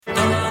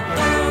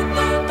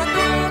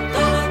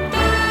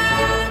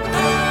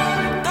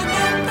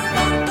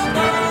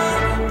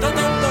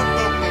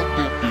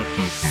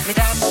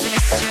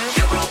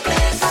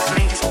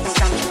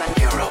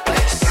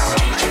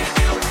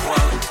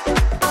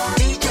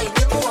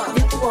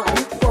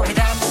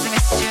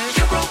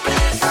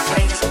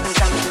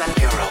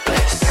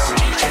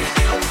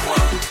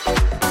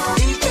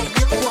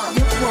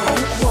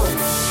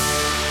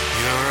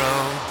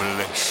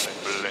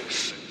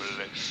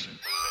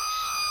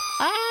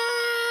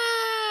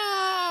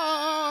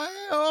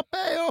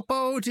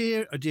Oh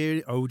dear, oh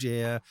dear, oh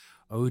dear.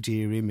 Oh,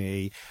 dearie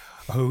me.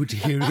 Oh,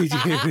 dearie,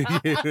 dearie,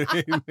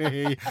 dearie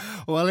me.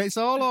 Well, it's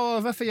all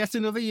over for yet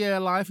another year.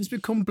 Life has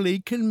become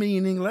bleak and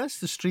meaningless.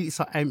 The streets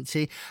are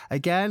empty.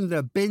 Again,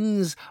 the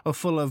bins are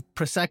full of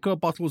Prosecco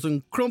bottles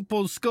and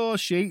crumpled score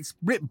sheets,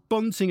 ripped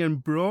bunting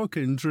and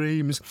broken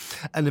dreams.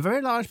 And a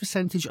very large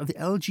percentage of the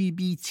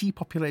LGBT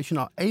population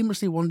are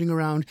aimlessly wandering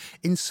around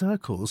in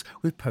circles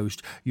with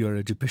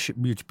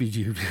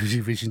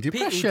post-Eurovision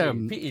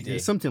depression.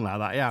 PED. Something like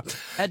that, yeah.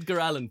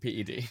 Edgar Allan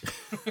PED.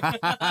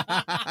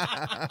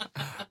 I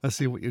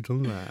see what you've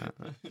done there.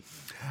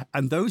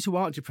 And those who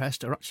aren't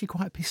depressed are actually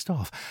quite pissed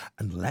off.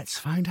 And let's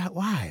find out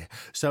why.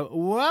 So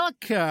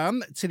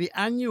welcome to the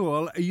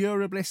annual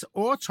Eurobliss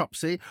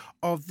autopsy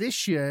of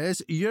this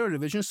year's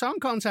Eurovision Song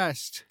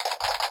Contest.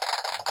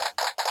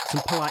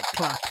 Some polite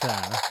clap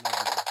there.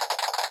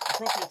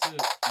 Appropriate to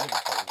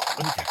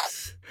Liverpool.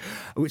 Yes.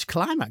 Which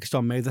climaxed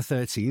on May the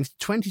 13th,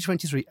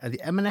 2023 at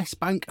the M&S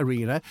Bank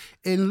Arena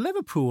in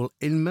Liverpool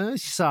in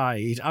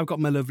Merseyside. I've got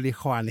my lovely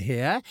Juan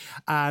here,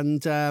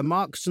 and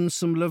Mark's done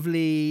some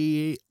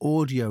lovely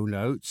audio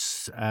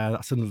notes.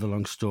 That's another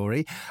long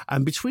story.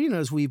 And between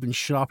us, we've been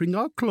sharpening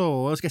our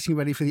claws, getting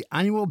ready for the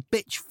annual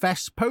Bitch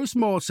Fest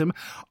post-mortem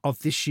of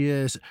this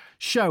year's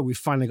show. We've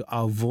finally got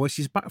our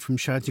voices back from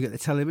shouting at the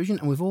television,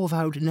 and we've all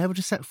vowed never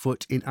to set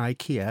foot in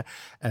IKEA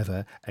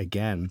ever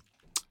again.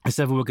 As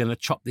ever, we're going to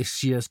chop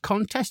this year's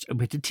contest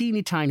into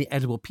teeny tiny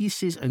edible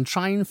pieces and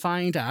try and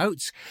find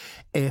out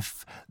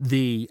if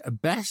the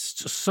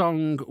best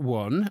song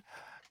won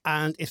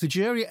and if the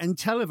jury and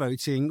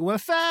televoting were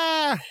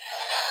fair.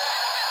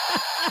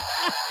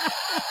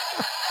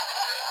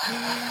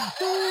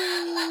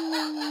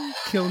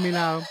 Kill me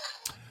now.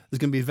 There's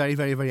going to be a very,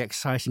 very, very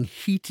exciting,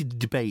 heated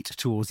debate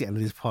towards the end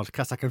of this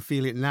podcast. I can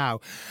feel it now.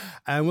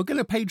 And we're going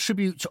to pay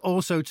tribute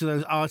also to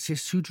those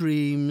artists whose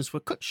dreams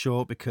were cut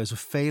short because of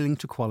failing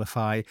to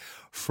qualify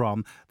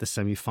from the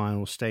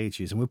semi-final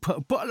stages. And we'll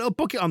put a little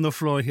bucket on the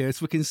floor here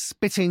so we can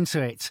spit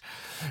into it.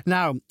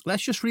 Now,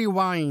 let's just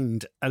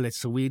rewind a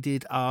little. We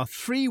did our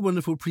 3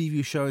 wonderful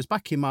preview shows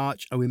back in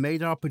March, and we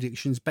made our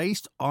predictions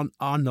based on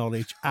our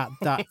knowledge at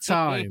that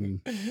time.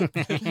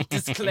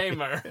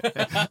 Disclaimer.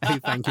 Hey,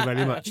 thank you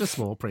very much. A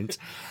small print.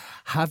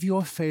 Have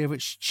your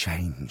favourites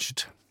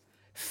changed?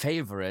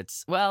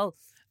 Favourites? Well,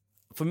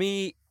 for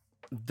me,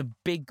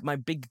 my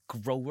big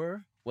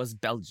grower was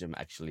Belgium,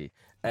 actually.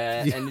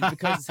 And it's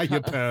because you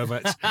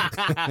pervert.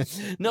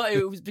 No,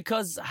 it was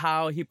because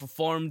how he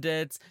performed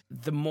it.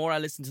 The more I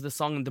listened to the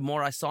song and the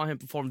more I saw him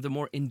perform, the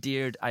more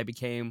endeared I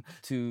became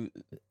to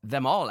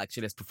them all,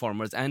 actually, as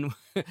performers. And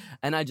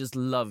I just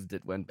loved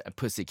it when a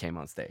pussy came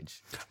on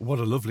stage. What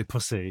a lovely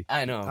pussy.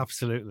 I know.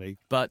 Absolutely.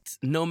 But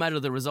no matter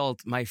the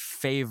result, my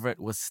favourite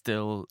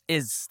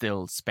is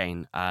still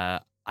Spain. I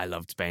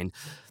loved Spain,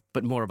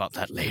 but more about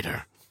that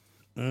later.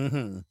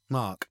 Mm-hmm.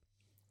 Mark?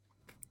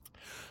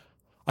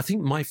 I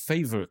think my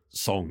favourite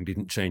song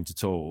didn't change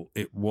at all.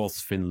 It was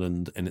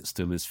Finland, and it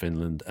still is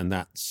Finland, and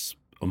that's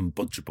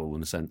unbudgeable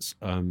in a sense.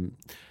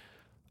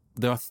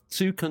 There are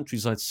 2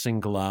 countries I'd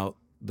single out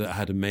that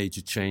had a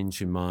major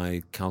change in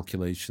my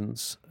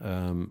calculations.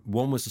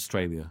 One was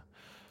Australia,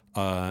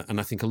 and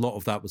I think a lot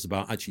of that was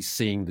about actually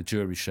seeing the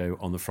jury show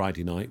on the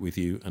Friday night with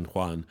you and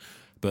Juan.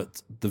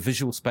 But the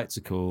visual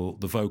spectacle,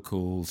 the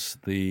vocals,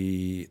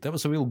 there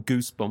was a real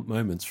goosebump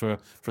moment for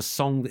a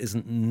song that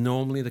isn't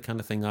normally the kind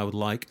of thing I would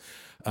like.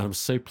 And I'm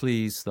so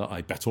pleased that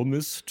I bet on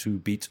this to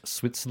beat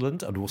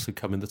Switzerland and also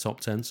come in the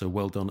top 10. So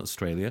well done,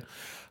 Australia.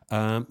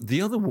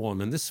 The other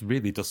one, and this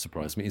really does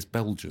surprise me, is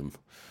Belgium.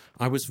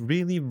 I was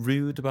really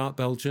rude about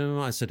Belgium.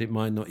 I said it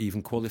might not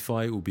even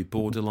qualify. It would be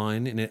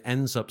borderline. And it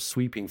ends up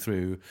sweeping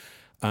through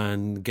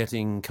and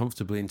getting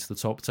comfortably into the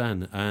top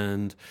 10.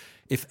 And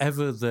if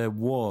ever there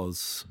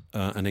was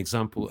an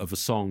example of a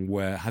song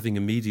where having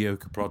a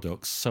mediocre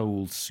product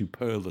sold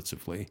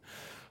superlatively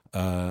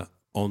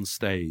on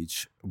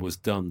stage was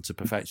done to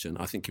perfection,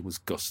 I think it was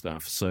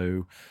Gustav.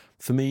 So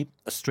for me,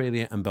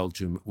 Australia and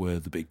Belgium were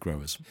the big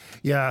growers.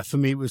 Yeah, for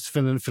me it was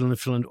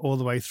Finland all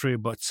the way through,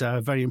 but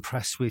very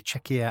impressed with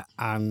Czechia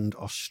and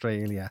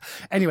Australia.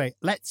 Anyway,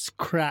 let's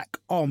crack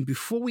on.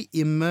 Before we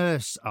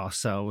immerse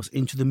ourselves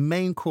into the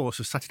main course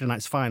of Saturday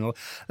night's final,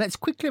 let's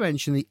quickly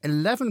mention the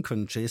 11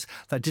 countries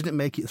that didn't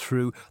make it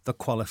through the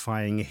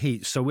qualifying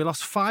heat. So we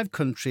lost 5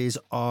 countries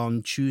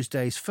on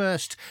Tuesday's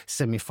first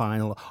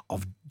semi-final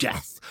of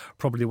death.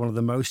 Probably one of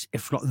the most,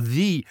 if not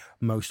the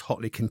most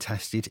hotly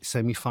contested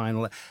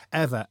semi-final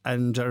ever.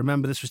 And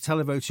remember, this was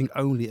televoting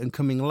only and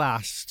coming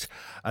last,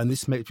 and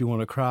this makes me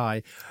want to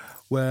cry,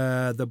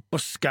 where the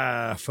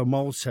Buska for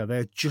Malta,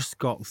 they just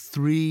got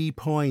 3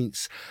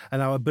 points. And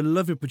our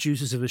beloved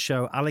producers of the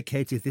show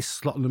allocated this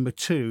slot number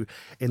 2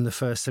 in the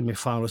first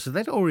semi-final. So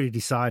they'd already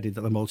decided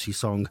that the Maltese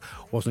song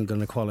wasn't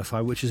going to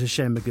qualify, which is a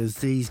shame because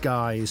these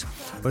guys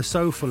were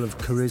so full of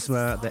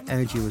charisma, their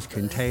energy was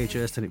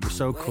contagious, and it was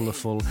so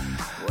colourful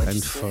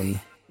and fun.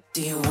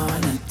 Do you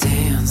wanna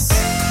dance?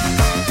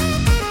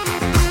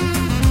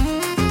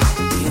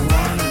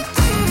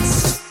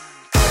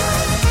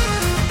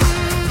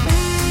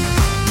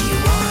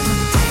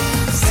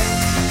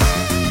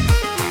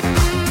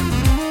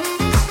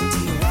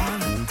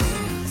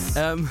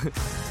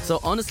 So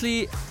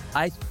honestly,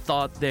 I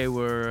thought they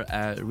were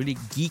really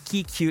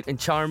geeky, cute, and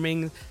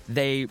charming.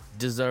 They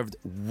deserved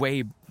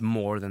way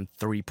more than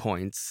 3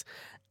 points.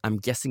 I'm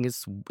guessing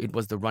it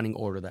was the running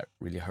order that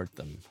really hurt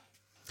them.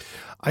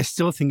 I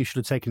still think you should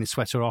have taken his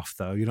sweater off,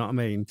 though. You know what I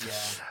mean?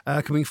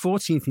 Yeah. Coming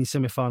 14th in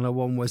semi-final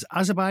 1 was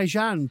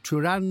Azerbaijan,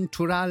 Turan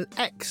Tural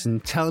X,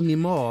 and Tell Me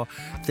More.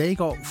 They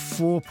got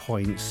 4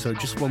 points, so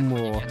just one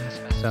more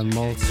than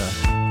Malta.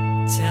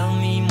 Tell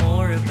me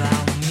more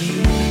about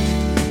me.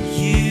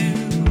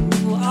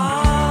 You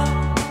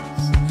are.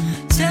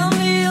 Tell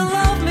me you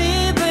love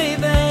me,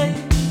 baby,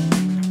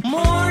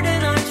 more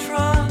than I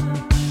try.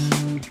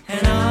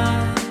 And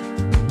I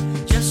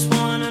just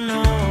wanna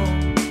know,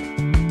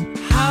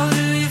 how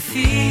do you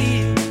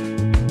feel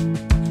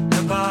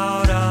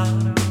about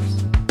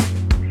us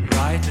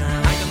right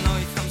now? I don't know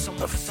if I'm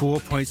someone. 4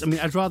 points. I mean,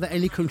 I'd rather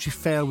any country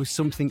fail with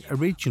something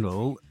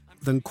original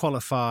than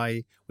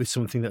qualify with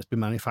something that's been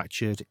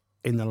manufactured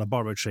in the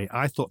laboratory.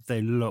 I thought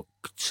they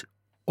looked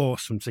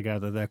awesome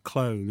together. Their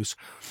clothes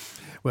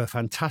were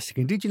fantastic.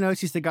 And did you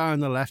notice the guy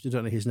on the left, I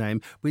don't know his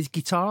name, but his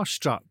guitar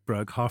strap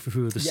broke halfway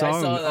through the song?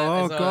 I saw that.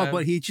 Oh, God,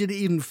 but he didn't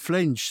even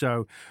flinch.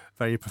 So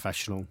very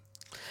professional.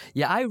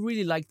 Yeah, I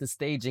really liked the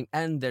staging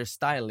and their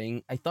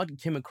styling. I thought it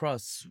came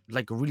across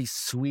like a really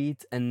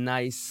sweet and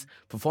nice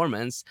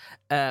performance.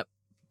 And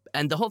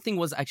the whole thing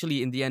was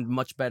actually, in the end,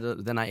 much better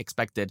than I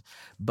expected.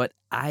 But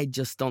I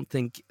just don't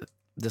think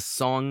the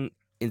song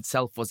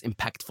itself was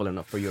impactful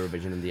enough for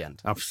Eurovision in the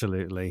end.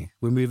 Absolutely.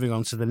 We're moving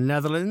on to the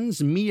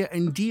Netherlands. Mia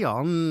and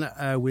Dion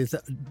with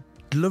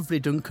lovely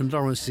Duncan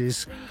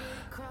Lawrence's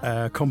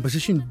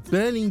composition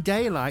Burning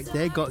Daylight.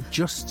 They got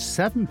just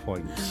 7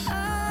 points.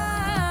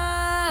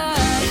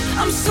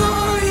 I'm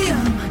sorry,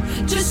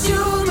 I'm just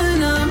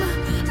human. I'm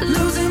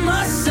losing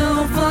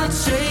myself while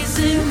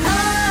chasing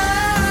highs.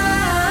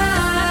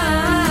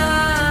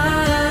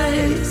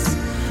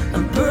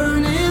 I'm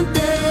burning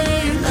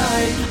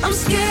daylight. I'm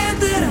scared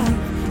that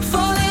I'm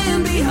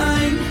falling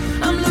behind.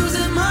 I'm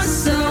losing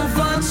myself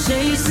while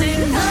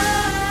chasing highs.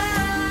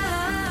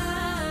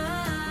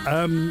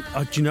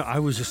 Do you know, I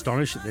was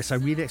astonished at this. I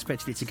really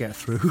expected it to get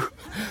through.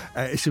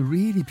 It's a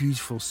really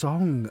beautiful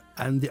song,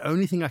 and the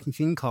only thing I can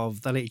think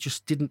of that it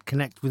just didn't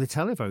connect with a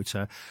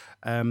televoter.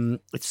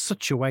 It's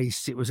such a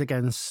waste. It was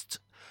against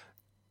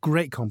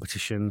great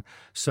competition,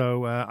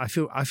 so I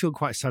feel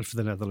quite sad for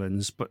the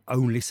Netherlands, but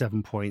only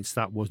 7 points.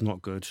 That was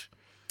not good.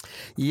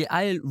 Yeah,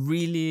 I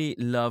really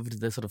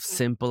loved the sort of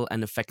simple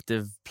and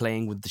effective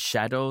playing with the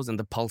shadows and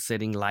the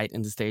pulsating light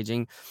in the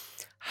staging.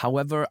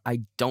 However,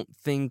 I don't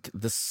think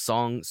the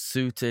song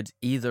suited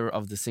either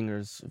of the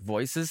singers'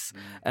 voices.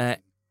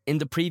 In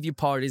the preview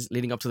parties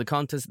leading up to the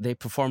contest, they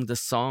performed the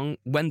song.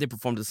 When they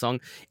performed the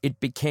song, it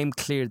became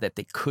clear that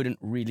they couldn't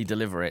really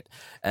deliver it.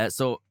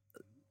 So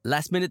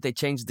last minute, they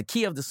changed the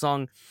key of the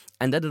song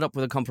and ended up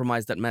with a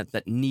compromise that meant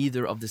that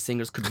neither of the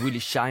singers could really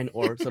shine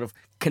or sort of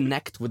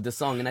connect with the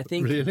song. And I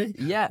think... Really?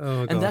 Yeah.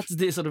 Oh, and that's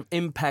the sort of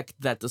impact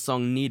that the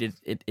song needed.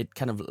 It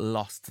kind of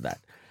lost that.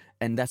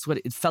 And that's what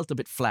it felt a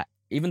bit flat.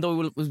 Even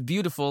though it was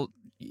beautiful,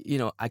 you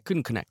know, I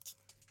couldn't connect.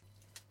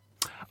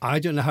 I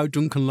don't know how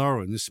Duncan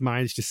Lawrence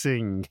managed to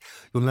sing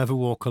You'll Never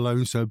Walk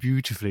Alone so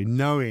beautifully,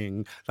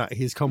 knowing that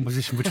his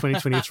composition for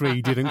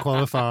 2023 didn't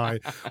qualify.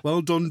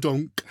 Well done,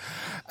 Dunk.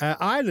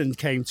 Ireland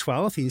came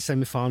 12th in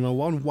semi-final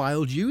 1.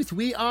 Wild Youth,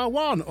 We Are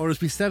One. Or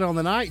as we said on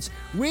the night,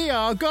 we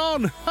are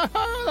gone.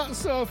 That's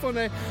so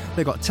funny.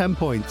 They got 10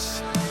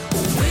 points.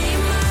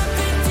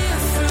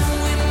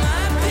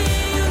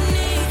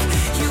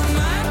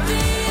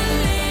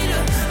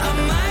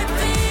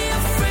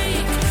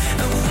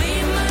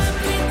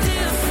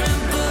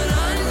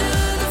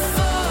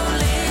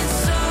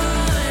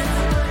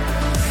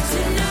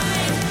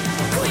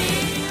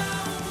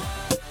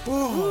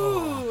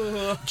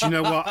 Do you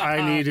know what?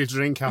 I need a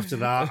drink after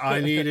that.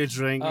 I need a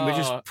drink. Let me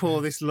just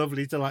pour this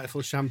lovely,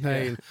 delightful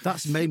champagne. Yeah.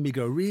 That's made me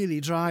go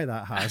really dry,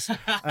 that has.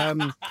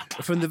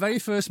 From the very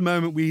first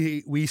moment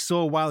we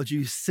saw Wild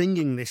Youth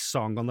singing this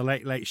song on the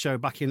Late Late Show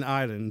back in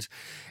Ireland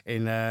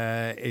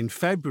in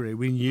February,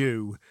 we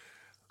knew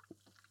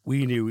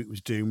it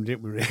was doomed,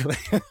 didn't we, really?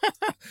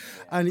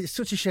 And it's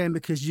such a shame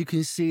because you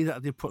can see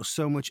that they put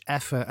so much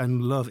effort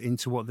and love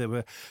into what they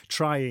were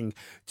trying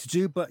to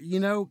do. But, you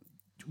know,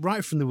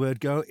 right from the word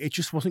go, it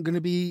just wasn't going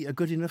to be a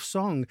good enough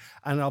song.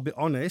 And I'll be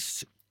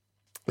honest,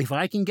 if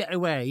I can get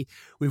away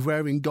with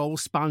wearing gold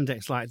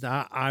spandex like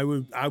that, I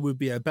would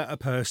be a better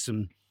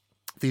person.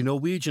 The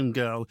Norwegian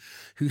girl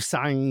who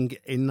sang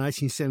in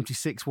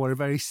 1976 wore a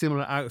very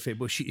similar outfit,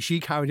 but she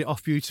carried it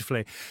off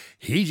beautifully.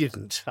 He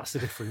didn't. That's the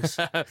difference.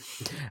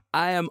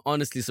 I am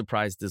honestly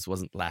surprised this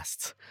wasn't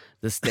last.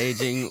 The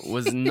staging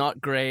was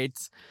not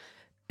great.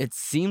 It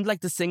seemed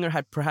like the singer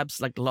had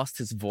perhaps like lost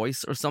his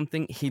voice or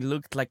something. He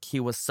looked like he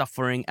was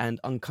suffering and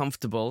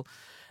uncomfortable.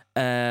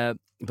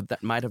 But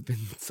that might have been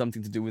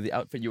something to do with the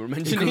outfit you were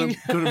mentioning.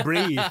 Couldn't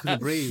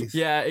breathe.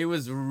 Yeah, it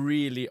was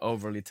really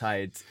overly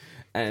tight.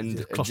 And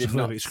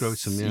claustrophobic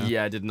scrotum,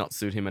 did not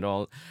suit him at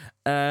all.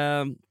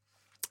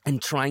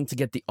 And trying to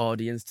get the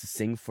audience to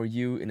sing for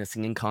you in a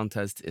singing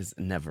contest is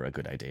never a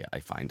good idea,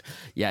 I find.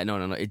 Yeah, no.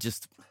 It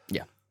just,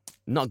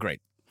 not great.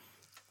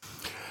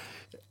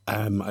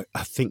 I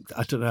think,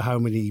 I don't know how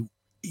many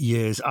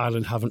years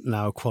Ireland haven't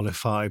now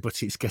qualified,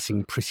 but it's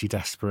getting pretty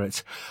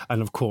desperate.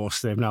 And of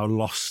course, they've now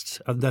lost,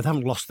 they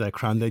haven't lost their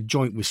crown. They're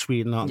joint with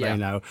Sweden, aren't they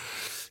now?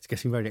 It's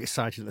getting very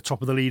exciting at the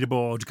top of the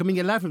leaderboard. Coming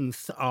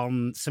 11th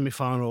on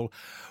semi-final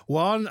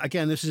one.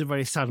 Again, this is a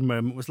very sad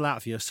moment, was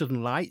Latvia,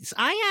 Southern Lights.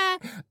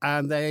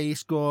 And they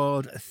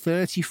scored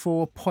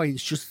 34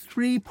 points, just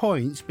 3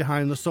 points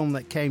behind the song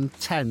that came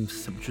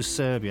 10th, which was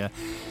Serbia,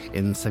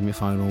 in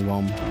semi-final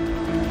one.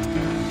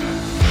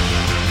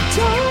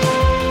 Don't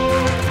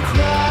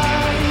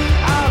cry,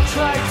 I'll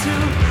try to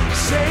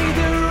say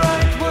the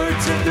right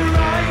words at the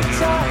right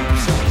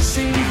times.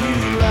 Sing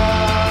you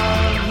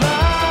loud,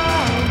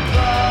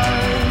 loud,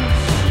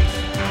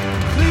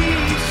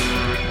 please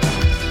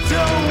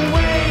don't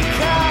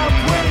wake up.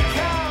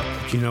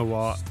 Do you know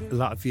what?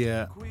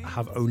 Latvia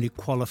have only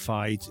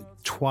qualified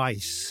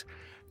twice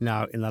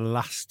now in the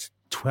last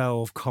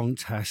 12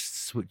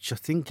 contests, which I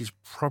think is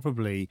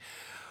probably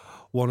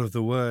one of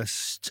the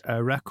worst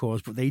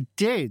records, but they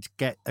did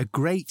get a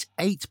great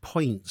 8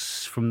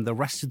 points from the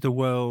rest of the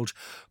world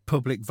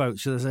public vote.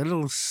 So there's a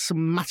little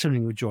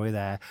smattering of joy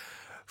there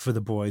for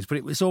the boys, but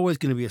it was always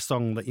going to be a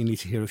song that you need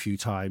to hear a few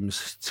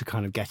times to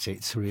kind of get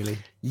it, really.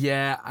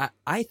 Yeah,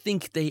 I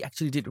think they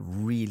actually did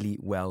really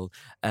well.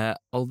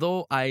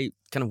 Although I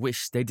kind of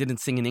wish they didn't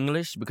sing in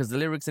English, because the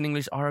lyrics in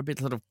English are a bit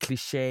sort of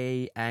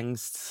cliche,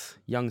 angst,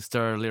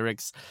 youngster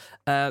lyrics.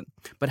 But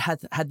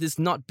had this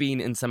not been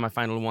in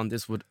semi-final one,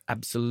 this would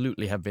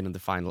absolutely have been in the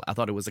final. I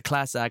thought it was a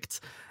class act,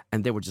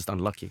 and they were just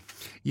unlucky.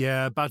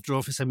 Yeah, bad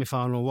draw for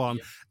semi-final one.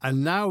 Yeah.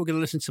 And now we're going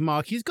to listen to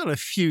Mark. He's got a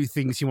few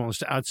things he wants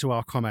to add to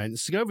our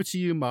comments. So go over to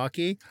you,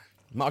 Marky.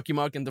 Marky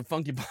Mark and the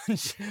Funky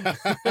Bunch.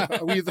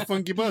 Are we the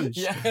Funky Bunch?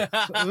 Yeah.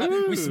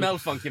 We smell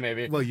funky,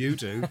 maybe. Well, you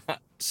do.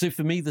 So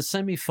for me, the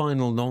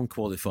semi-final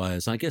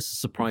non-qualifiers, I guess the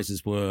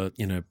surprises were,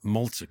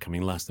 Malta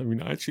coming last. I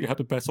mean, I actually had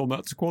a bet on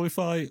that to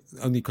qualify,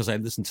 only because I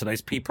listened to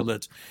those people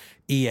at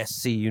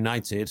ESC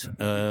United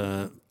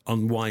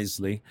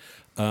unwisely.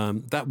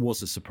 That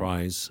was a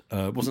surprise.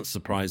 Wasn't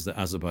surprised that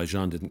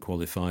Azerbaijan didn't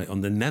qualify.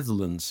 On the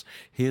Netherlands,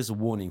 here's a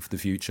warning for the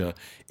future.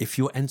 If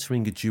you're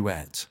entering a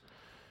duet,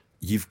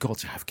 you've got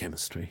to have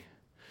chemistry.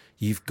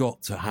 You've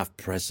got to have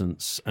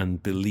presence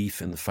and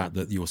belief in the fact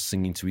that you're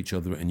singing to each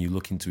other and you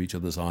look into each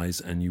other's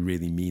eyes and you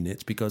really mean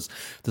it, because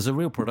there's a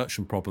real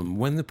production problem.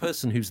 When the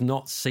person who's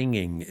not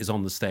singing is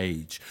on the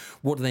stage,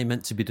 what are they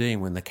meant to be doing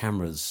when the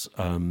camera's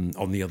on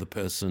the other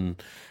person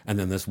and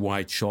then there's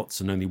wide shots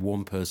and only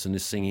one person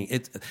is singing?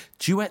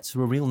 Duets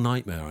are a real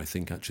nightmare, I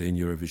think, actually, in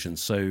Eurovision.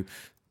 So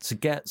to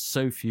get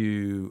so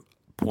few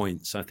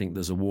points, I think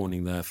there's a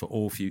warning there for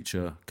all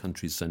future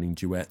countries sending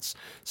duets.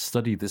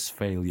 Study this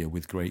failure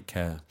with great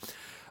care.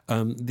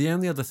 The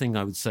only other thing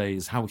I would say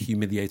is how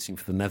humiliating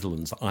for the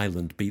Netherlands.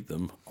 Ireland beat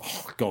them.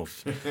 Oh, God.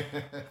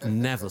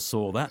 Never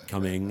saw that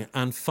coming.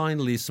 And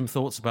finally, some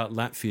thoughts about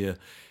Latvia.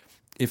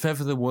 If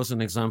ever there was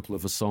an example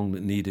of a song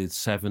that needed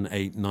 7,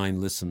 8, 9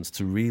 listens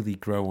to really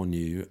grow on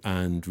you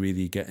and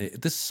really get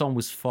it, this song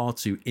was far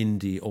too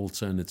indie,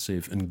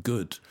 alternative and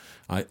good,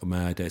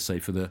 may I dare say,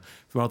 for the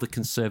rather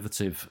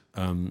conservative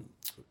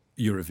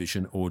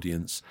Eurovision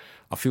audience.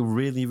 I feel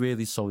really,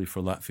 really sorry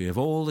for Latvia. Of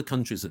all the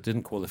countries that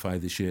didn't qualify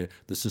this year,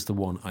 this is the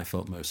one I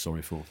felt most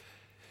sorry for.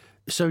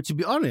 So, to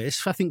be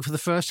honest, I think for the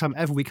first time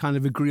ever, we kind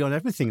of agree on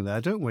everything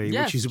there, don't we?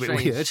 Yeah, which is a bit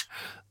strange. Weird.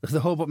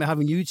 The whole point of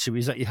having you two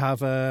is that you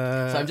have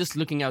So I'm just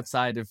looking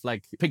outside if,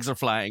 pigs are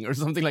flying or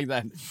something like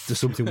that. There's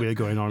something weird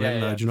going on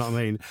in there, do you know what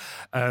I mean?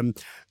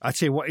 I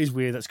tell you what is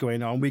weird that's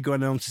going on. We're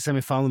going on to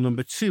semi-final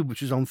number 2,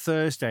 which was on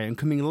Thursday, and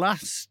coming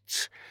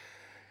last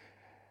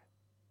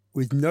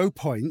with no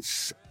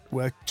points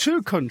were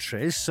 2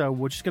 countries. So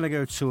we're just going to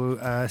go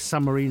to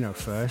San Marino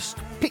first.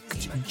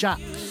 Picked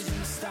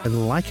Jacks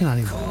and Like an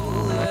Animal.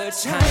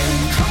 Come on,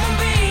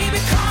 baby,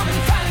 come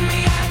and find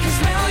me. I can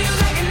smell you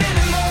like an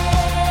animal.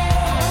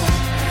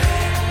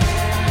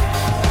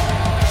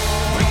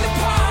 Bring the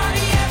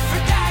party,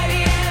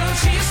 Aphrodite, and I'll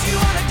chase you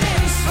on a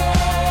dance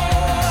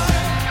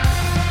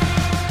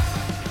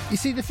floor. You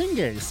see, the thing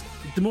is,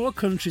 the more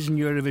countries in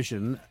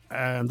Eurovision,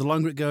 the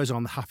longer it goes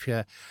on, the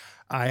happier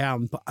I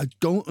am. But I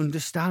don't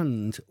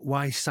understand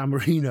why San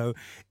Marino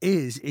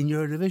is in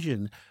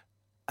Eurovision.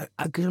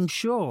 Because I'm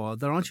sure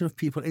there aren't enough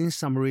people in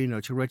San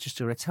Marino to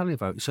register a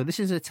televote. So this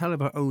is a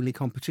televote-only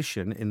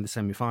competition in the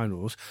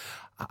semi-finals.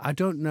 I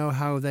don't know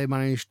how they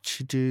managed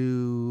to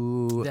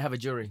do... They have a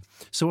jury.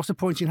 So what's the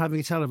point in having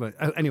a televote?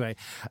 Anyway,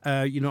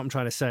 you know what I'm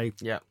trying to say.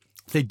 Yeah.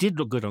 They did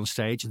look good on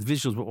stage. The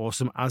visuals were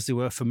awesome, as they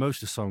were for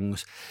most of the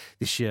songs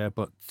this year.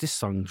 But this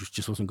song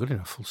just wasn't good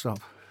enough, full stop.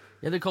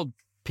 Yeah, they're called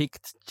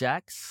Picked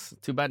Jacks.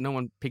 Too bad no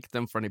one picked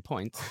them for any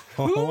points.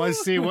 Oh, I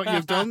see what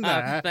you've done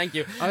there. Thank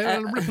you. A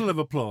ripple of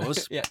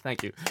applause. Yeah,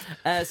 thank you.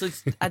 So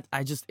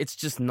it's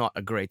just not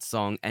a great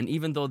song. And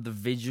even though the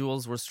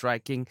visuals were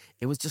striking,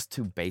 it was just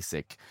too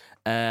basic.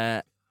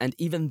 And And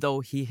even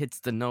though he hits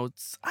the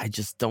notes, I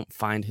just don't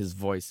find his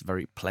voice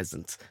very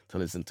pleasant to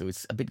listen to.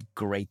 It's a bit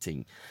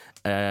grating.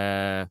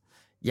 I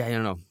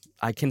don't know.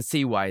 I can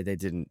see why they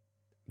didn't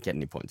get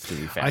any points, to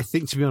be fair. I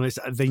think, to be honest,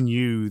 they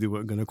knew they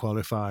weren't going to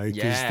qualify.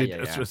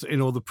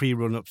 In all the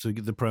pre-run-up to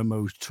the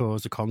promo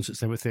tours, the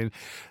concerts, everything,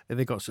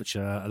 they got such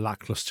a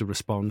lackluster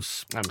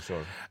response. I'm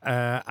sure.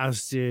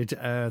 As did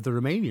the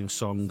Romanian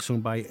song sung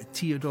by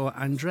Teodor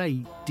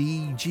Andrei,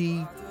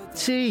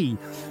 DGT.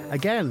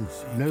 Again,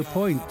 no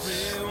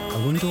points.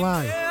 I wonder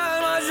why.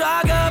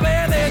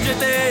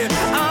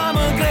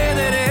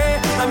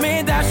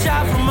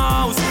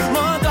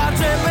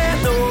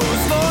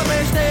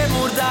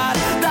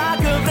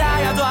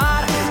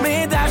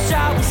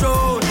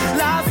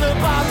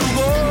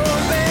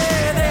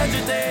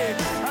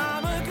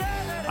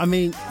 I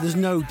mean, there's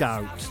no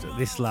doubt that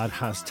this lad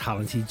has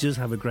talent. He does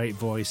have a great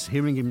voice.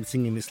 Hearing him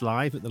singing this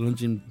live at the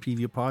London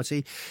preview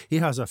party, he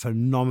has a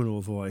phenomenal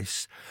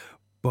voice.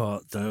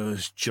 But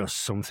there's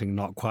just something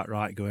not quite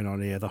right going on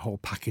here. The whole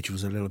package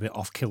was a little bit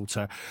off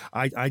kilter.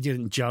 I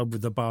didn't gel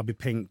with the Barbie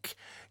pink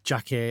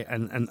jacket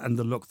and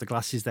the look, the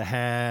glasses, the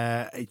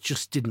hair. It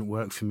just didn't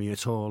work for me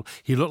at all.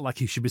 He looked like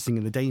he should be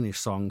singing the Danish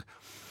song.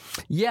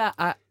 Yeah,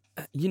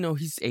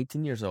 he's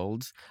 18 years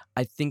old.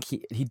 I think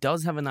he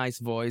does have a nice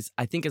voice.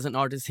 I think as an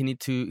artist, he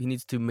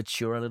needs to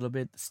mature a little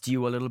bit,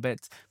 stew a little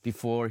bit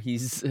before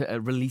he's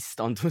released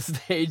onto a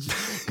stage.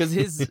 Because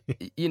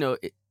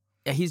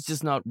he's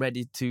just not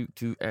ready to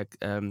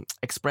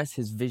express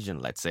his vision,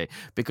 let's say.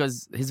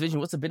 Because his vision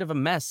was a bit of a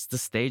mess. The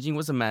staging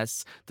was a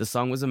mess. The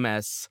song was a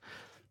mess.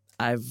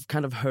 I've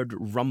kind of heard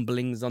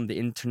rumblings on the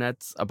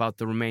internet about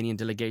the Romanian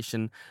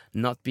delegation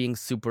not being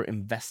super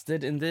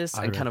invested in this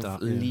and kind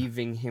of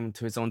leaving him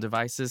to his own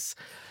devices.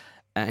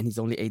 And he's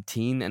only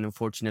 18, and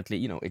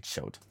unfortunately, it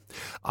showed.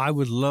 I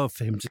would love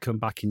for him to come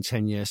back in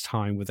 10 years'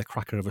 time with a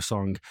cracker of a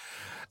song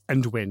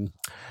and win.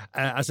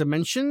 As I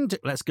mentioned,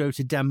 let's go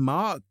to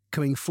Denmark.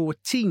 Coming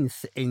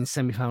 14th in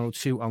semi-final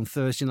 2 on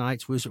Thursday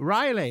night was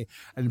Riley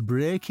and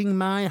Breaking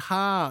My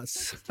Heart.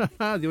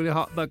 The only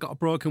heart that got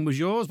broken was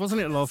yours,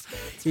 wasn't it, love?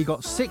 He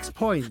got 6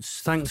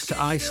 points thanks to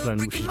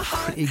Iceland, which is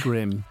pretty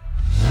grim.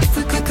 If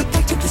we could go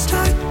back to the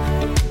start,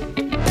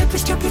 every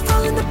step we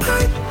falling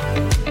apart.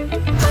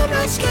 I'm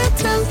not scared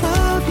to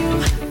love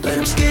you, but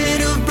I'm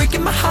scared of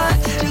breaking my heart.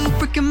 If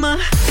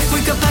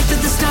we go back to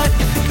the start,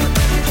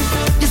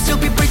 you'll still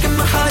be breaking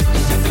my heart.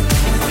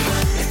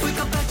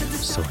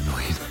 So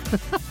annoying.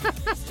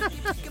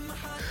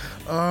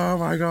 Oh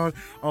my God.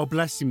 Oh,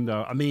 bless him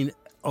though. I mean,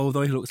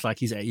 although he looks like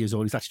he's 8 years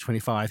old, he's actually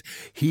 25,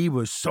 he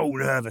was so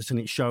nervous and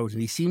it showed.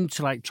 And he seemed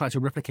to try to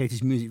replicate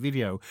his music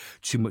video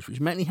too much, which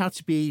meant he had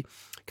to be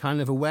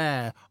kind of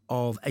aware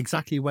of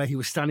exactly where he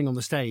was standing on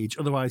the stage.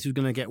 Otherwise, he was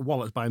going to get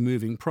walloped by a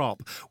moving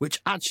prop, which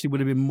actually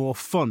would have been more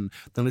fun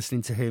than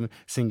listening to him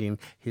singing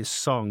his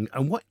song.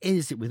 And what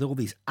is it with all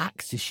these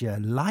acts this year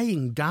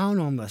lying down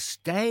on the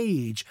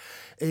stage?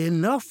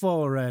 Enough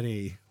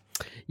already.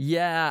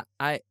 Yeah,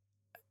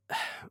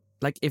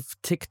 like if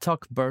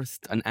TikTok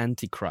birthed an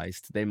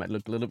antichrist, they might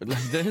look a little bit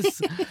like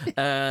this.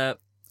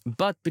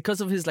 But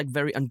because of his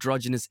very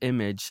androgynous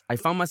image, I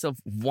found myself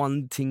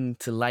wanting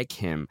to like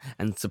him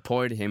and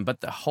support him.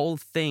 But the whole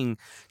thing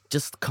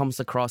just comes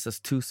across as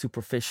too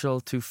superficial,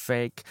 too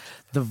fake.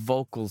 The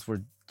vocals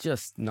were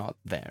just not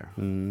there.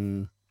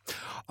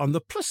 On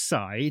the plus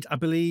side, I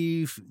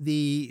believe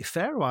the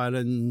Faroe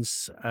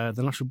Islands,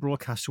 the national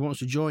broadcaster, wants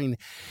to join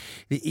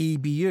the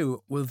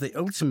EBU with the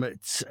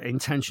ultimate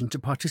intention to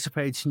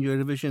participate in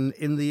Eurovision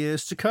in the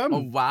years to come.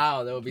 Oh,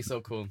 wow. That would be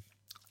so cool.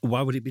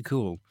 Why would it be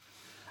cool?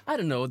 I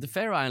don't know. The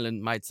Faroe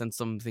Island might send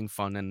something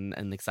fun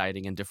and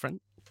exciting and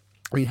different.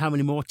 I mean, how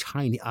many more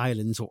tiny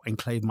islands or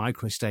enclave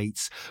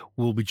microstates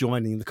will be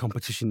joining the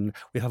competition?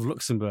 We have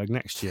Luxembourg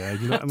next year.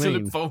 You know what I mean? To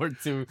look forward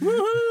to.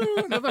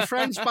 Woo-hoo, another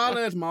French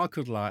ballad. Mark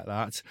would like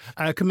that.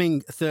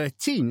 Coming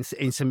 13th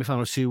in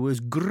semi-final 2 was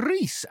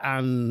Greece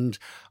and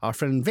our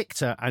friend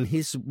Victor and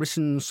his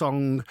written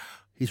song,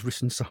 to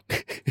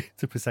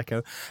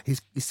Prosecco,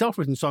 his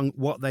self-written song,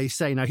 What They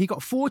Say. Now, he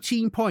got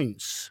 14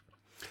 points.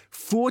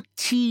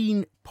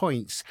 14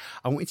 points.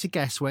 I want you to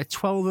guess where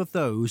 12 of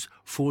those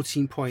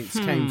 14 points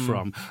came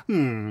from.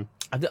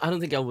 I don't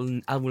think I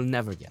will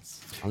never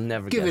guess. I'll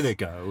never Give guess. it a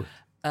go.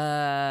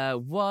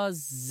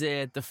 Was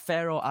it the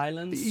Faroe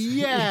Islands?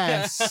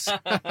 Yes.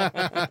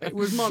 It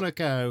was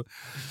Monaco.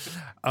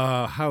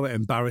 How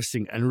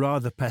embarrassing and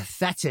rather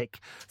pathetic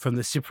from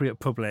the Cypriot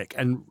public,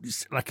 and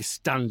like a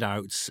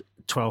standout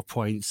 12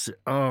 points.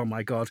 Oh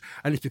my God.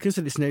 And it's because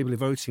of this neighbourly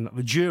voting that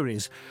the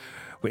juries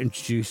were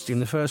introduced in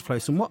the first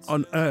place. And what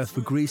on earth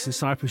were Greece and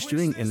Cyprus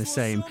doing in the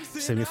same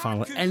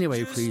semi-final?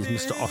 Anyway, please,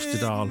 Mr.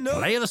 Osterdahl,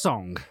 play the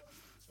song.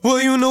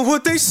 Well, you know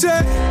what they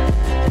say.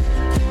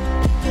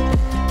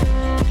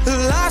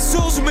 Lost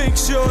souls make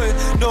sure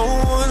no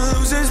one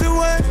loses their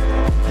way.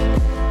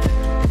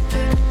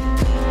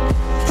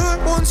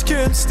 Hurt ones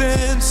can't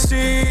stand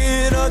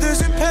seeing others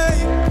in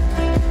pain.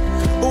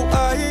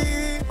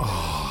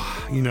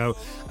 You know,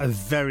 a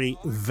very,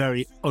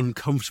 very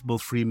uncomfortable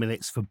 3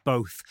 minutes for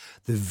both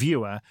the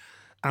viewer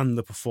and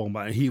the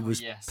performer. And he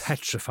was yes.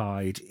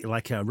 petrified,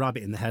 like a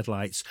rabbit in the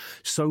headlights,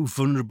 so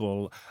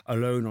vulnerable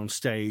alone on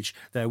stage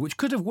there, which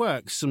could have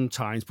worked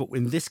sometimes, but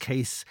in this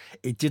case,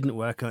 it didn't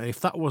work. And if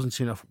that wasn't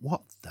enough,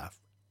 what the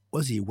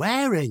was he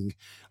wearing?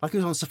 Like he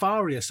was on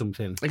safari or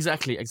something.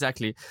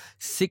 Exactly.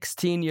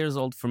 16 years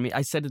old for me.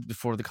 I said it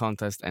before the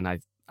contest, and I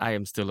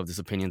am still of this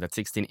opinion that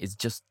 16 is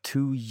just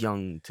too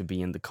young to be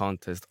in the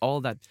contest.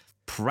 All that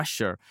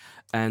pressure,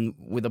 and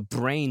with a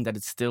brain that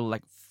is still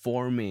like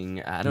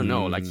forming. I don't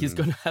know. Like he's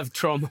gonna have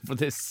trauma for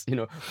this,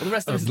 for the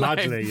rest of his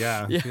life.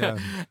 Yeah.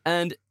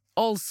 And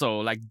also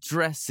like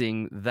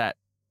dressing that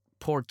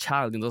poor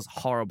child in those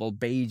horrible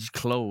beige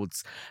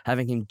clothes,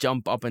 having him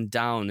jump up and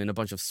down in a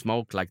bunch of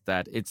smoke like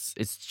that.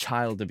 It's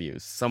child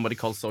abuse. Somebody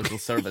call social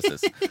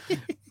services.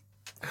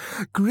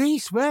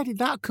 Greece, where did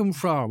that come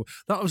from?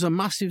 That was a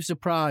massive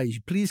surprise.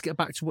 Please get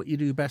back to what you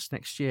do best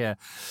next year.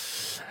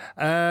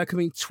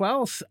 Coming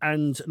 12th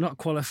and not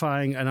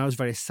qualifying, and I was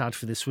very sad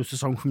for this, was the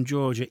song from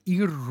Georgia,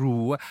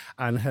 Iru,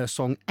 and her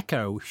song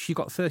Echo. She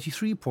got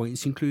 33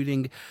 points,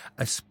 including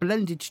a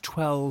splendid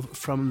 12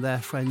 from their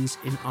friends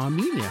in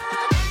Armenia.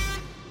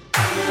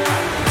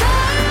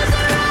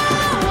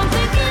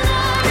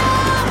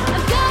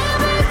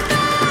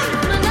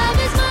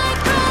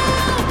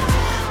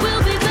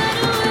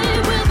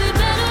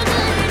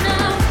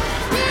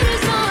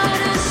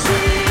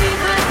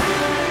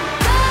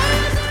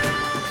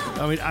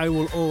 I mean, I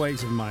will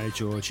always admire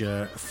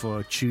Georgia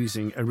for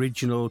choosing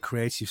original,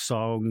 creative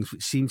songs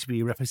which seem to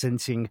be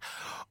representing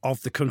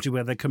of the country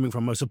where they're coming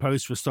from, as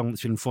opposed to a song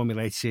that's been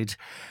formulated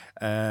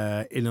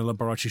in a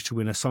laboratory to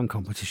win a song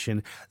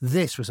competition.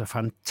 This was a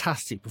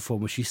fantastic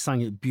performance. She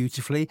sang it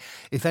beautifully.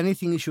 If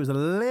anything, she was a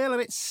little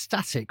bit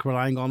static,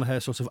 relying on her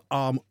sort of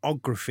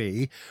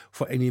armography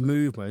for any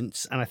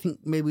movements. And I think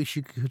maybe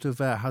she could have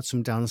had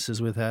some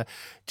dancers with her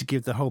to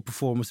give the whole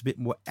performance a bit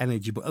more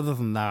energy. But other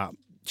than that,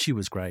 she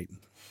was great.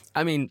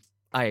 I mean,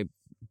 I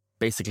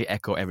basically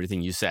echo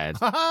everything you said.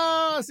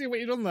 See what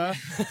you've done there.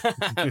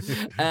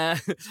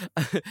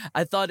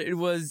 I thought it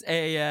was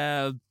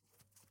it's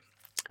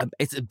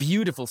a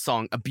beautiful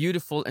song, a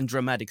beautiful and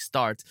dramatic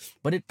start,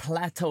 but it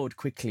plateaued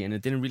quickly and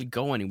it didn't really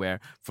go anywhere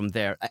from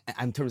there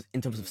in terms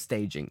of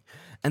staging.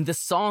 And the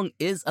song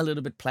is a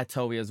little bit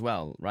plateauy as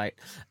well, right?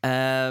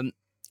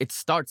 It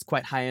starts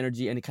quite high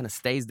energy and it kind of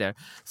stays there.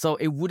 So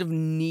it would have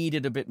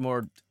needed a bit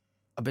more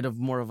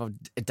of a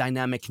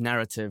dynamic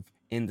narrative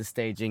in the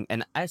staging.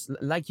 And as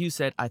like you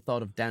said, I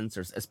thought of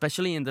dancers,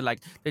 especially in the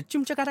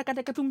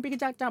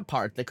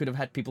part. They could have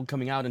had people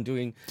coming out and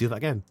doing... Do that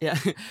again. Yeah.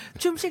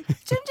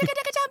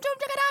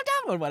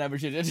 Or whatever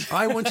she did.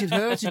 I wanted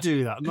her to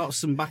do that, not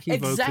some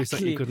backing vocalist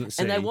that you couldn't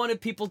see. And I wanted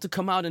people to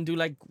come out and do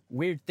like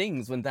weird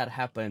things when that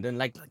happened, and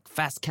like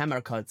fast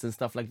camera cuts and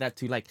stuff like that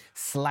to like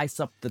slice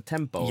up the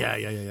tempo.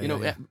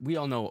 Yeah. We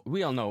all know.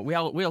 We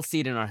all see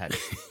it in our head.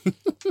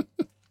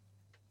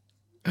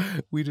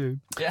 We do.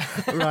 Yeah.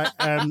 Right.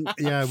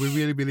 Yeah, we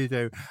really, really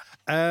do.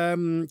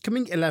 Coming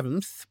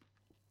 11th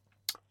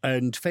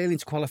and failing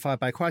to qualify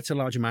by quite a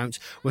large amount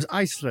was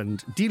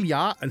Iceland,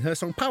 Dilja, and her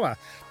song Power.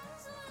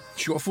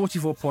 She got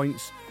 44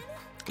 points,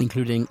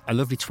 including a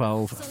lovely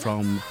 12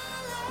 from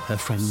her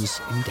friends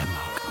in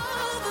Denmark.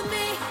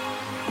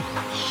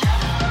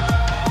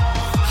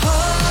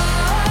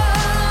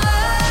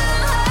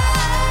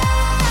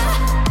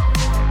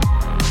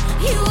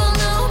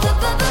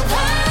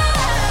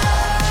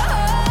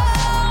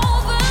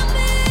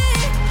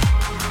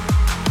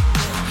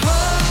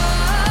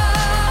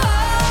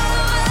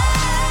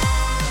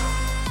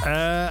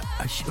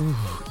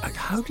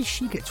 How did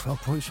she get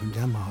 12 points from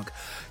Denmark?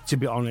 To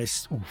be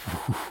honest,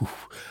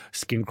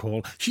 skin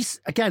crawl. She's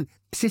again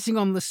sitting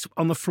on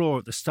the floor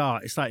at the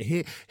start. It's like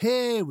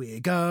here we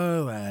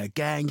go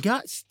again.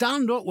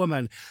 Stand up,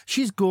 woman.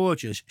 She's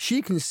gorgeous.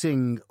 She can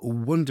sing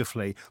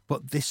wonderfully,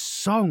 but this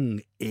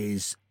song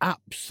is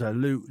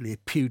absolutely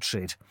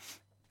putrid.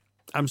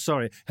 I'm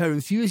sorry, her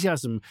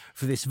enthusiasm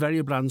for this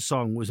very bland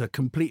song was a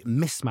complete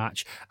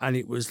mismatch, and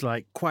it was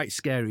like quite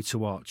scary to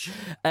watch.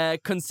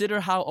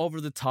 Consider how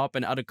over the top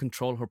and out of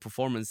control her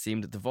performance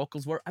seemed. The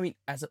vocals were, I mean,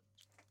 as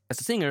a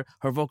singer,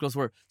 her vocals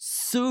were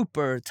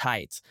super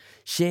tight.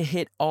 She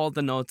hit all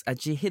the notes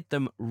and she hit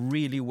them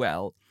really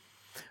well.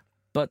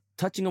 But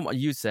touching on what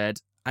you said,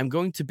 I'm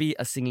going to be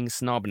a singing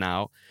snob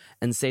now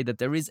and say that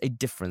there is a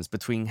difference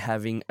between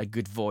having a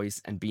good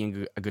voice and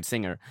being a good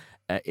singer.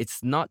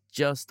 It's not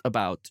just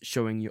about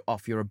showing you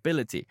off your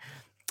ability,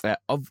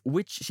 of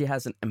which she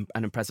has an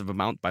impressive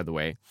amount, by the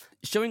way.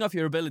 Showing off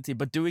your ability,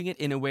 but doing it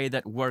in a way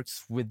that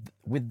works with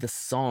the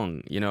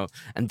song,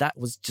 and that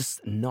was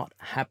just not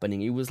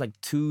happening. It was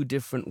like two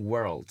different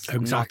worlds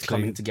not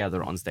coming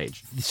together on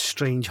stage. These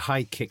strange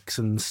high kicks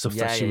and stuff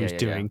that she was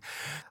doing.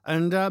 Yeah.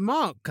 And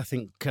Mark, I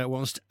think,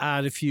 wants to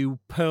add a few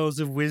pearls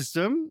of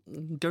wisdom.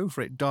 Go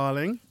for it,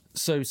 darling.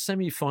 So,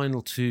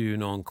 semi-final to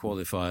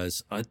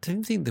non-qualifiers, I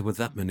don't think there were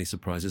that many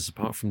surprises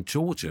apart from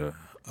Georgia.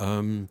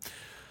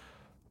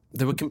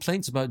 there were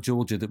complaints about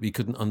Georgia that we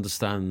couldn't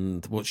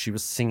understand what she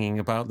was singing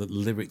about, that the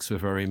lyrics were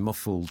very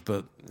muffled.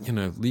 But,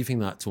 leaving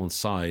that to one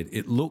side,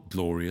 it looked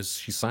glorious.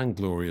 She sang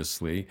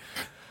gloriously.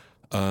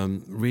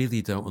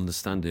 Really don't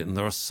understand it. And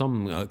there are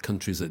some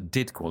countries that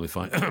did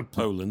qualify,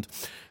 Poland,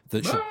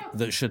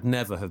 that should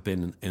never have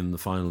been in the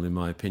final, in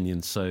my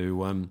opinion.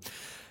 So...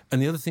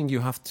 And the other thing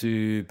you have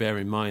to bear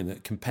in mind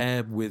that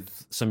compared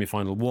with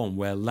semi-final 1,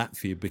 where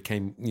Latvia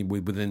became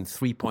within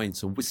 3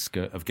 points, a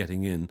whisker of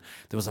getting in,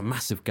 there was a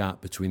massive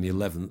gap between the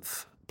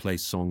 11th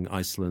place song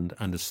Iceland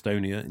and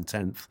Estonia in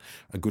 10th,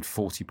 a good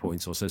 40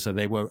 points or so. So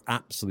they were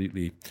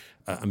absolutely,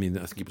 I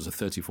think it was a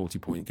 30, 40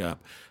 point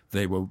gap.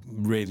 They were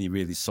really,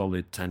 really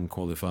solid 10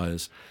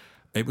 qualifiers.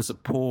 It was a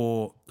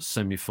poor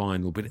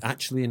semi-final, but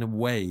actually, in a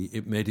way,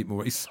 it made it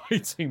more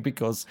exciting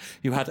because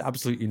you had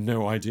absolutely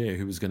no idea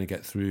who was going to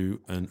get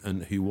through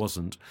and who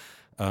wasn't.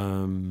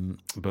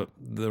 But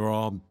there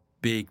are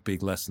big,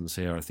 big lessons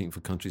here, I think,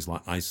 for countries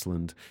like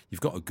Iceland. You've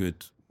got a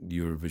good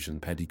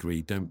Eurovision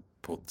pedigree. Don't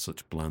put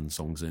such bland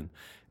songs in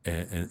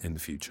the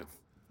future.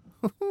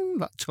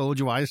 That told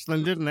you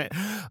Iceland, didn't it?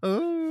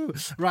 Oh,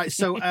 right.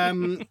 So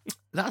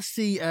that's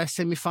the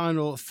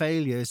semi-final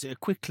failures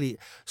quickly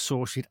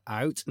sorted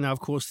out. Now, of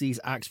course,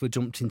 these acts were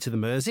dumped into the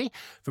Mersey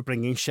for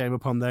bringing shame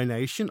upon their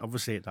nation.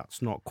 Obviously,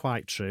 that's not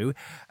quite true.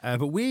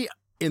 But we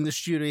in the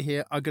studio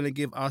here are going to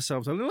give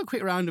ourselves a little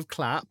quick round of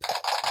clap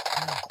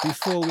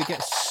before we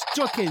get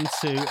stuck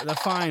into the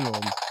final.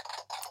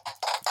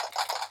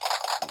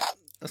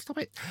 Stop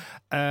it.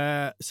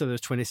 So there's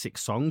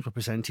 26 songs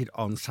represented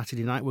on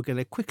Saturday night. We're going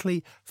to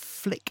quickly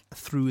flick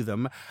through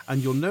them,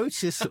 and you'll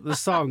notice that the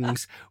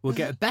songs will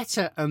get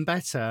better and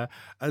better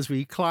as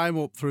we climb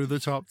up through the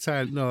top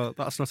 10. No,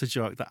 that's not a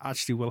joke. That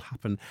actually will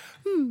happen.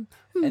 And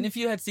if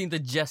you had seen the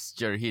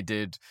gesture he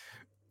did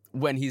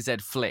when he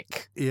said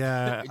flick.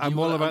 Yeah, I'm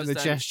all about the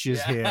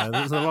gestures here.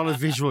 There's a lot of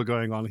visual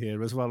going on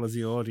here as well as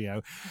the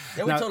audio.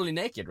 Yeah, we're totally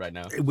naked right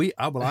now.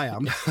 I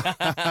am.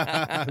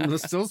 I'm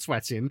still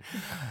sweating.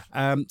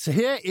 So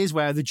here is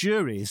where the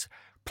juries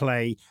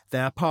play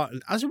their part.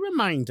 As a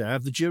reminder,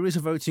 the juries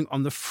are voting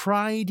on the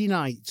Friday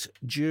night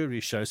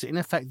jury show. So in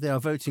effect, they are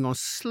voting on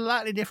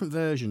slightly different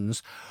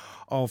versions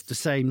of the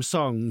same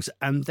songs,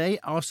 and they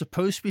are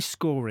supposed to be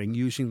scoring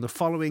using the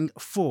following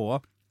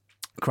 4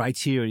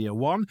 criteria.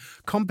 1,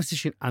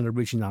 composition and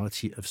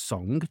originality of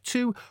song.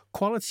 2,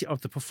 quality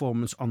of the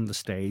performance on the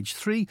stage.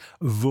 3,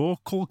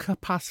 vocal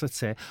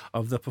capacity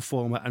of the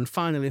performer. And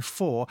finally,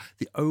 4,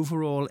 the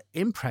overall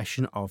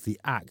impression of the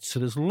act. So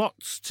there's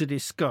lots to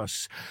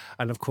discuss.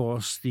 And of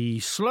course, the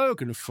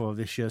slogan for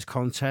this year's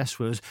contest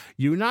was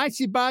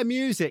united by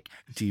music,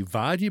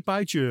 divided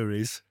by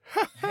juries.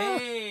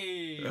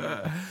 Hey!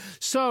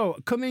 So,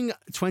 coming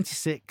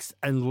 26th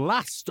and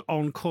last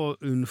encore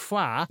une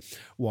fois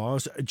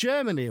was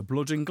Germany,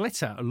 Blood and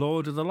Glitter,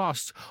 Lord of the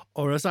Lost,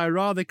 or as I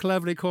rather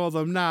cleverly call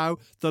them now,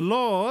 the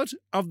Lord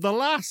of the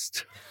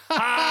Last.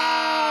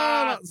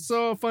 That's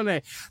so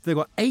funny. They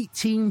got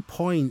 18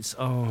 points.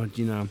 Oh,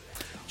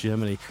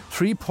 Germany.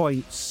 3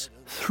 points.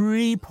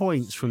 3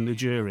 points from the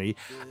jury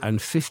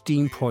and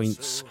 15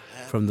 points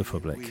from the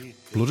public.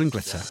 Blood and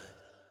Glitter.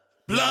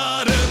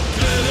 Blood and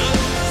glitter,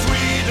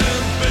 sweet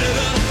and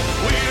bitter.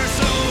 We're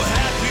so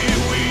happy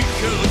we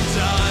could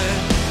die.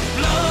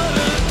 Blood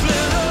and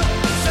glitter,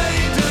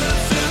 Satan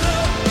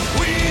sinner.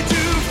 We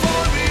do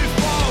fall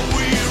before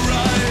we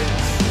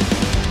rise.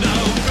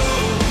 Now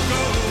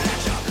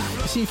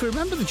go. See, if you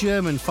remember the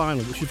German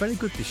final, which was very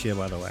good this year,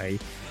 by the way,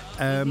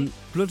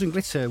 Blood and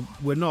Glitter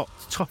were not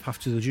top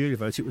after the jury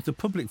vote. It was the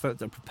public vote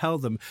that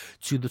propelled them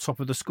to the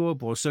top of the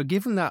scoreboard. So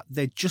given that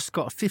they just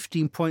got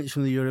 15 points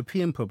from the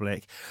European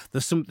public,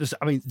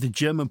 the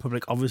German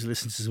public obviously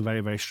listens to some very,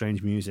 very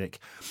strange music.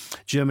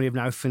 Germany have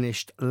now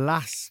finished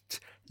last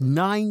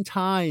 9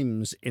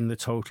 times in the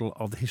total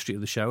of the history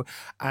of the show.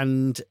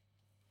 And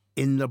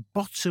in the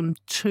bottom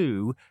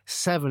 2,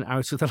 7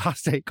 out of the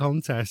last 8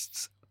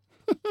 contests.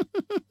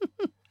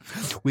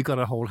 We got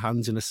to hold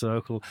hands in a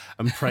circle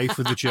and pray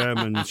for the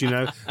Germans,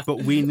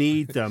 but we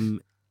need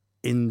them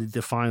in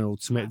the final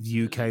to make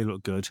the UK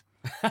look good.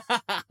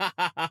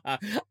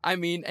 I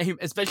mean,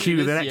 especially Cue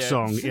this the next year.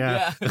 song,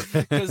 yeah.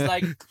 Because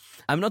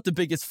I'm not the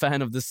biggest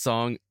fan of the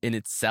song in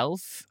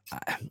itself.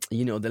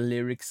 The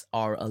lyrics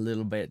are a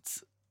little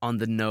bit on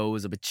the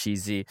nose, a bit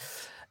cheesy.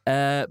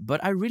 But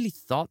I really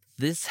thought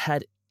this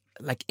had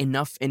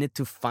enough in it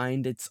to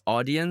find its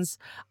audience.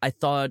 I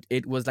thought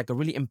it was a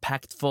really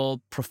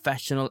impactful,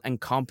 professional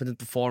and competent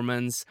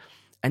performance,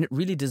 and it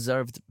really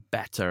deserved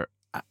better.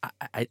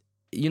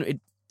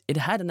 It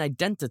had an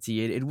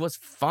identity. It was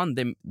fun.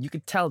 You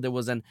could tell there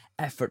was an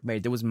effort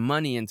made. There was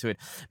money into it.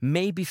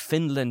 Maybe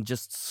Finland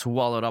just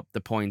swallowed up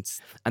the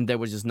points and there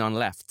was just none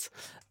left.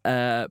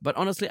 But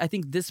honestly, I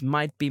think this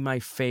might be my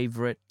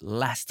favorite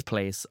last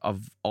place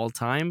of all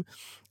time,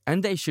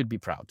 and they should be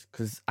proud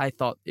because I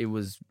thought it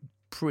was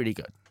pretty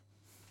good.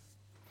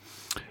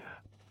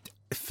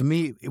 For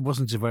me, it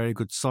wasn't a very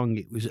good song.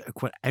 It was a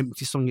quite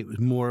empty song. It was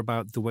more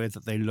about the way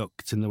that they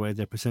looked and the way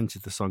they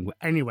presented the song. But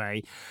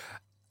anyway,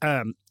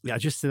 I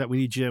just said that we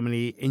need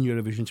Germany in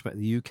Eurovision to make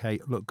the UK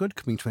look good.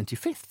 Coming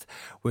 25th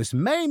was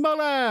Mae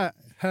Muller,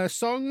 her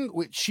song,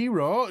 which she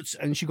wrote,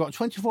 and she got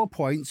 24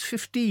 points,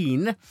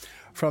 15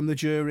 from the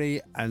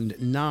jury and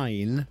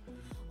 9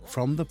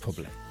 from the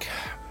public.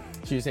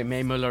 So you say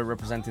Mae Muller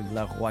represented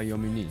Le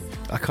Royaume-Uni?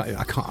 I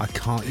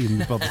can't even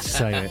bother to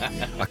say it.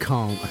 I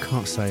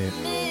can't say it.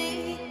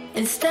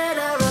 Instead,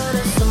 I wrote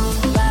a song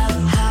about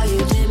how you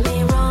did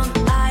me wrong.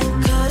 I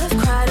could have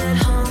cried at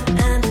home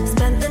and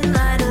spent the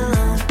night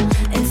alone.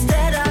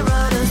 Instead, I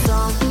wrote a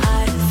song.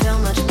 I feel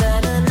much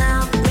better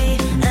now. Me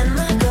and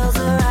my girls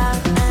are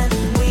out and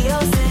we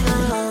all sing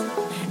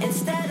along.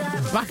 Instead, I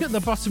wrote Back at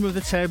the bottom of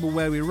the table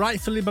where we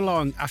rightfully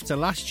belong after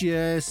last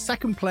year's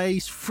second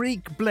place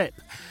freak blip.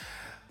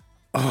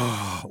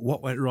 Oh,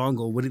 what went wrong?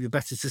 Or would it be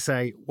better to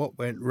say what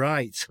went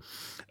right?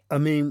 I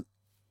mean,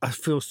 I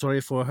feel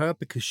sorry for her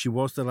because she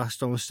was the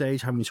last on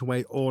stage, having to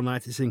wait all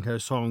night to sing her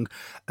song,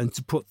 and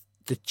to put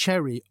the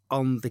cherry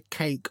on the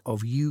cake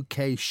of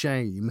UK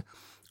shame.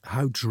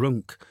 How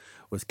drunk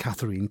was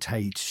Catherine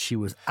Tate? She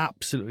was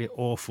absolutely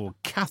awful.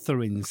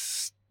 Catherine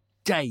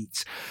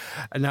Tate.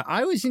 And now,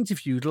 I was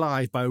interviewed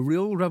live by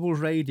Real Rebels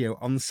Radio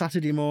on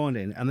Saturday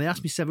morning, and they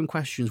asked me 7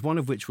 questions, one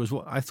of which was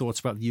what I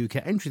thought about the UK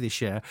entry this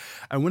year.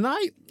 And when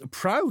I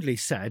proudly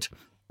said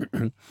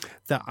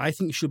that I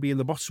think she'll be in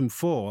the bottom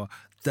 4,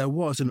 there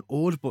was an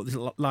audible, this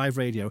live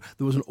radio,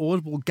 there was an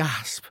audible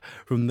gasp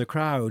from the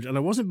crowd. And I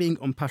wasn't being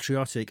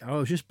unpatriotic, I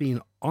was just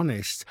being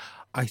honest.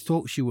 I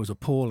thought she was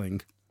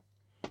appalling.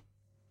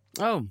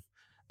 Oh,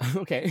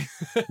 okay.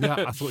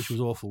 Yeah, I thought she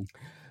was awful.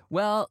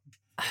 Well,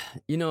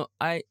 you know,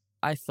 I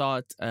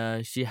thought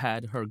she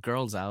had her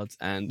girls out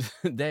and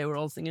they were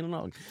all singing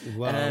along.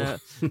 Wow.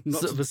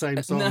 Not to the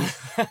same song.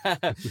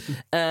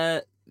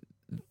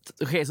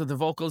 Okay, so the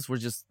vocals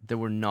they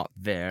were not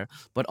there.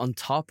 But on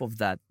top of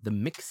that, the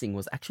mixing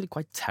was actually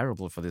quite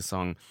terrible for this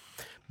song.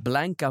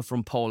 Blanka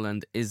from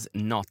Poland is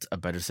not a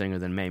better singer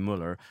than Mae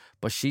Muller,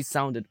 but she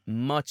sounded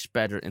much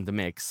better in the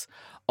mix.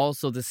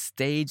 Also, the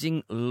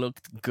staging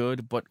looked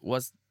good, but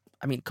was,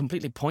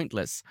 completely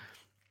pointless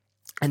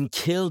and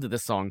killed the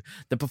song.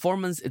 The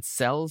performance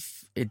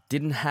itself, it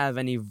didn't have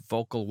any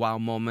vocal wow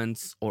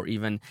moments or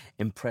even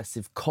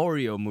impressive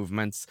choreo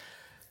movements.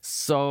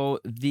 So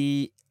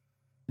the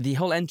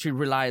whole entry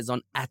relies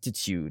on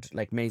attitude,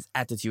 like Mae's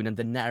attitude and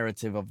the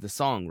narrative of the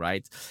song,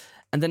 right?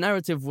 And the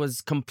narrative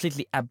was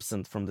completely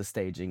absent from the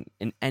staging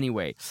in any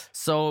way.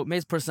 So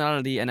Mae's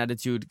personality and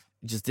attitude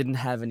just didn't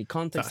have any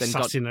context. That and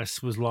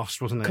sassiness was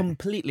lost, wasn't it? Got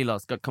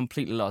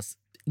completely lost.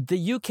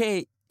 The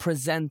UK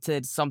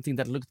presented something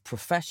that looked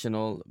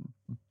professional,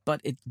 but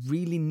it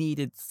really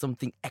needed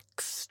something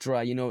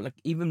extra, like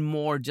even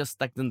more just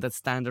like than the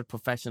standard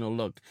professional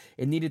look.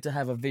 It needed to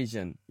have a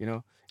vision,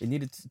 It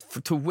needed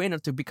to win or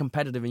to be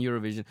competitive in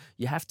Eurovision.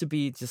 You have to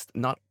be just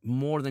not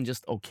more than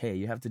just okay.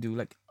 You have to do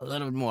like a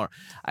little bit more.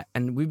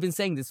 And we've been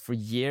saying this for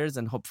years,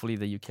 and hopefully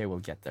the UK will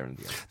get there in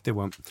the end. They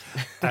won't.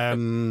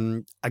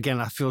 Again,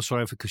 I feel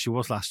sorry for because she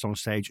was last on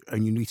stage,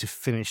 and you need to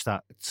finish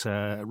that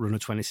run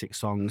of 26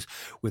 songs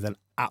with an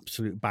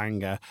absolute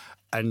banger.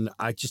 And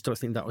I just don't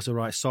think that was the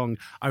right song.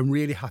 I'm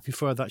really happy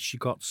for her that she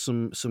got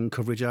some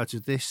coverage out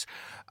of this.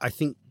 I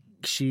think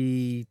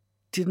she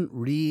didn't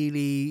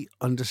really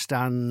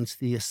understand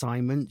the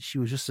assignment. She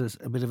was just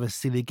a bit of a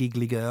silly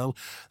giggly girl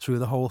through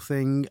the whole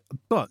thing.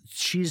 But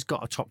she's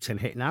got a top 10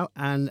 hit now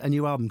and a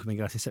new album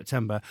coming out in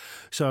September.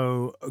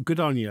 So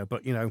good on you.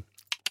 But,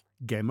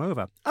 game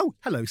over. Oh,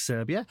 hello,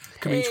 Serbia.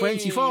 Coming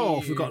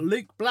 24th, we've got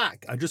Luke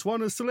Black. I Just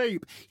Want to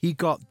Sleep. He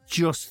got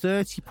just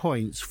 30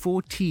 points,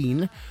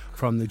 14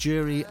 from the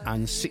jury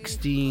and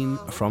 16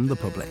 from the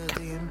public.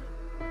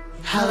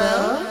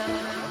 Hello?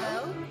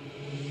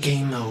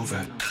 Game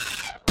over.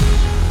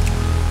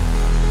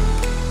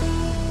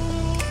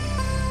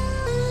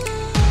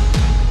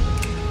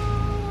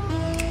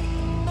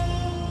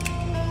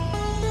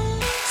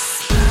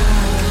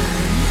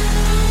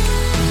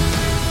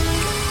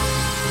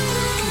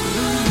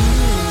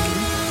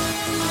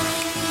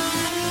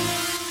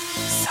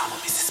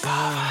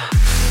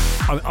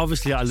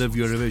 Obviously, I love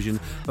Eurovision,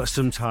 but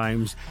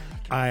sometimes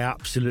I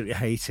absolutely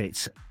hate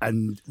it.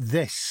 And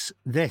this,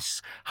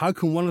 how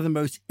can one of the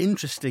most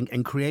interesting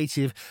and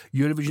creative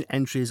Eurovision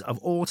entries of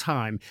all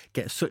time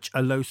get such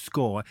a low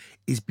score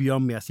is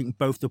beyond me. I think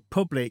both the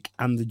public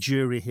and the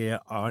jury here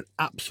are an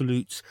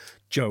absolute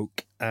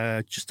joke.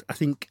 I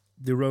think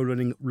the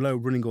low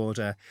running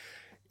order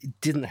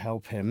didn't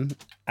help him.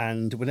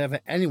 And whenever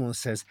anyone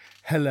says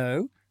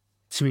hello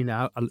to me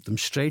now, I look them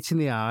straight in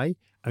the eye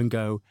and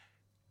go,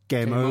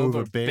 Game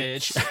over,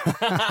 bitch.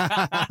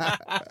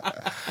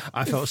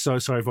 I felt so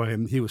sorry for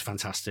him. He was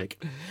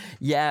fantastic.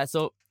 Yeah,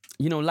 so,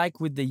 like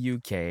with the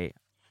UK,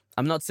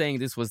 I'm not saying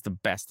this was the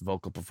best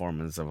vocal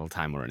performance of all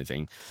time or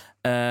anything,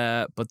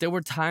 but there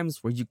were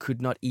times where you could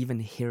not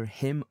even hear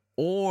him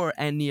or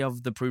any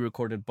of the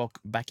pre-recorded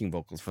backing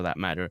vocals for that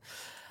matter.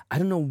 I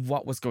don't know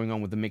what was going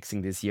on with the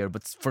mixing this year,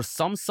 but for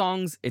some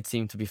songs, it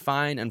seemed to be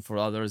fine, and for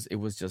others,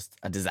 it was just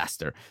a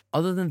disaster.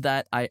 Other than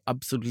that, I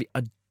absolutely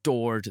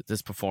adored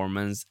this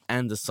performance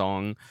and the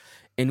song.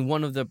 In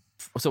one of the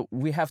so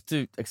we have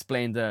to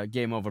explain the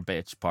game over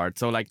bitch part.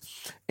 So like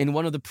in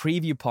one of the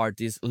preview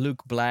parties,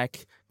 Luke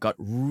Black got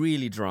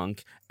really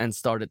drunk and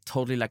started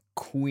totally like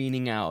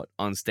queening out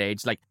on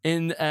stage. Like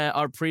in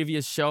our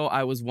previous show,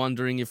 I was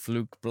wondering if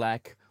Luke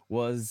Black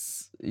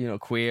was, you know,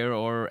 queer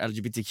or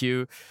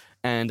LGBTQ.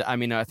 And I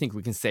mean, I think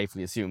we can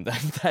safely assume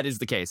that that is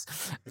the case.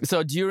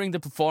 So during the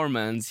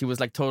performance, he was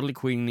like totally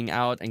queening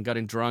out and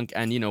getting drunk.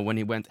 And, you know, when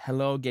he went,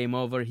 hello, game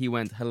over, he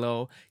went,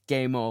 hello,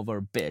 game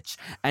over, bitch.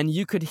 And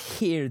you could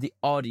hear the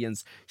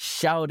audience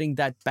shouting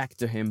that back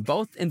to him,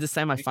 both in the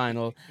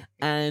semifinal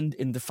and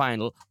in the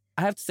final.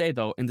 I have to say,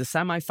 though, in the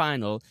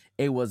semifinal,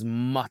 it was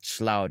much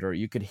louder.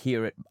 You could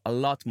hear it a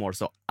lot more.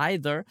 So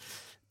either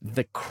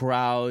the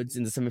crowds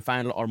in the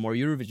semifinal are more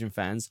Eurovision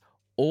fans,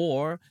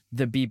 or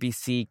the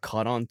BBC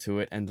caught on to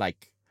it and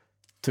like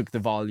took the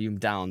volume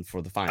down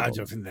for the final. I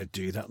don't think they'd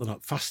do that. They're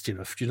not fast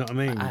enough. Do you know what I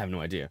mean? I have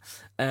no idea.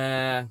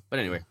 But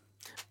anyway,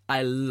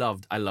 I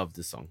loved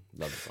this song.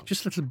 Love the song.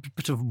 Just a little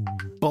bit of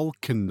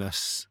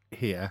bulkiness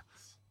here.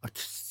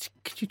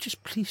 Could you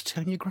just please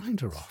turn your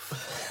grinder off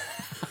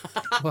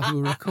while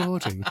we're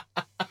recording?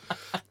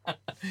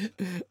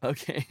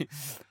 Okay.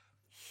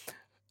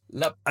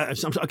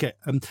 Okay.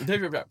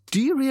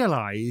 Do you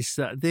realise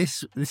that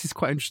this is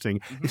quite interesting?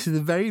 Mm-hmm. This is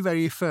the very,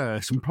 very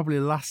first and probably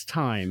last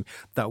time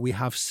that we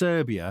have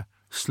Serbia,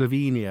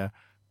 Slovenia,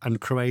 and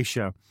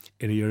Croatia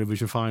in a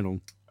Eurovision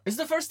final. It's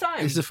the first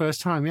time. It's the first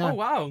time. Yeah. Oh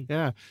wow.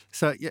 Yeah.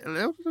 So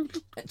yeah.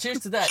 Cheers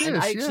to that. Cheers,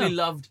 and I actually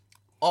loved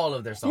all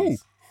of their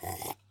songs.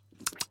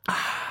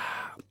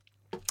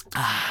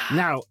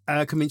 Now,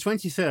 coming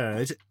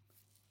 23rd.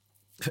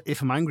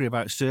 If I'm angry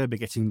about Serbia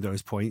getting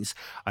those points,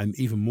 I'm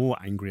even more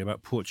angry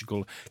about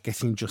Portugal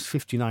getting just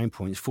 59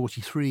 points,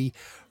 43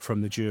 from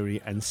the jury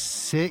and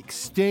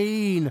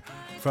 16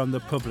 from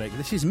the public.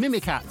 This is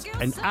Mimicat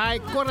and Ai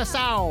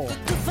Coração.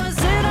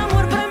 Fazer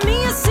amor pra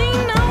mim assim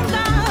não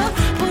dá,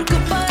 porque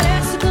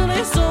parece que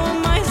nem sou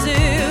mais eu.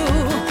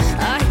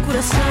 Ai,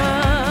 coração,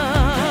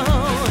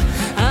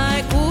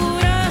 ai,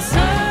 coração,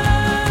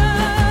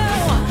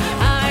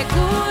 ai,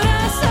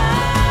 coração.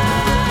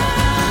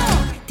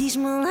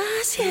 Diz-me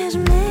lá se és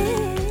meu.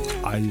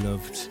 I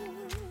loved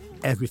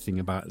everything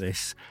about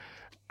this.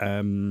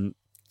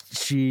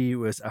 She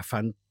was a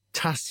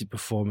fantastic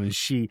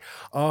performance.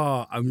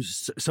 I'm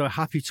so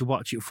happy to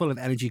watch it, full of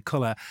energy,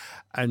 colour,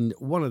 and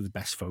one of the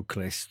best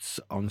vocalists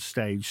on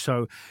stage.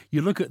 So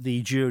you look at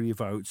the jury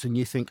votes and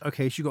you think,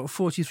 okay, she got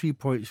 43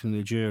 points from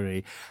the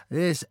jury.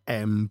 This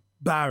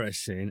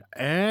embarrassing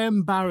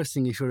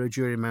if you're a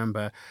jury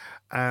member.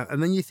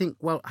 And then you think,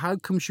 well, how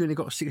come she only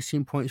got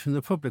 16 points from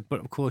the public?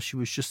 But of course, she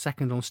was just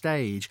second on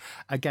stage.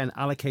 Again,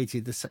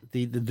 allocated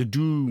the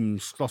doom,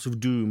 slot of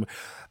doom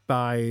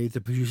by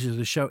the producers of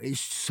the show. It's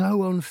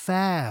so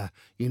unfair,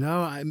 you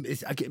know?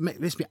 It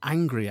makes me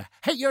angry. I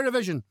hate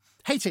Eurovision.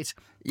 Hate it.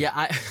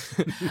 Yeah,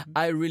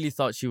 I really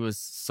thought she was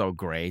so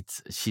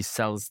great. She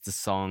sells the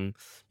song,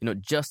 you know,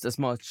 just as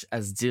much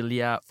as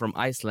Dilja from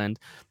Iceland.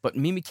 But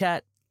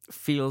Mimicat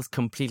feels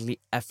completely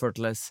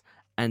effortless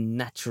and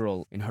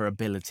natural in her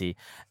ability,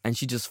 and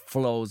she just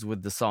flows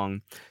with the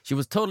song. She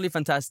was totally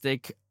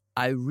fantastic.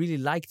 I really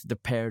liked the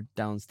paired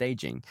down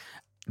staging,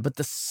 but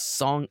the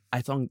song,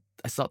 I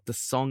thought the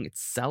song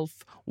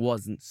itself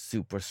wasn't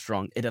super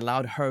strong. It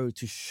allowed her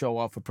to show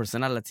off her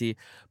personality,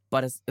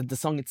 but the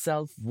song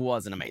itself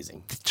wasn't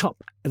amazing.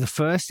 The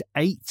first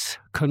 8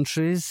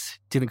 countries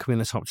didn't come in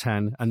the top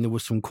 10, and there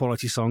was some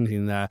quality songs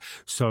in there.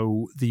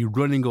 So the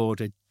running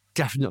order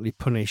definitely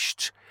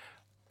punished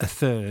a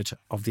third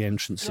of the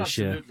entrants this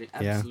year.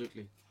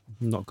 Absolutely.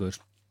 Not good.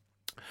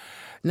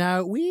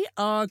 Now, we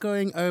are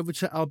going over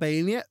to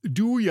Albania.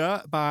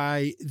 Duja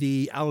by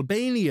the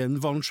Albanian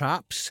Von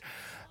Traps.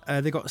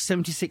 They got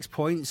 76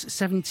 points,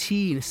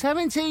 17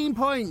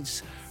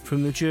 points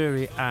from the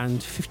jury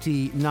and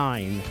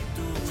 59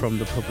 from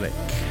the public.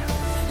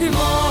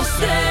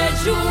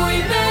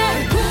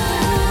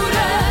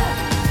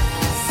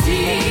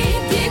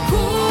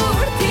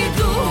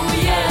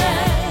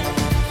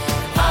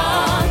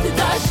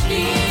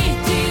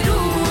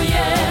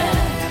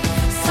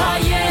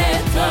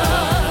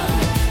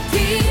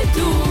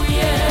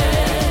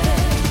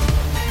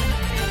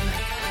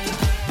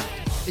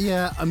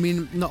 Yeah, I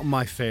mean, not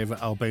my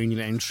favourite Albanian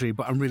entry,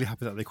 but I'm really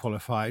happy that they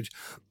qualified.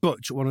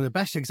 But one of the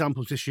best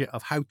examples this year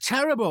of how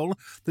terrible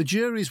the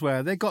juries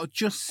were. They got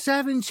just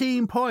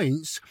 17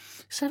 points.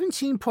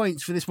 17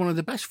 points for this, one of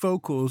the best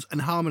vocals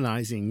and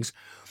harmonisings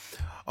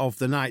of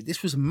the night.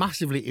 This was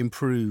massively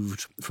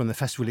improved from the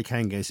Festival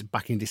Ikenges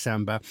back in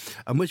December.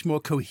 A much more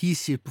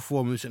cohesive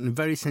performance and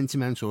very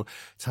sentimental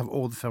to have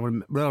all the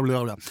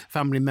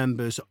family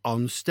members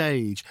on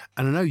stage.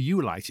 And I know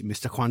you liked it,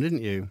 Mr. Juan,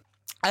 didn't you?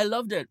 I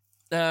loved it.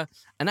 And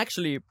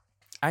actually,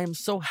 I am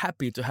so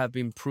happy to have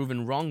been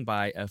proven wrong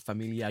by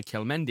Familia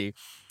Kelmendi,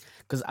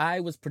 because I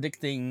was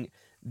predicting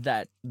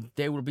that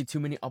there will be too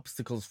many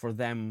obstacles for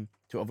them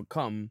to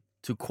overcome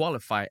to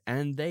qualify,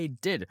 and they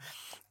did.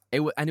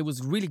 And it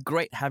was really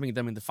great having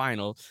them in the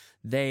final.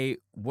 They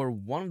were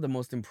one of the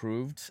most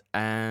improved,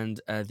 and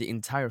the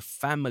entire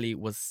family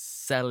was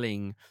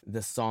selling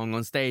the song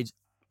on stage.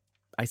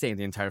 I say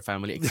the entire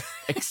family,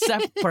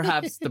 except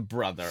perhaps the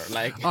brother.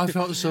 Like, I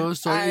felt so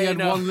sorry. He had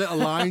one little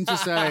line to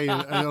say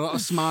and a lot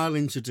of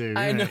smiling to do.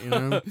 I know. You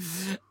know?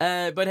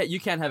 But hey,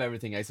 you can't have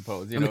everything, I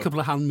suppose. You And know? a couple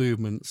of hand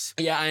movements.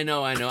 Yeah, I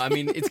know. I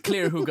mean, it's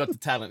clear who got the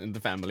talent in the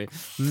family.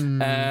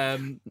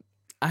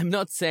 I'm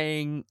not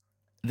saying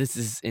this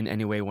is in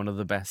any way one of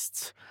the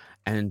best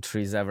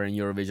entries ever in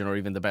Eurovision or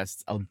even the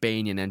best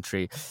Albanian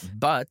entry,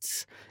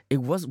 but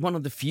it was one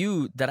of the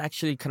few that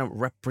actually kind of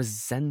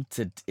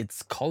represented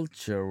its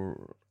culture,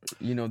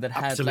 you know, that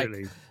had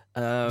Absolutely.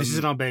 This is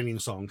an Albanian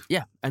song.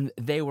 Yeah, and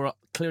they were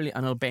clearly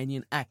an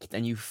Albanian act,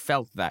 and you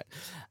felt that.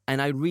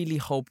 And I really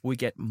hope we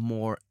get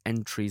more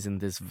entries in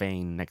this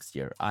vein next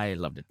year. I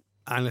loved it.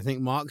 And I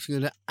think Mark's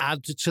going to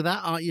add to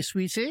that, aren't you,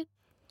 sweetie?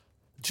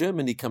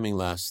 Germany coming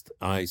last,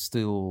 I'm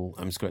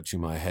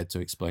scratching my head to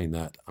explain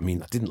that. I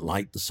mean, I didn't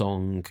like the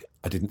song.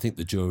 I didn't think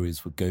the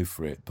juries would go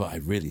for it, but I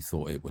really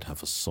thought it would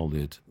have a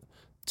solid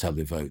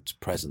televote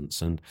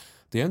presence. And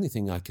the only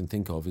thing I can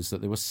think of is that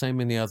there were so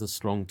many other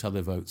strong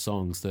televote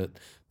songs that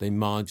they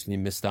marginally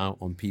missed out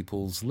on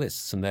people's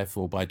lists and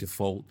therefore by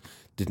default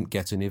didn't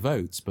get any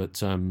votes.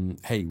 But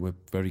hey, we're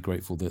very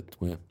grateful that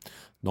we're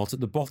not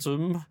at the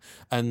bottom.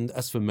 And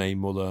as for May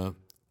Muller,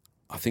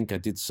 I think I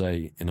did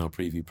say in our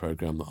preview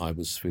programme that I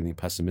was feeling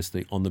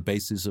pessimistic on the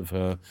basis of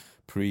her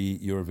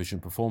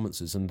pre-Eurovision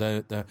performances, and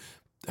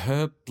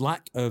her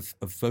lack of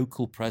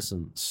vocal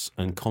presence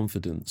and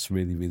confidence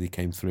really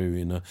came through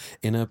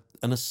in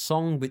a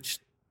song which,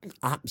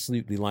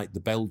 absolutely like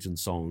the Belgian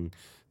song,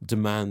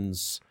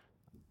 demands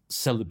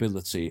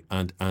sellability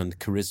and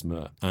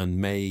charisma. And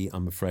May,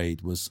 I'm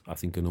afraid, was, I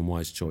think, an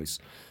unwise choice.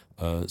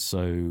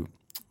 So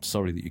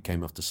sorry that you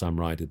came after Sam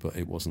Ryder, but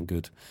it wasn't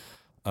good.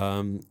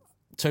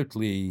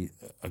 Totally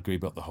agree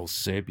about the whole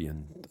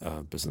Serbian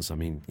business. I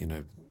mean, you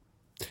know,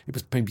 it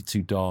was maybe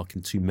too dark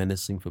and too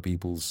menacing for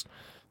people's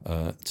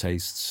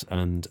tastes,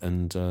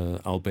 and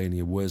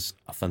Albania was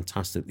a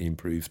fantastically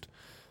improved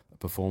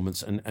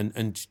performance,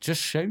 and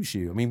just shows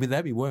you. I mean,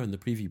 there we were in the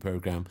preview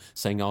programme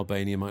saying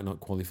Albania might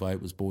not qualify;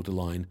 it was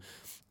borderline.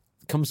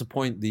 Comes a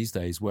point these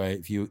days where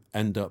if you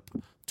end up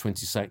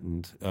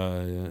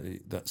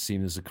 22nd, that's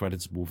seen as a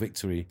creditable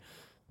victory.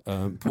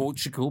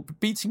 Portugal,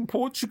 beating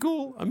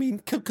Portugal. I mean,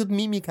 could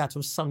Mimikat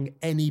have sung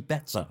any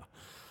better?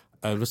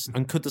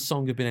 And could the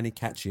song have been any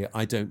catchier?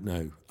 I don't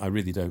know. I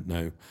really don't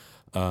know.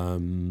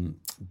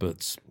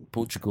 But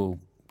Portugal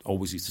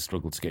always used to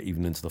struggle to get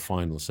even into the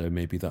final, so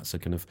maybe that's a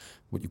kind of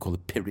what you call a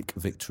Pyrrhic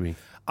victory.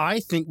 I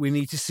think we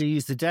need to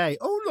seize the day.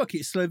 Oh, look,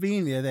 it's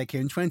Slovenia. They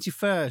came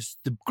 21st.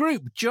 The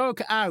group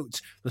joke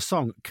out the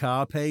song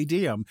Carpe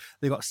Diem.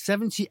 They got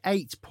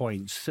 78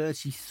 points,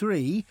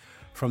 33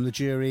 from the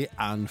jury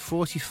and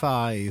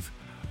 45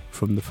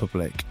 from the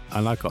public.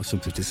 And I've got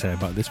something to say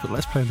about this, but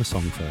let's play the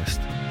song first.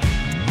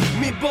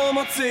 Mi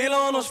bomo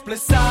celo noć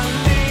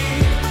plesali,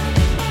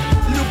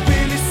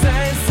 ljubili se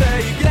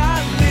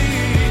igrali,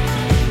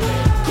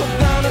 ko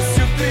danas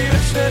jutri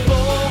več ne bo,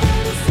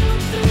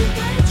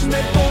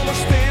 ne bomo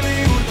šteli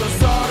ur do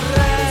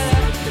zore,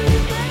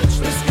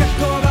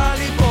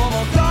 preskakovali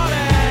bomo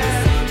gore,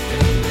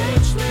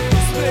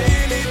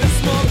 sprejeli da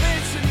smo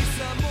večni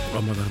samo.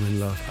 Ramadan in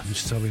love. I'm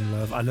so in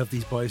love. I love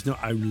these boys. No,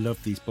 I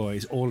love these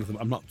boys. All of them.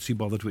 I'm not too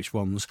bothered which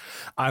ones.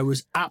 I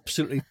was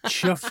absolutely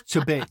chuffed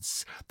to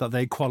bits that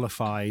they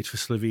qualified for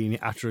Slovenia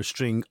after a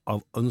string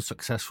of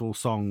unsuccessful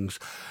songs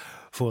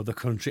for the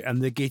country.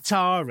 And the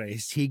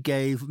guitarist, he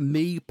gave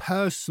me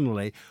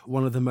personally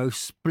one of the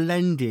most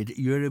splendid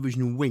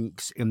Eurovision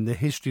winks in the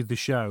history of the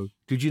show.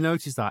 Did you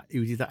notice that?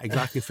 He did that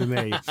exactly for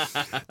me.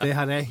 They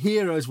had a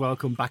hero's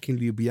welcome back in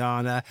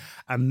Ljubljana,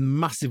 and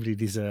massively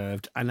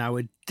deserved. And I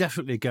would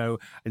definitely go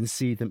and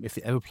see them if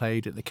they ever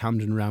played at the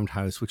Camden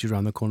Roundhouse, which is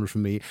around the corner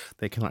from me.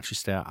 They can actually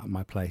stay at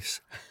my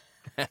place.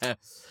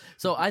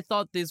 So I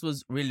thought this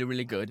was really,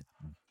 really good,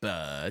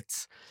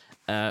 but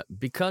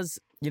because,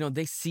 you know,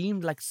 they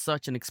seemed like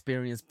such an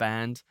experienced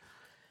band,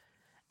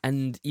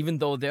 and even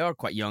though they are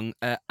quite young,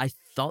 I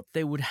thought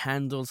they would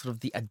handle sort of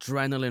the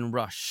adrenaline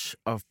rush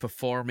of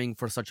performing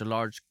for such a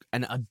large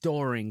and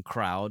adoring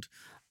crowd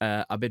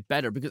a bit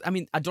better. Because, I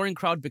mean, adoring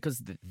crowd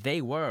because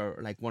they were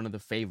like one of the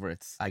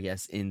favorites, I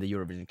guess, in the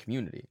Eurovision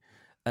community.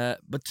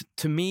 But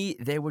to me,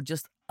 they were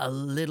just a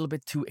little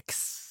bit too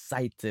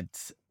excited.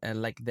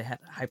 Like they had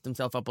hyped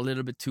themselves up a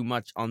little bit too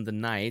much on the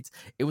night.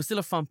 It was still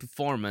a fun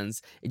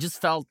performance. It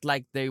just felt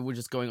like they were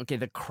just going, okay,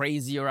 the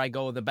crazier I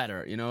go, the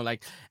better, you know,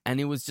 like, and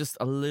it was just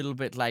a little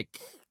bit like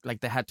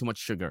they had too much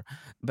sugar.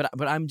 But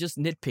I'm just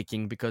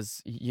nitpicking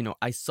because, you know,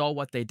 I saw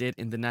what they did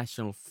in the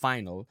national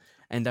final,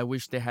 and I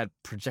wish they had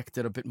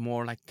projected a bit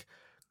more like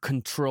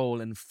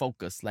control and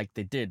focus like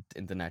they did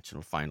in the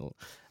national final.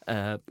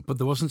 But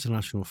there wasn't a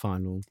national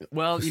final.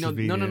 Well, you know,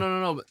 Slovenia.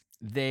 no.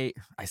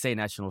 I say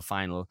national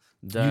final.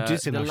 You did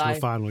say national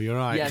final, you're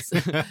right. Yes.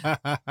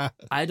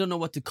 I don't know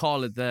what to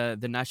call it,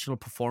 the national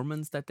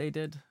performance that they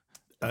did.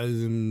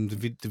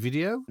 The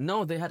video?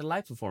 No, they had a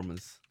live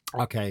performance.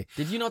 Okay.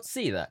 Did you not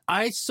see that?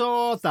 I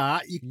saw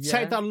that. You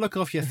take that look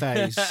off your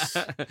face.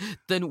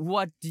 Then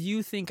what do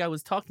you think I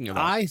was talking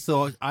about? I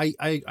thought I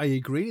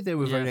agree they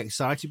were very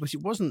excited, but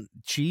it wasn't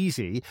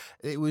cheesy.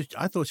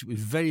 I thought it was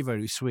very,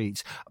 very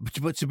sweet.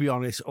 But to be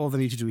honest, all they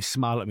need to do is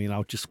smile at me and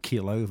I'll just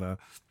keel over.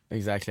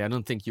 Exactly. I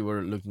don't think you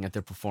were looking at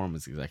their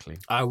performance exactly.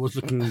 I was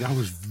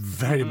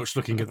very much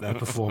looking at their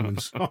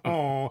performance.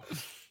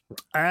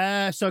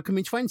 So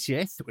coming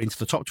 20th into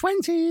the top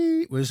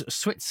 20 was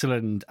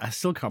Switzerland. I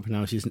still can't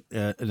pronounce his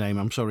name.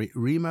 I'm sorry.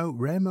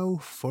 Remo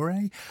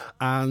Foray,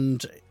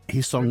 and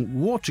his song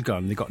Water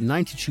Gun. They got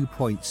 92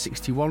 points,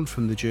 61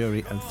 from the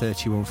jury and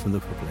 31 from the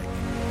public.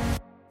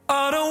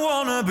 I don't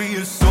wanna be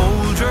a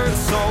soldier.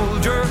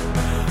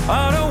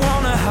 I don't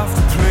wanna have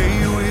to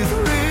play with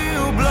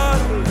real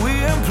blood. We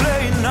ain't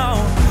playing now.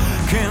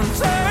 Can't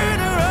turn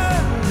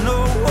around, no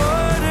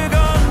water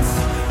guns.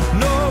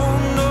 No,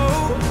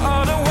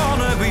 I don't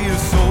wanna be a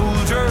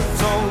soldier.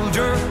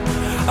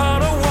 I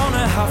don't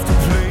wanna have to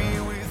play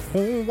with.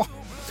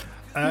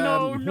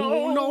 No.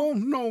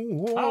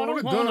 I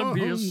don't wanna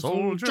be a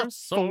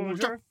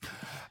soldier.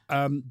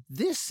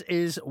 This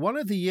is one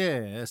of the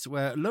years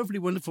where lovely,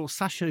 wonderful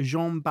Sacha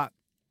Jean-Baptiste,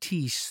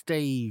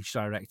 stage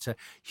director,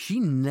 she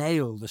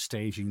nailed the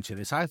staging to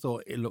this. I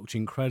thought it looked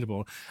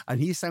incredible, and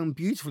he sang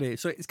beautifully.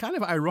 So it's kind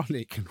of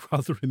ironic and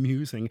rather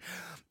amusing.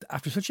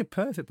 After such a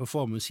perfect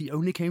performance, he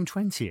only came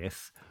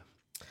 20th.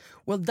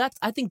 Well,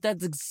 I think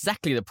that's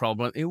exactly the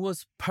problem. It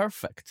was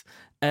perfect.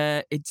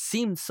 It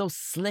seemed so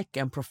slick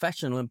and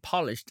professional and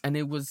polished, and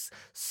it was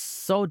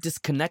so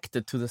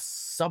disconnected to the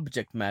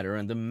subject matter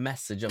and the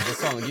message of the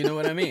song. You know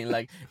what I mean?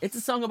 Like, it's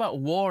a song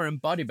about war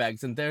and body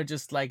bags, and they're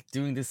just like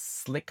doing this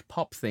slick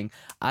pop thing.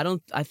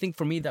 I think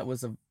for me that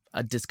was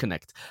a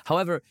disconnect.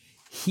 However,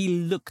 he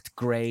looked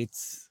great,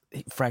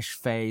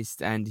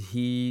 fresh-faced, and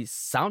he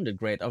sounded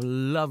great. A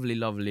lovely,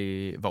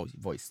 lovely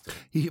voice.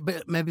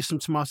 Maybe some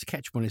tomato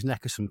ketchup on his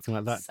neck or something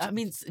like that. I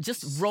mean,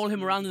 just roll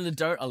him around in the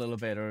dirt a little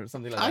bit or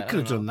something like that. I could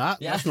have done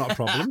that. Yeah. That's not a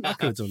problem. I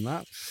could have done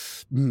that.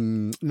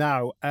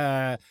 Now,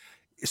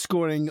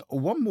 scoring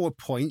one more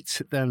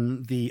point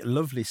than the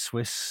lovely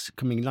Swiss,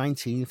 coming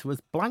 19th,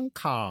 was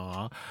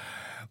Blanka,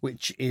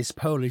 which is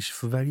Polish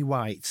for very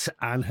white,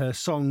 and her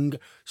song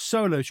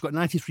Solo, she got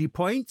 93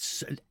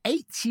 points and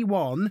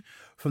 81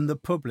 from the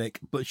public,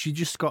 but she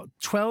just got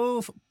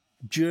 12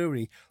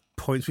 jury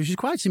points, which is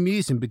quite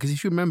amusing because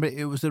if you remember,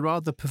 it was the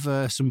rather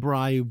perverse and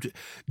bribed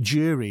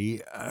jury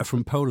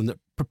from Poland that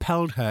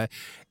propelled her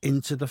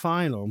into the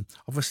final.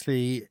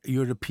 Obviously,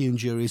 European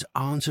juries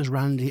aren't as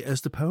randy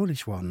as the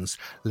Polish ones.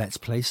 Let's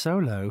play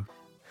Solo.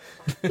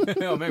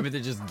 Or maybe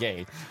they're just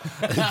gay.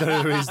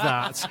 There is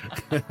that.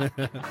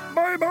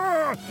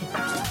 Bye-bye!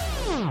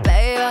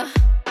 Baby,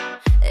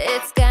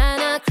 it's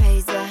kinda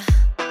crazy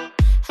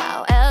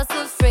how else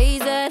to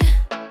phrase it.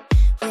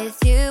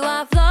 With you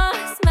I've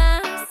lost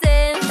my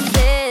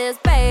senses.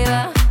 Baby,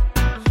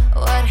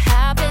 what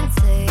happened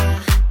to you?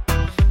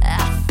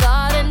 I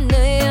thought I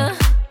knew you,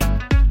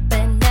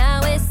 but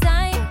now it's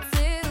time to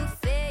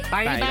figure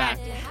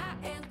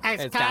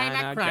Baby, it's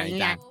kinda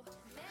crazy.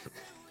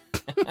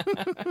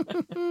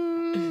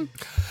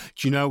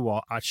 Do you know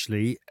what?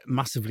 Actually,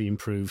 massively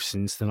improved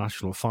since the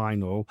national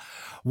final.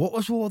 What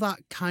was all that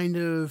kind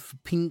of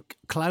pink,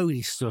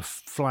 cloudy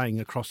stuff flying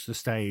across the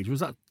stage?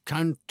 Was that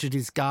kind to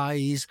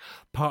disguise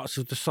parts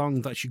of the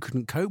song that she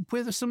couldn't cope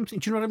with or something?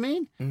 Do you know what I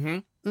mean?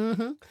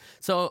 Mm-hmm.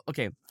 So,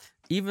 okay,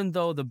 even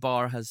though the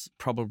bar has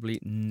probably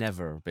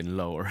never been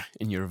lower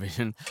in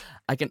Eurovision,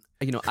 I can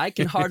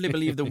hardly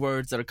believe the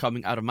words that are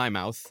coming out of my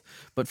mouth.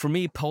 But for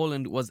me,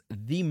 Poland was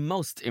the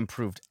most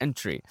improved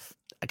entry.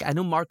 I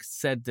know Mark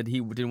said that he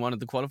didn't want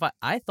to qualify.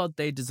 I thought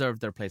they deserved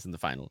their place in the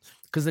final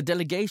because the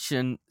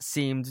delegation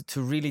seemed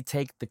to really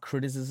take the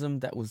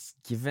criticism that was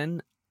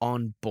given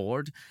on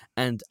board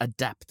and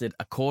adapted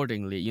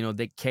accordingly. You know,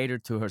 they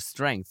catered to her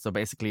strengths. So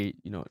basically,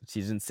 you know,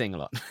 she didn't sing a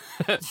lot.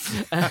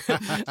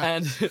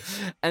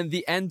 and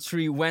the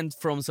entry went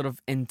from sort of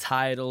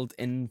entitled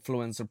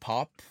influencer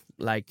pop,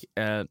 like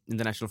in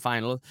the national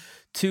final,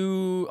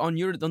 to on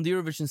the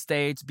Eurovision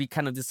stage be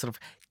kind of this sort of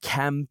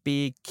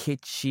campy,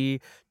 kitschy,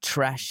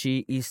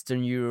 trashy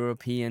Eastern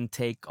European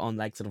take on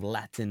like sort of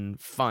Latin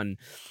fun.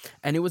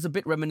 And it was a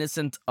bit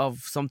reminiscent of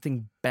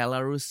something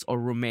Belarus or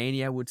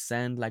Romania would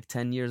send like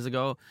 10 years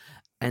ago.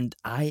 And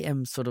I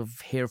am sort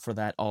of here for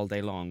that all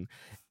day long.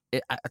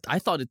 I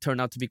thought it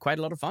turned out to be quite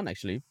a lot of fun,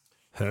 actually.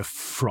 Her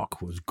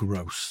frock was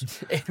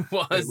gross. It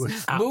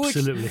was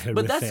absolutely horrific.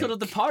 But that's sort of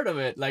the part of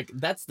it. Like,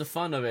 that's the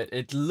fun of it.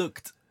 It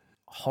looked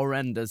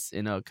horrendous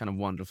in a kind of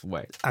wonderful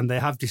way. And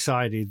they have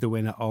decided the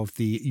winner of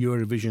the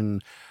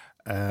Eurovision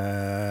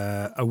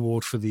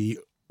award for the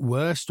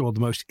worst or the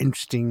most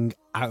interesting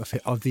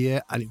outfit of the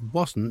year, and it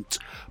wasn't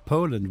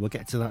Poland. We'll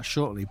get to that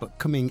shortly. But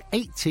coming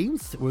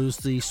 18th was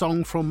the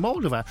song from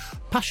Moldova,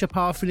 Pasha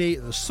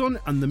Parfini, The Sun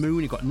and the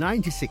Moon. He got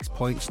 96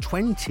 points,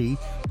 20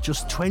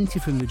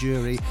 from the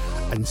jury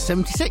and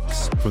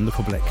 76 from the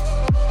public.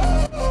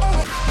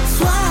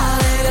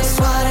 Soarele,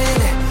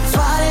 soarele,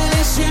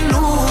 soarele și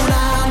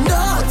luna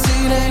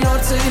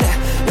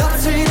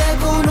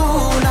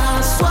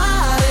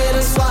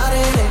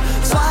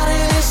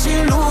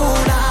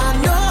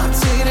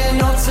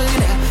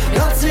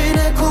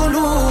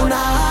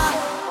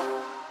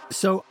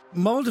So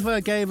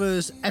Moldova gave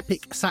us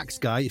Epic Sax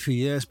Guy a few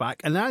years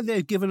back, and now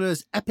they've given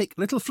us Epic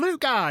Little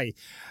Flute Guy.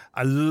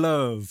 I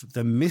love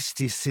the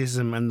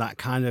mysticism and that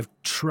kind of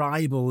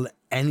tribal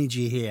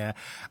energy here.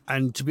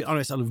 And to be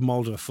honest, I love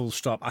Moldova full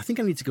stop. I think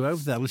I need to go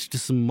over there and listen to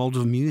some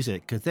Moldova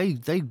music because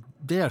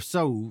they are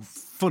so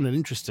fun and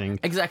interesting.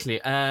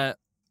 Exactly.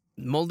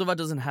 Moldova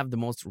doesn't have the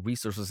most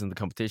resources in the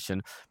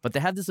competition, but they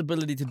have this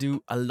ability to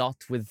do a lot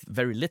with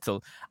very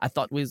little. I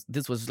thought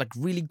this was like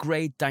really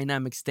great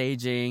dynamic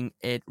staging.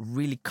 It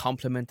really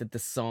complemented the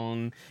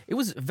song. It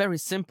was very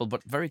simple,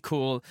 but very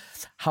cool.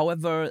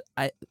 However,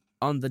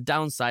 on the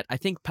downside, I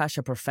think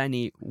Pasha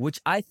Parfeni, which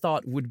I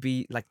thought would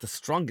be like the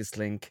strongest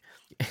link,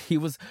 he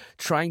was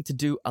trying to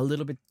do a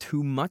little bit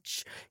too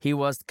much. He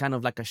was kind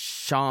of like a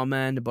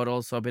shaman, but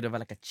also a bit of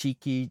like a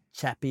cheeky,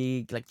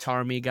 chappy, like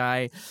charmy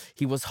guy.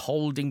 He was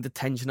holding the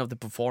tension of the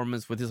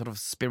performance with his sort of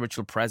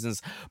spiritual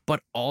presence,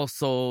 but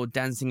also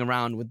dancing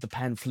around with the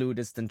pan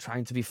flutist and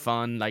trying to be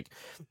fun. Like,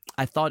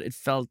 I thought it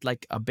felt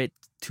like a bit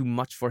too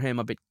much for him,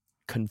 a bit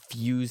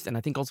confused, and I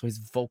think also his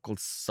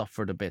vocals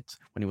suffered a bit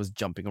when he was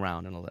jumping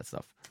around and all that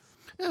stuff.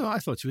 Oh, I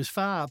thought he was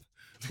fab,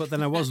 but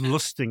then I was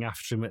lusting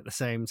after him at the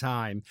same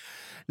time.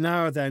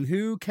 Now then,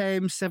 who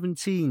came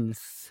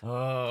 17th?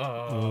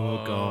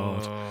 Oh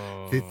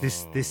God,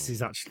 this is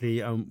actually.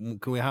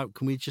 Can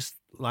we just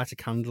light a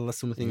candle or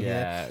something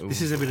here?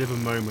 This is a bit of a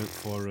moment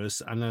for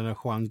us, and then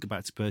Juan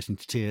about to burst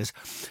into tears.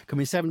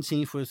 Coming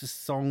 17th was a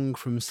song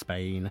from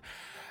Spain.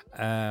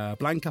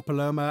 Blanca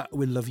Paloma,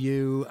 We Love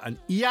You, and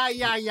Yeah,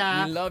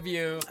 We Love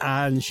You.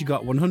 And she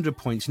got 100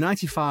 points,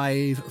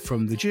 95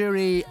 from the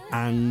jury,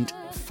 and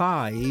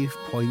 5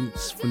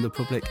 points from the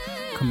public,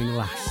 coming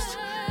last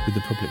with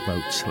the public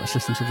votes. Let's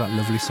listen to that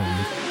lovely song.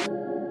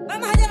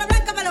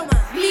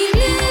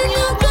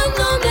 Viviendo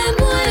cuando me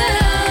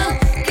muera,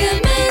 que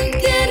me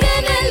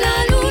entierren en la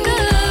luna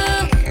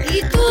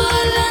y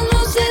toda la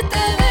noche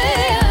te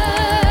vea,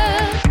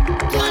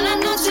 toda la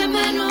noche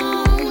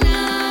menos una.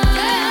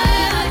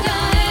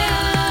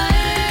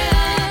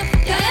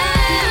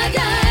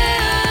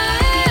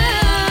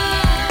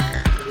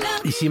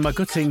 You see, my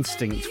gut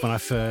instinct when I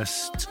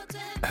first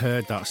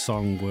heard that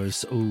song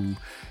was,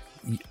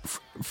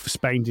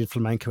 Spain did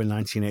flamenco in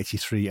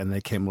 1983 and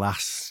they came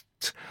last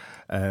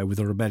with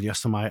a Remedio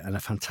Samay and a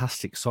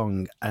fantastic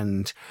song.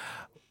 And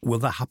will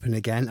that happen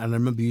again? And I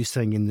remember you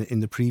saying in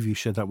the preview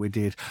show that we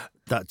did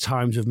that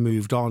times have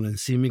moved on, and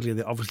seemingly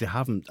they obviously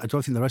haven't. I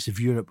don't think the rest of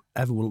Europe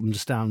ever will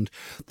understand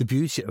the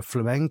beauty of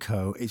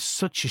flamenco. It's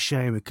such a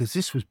shame because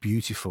this was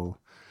beautiful.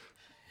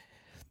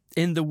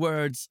 In the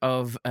words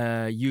of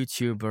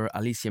YouTuber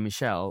Alicia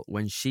Michelle,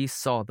 when she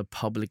saw the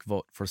public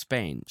vote for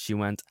Spain, she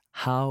went,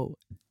 "How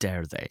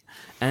dare they?"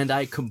 And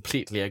I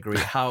completely agree.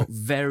 How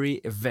very,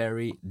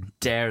 very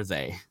dare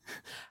they?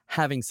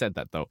 Having said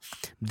that, though,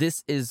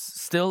 this is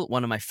still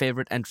one of my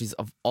favorite entries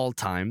of all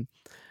time.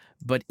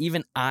 But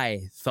even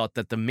I thought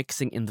that the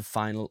mixing in the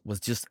final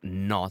was just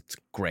not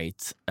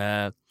great.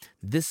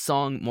 This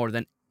song, more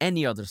than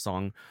any other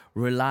song,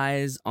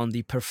 relies on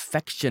the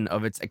perfection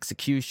of its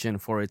execution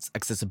for its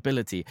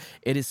accessibility.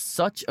 It is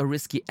such a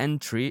risky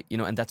entry,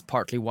 and that's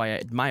partly why I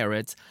admire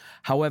it.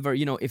 However,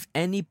 if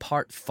any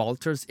part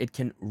falters, it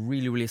can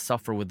really, really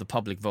suffer with the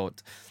public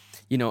vote.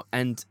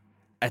 And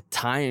at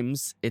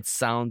times it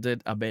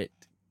sounded a bit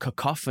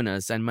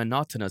cacophonous and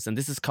monotonous, and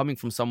this is coming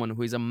from someone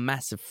who is a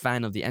massive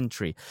fan of the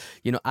entry.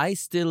 I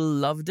still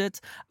loved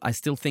it. I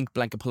still think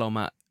Blanca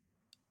Paloma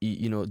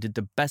did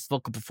the best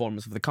vocal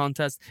performance of the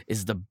contest,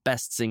 is the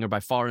best singer by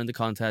far in the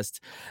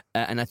contest.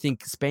 And I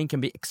think Spain can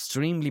be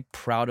extremely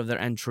proud of their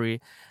entry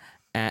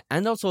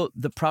and also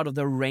proud of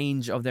the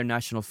range of their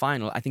national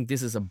final. I think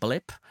this is a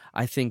blip.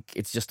 I think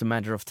it's just a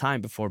matter of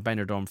time before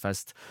Benidorm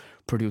Fest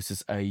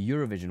produces a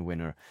Eurovision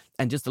winner.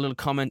 And just a little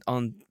comment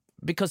on,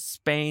 because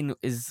Spain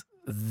is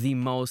the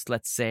most,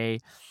 let's say,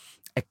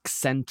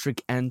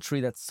 eccentric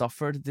entry that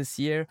suffered this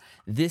year.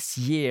 This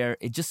year,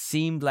 it just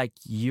seemed like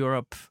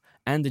Europe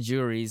and the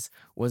juries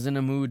was in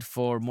a mood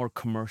for more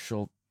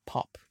commercial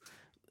pop.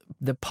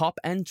 The pop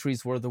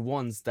entries were the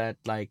ones that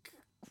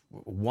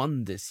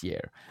won this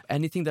year.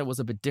 Anything that was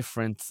a bit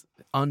different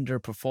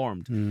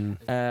underperformed.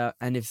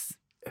 And if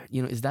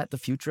is that the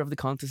future of the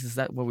contest? Is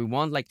that what we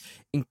want?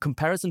 In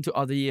comparison to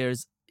other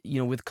years,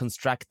 with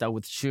Constracta,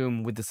 with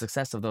Schum, with the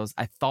success of those,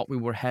 I thought we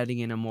were heading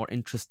in a more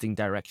interesting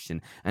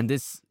direction. And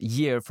this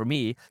year, for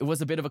me, it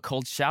was a bit of a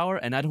cold shower,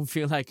 and I don't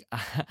feel like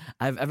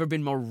I've ever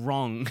been more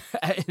wrong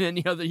in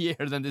any other year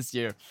than this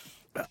year.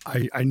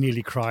 I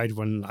nearly cried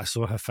when I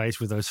saw her face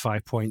with those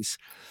 5 points.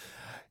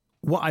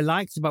 What I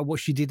liked about what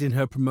she did in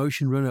her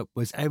promotion run-up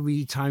was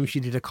every time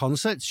she did a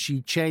concert,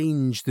 she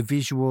changed the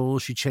visual,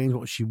 she changed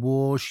what she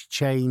wore, she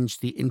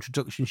changed the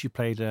introduction, she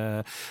played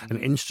an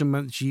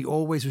instrument. She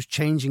always was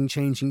changing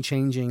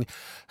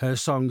her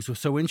songs.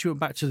 So when she went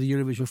back to the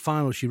Eurovision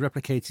final, she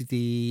replicated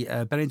the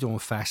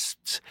Benidorm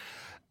Fest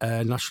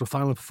national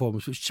final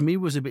performance, which to me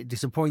was a bit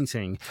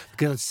disappointing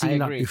because I'd seen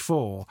that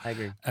before. I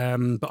agree.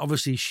 But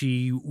obviously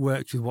she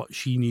worked with what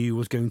she knew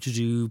was going to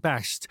do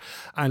best.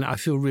 And I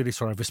feel really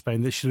sorry for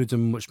Spain. They should have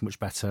done much, much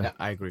better. Yeah,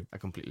 I agree. I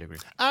completely agree.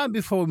 And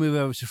before we move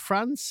over to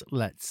France,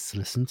 let's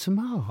listen to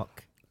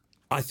Mark.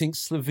 I think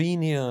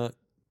Slovenia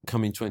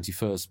coming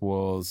 21st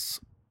was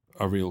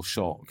a real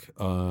shock.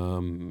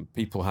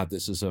 People had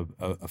this as a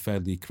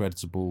fairly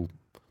creditable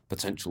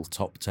potential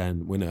top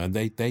 10 winner, and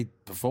they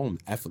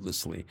performed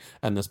effortlessly.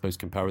 And I suppose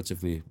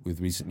comparatively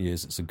with recent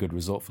years, it's a good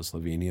result for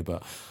Slovenia,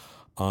 but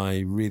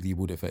I really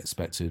would have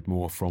expected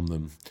more from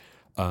them.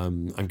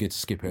 I'm going to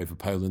skip over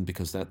Poland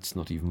because that's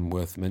not even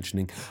worth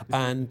mentioning.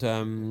 And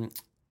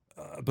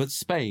but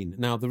Spain.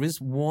 Now, there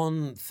is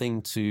one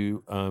thing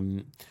to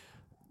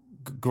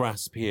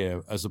grasp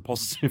here as a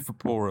positive for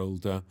poor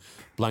old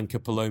Blanca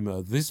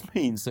Paloma. This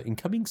means that in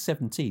coming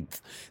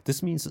 17th,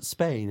 this means that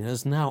Spain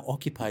has now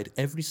occupied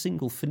every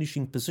single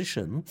finishing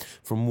position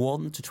from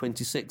 1 to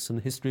 26 in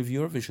the history of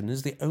Eurovision,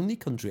 is the only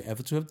country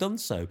ever to have done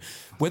so.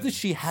 Whether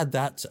she had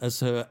that as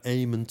her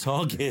aim and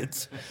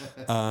target,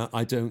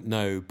 I don't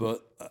know.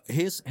 But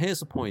here's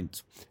a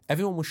point.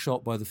 Everyone was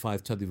shocked by the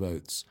 5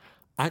 televotes.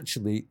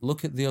 Actually,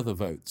 look at the other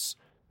votes.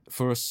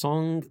 For a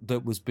song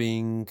that was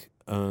being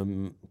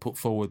put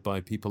forward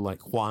by people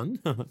like Juan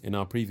in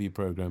our preview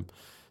programme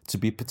to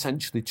be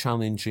potentially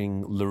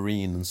challenging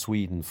Loreen and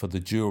Sweden for the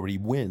jury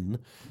win,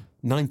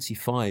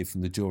 95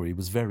 from the jury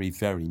was very,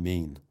 very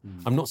mean.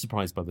 I'm not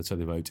surprised by the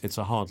televote. It's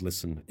a hard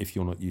listen if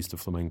you're not used to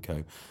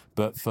flamenco.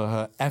 But for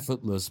her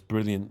effortless,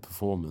 brilliant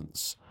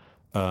performance,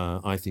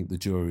 I think the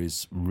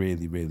juries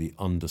really, really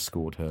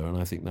underscored her. And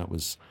I think that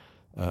was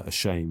a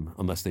shame,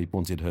 unless they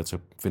wanted her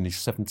to finish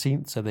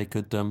 17th so they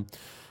could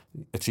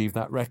achieve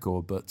that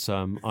record. But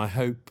I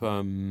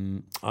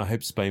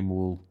hope Spain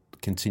will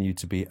continue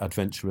to be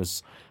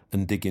adventurous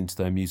and dig into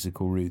their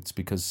musical roots,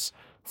 because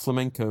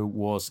flamenco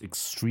was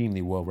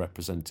extremely well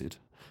represented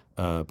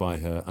by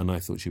her, and I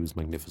thought she was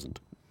magnificent.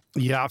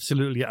 Yeah,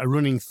 absolutely. A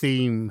running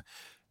theme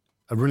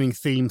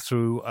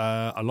through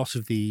a lot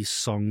of these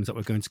songs that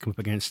we're going to come up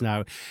against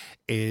now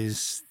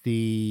is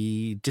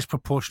the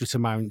disproportionate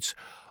amount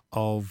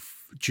of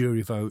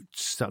jury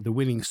votes that the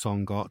winning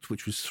song got,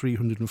 which was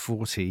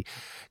 340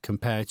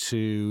 compared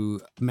to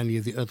many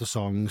of the other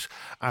songs,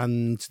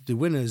 and the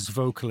winner's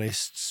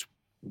vocalists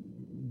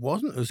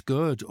wasn't as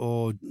good,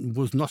 or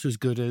was not as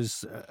good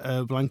as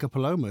Blanca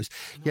Paloma's,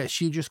 yet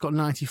she just got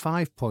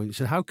 95 points.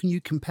 And how can you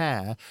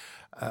compare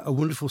a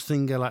wonderful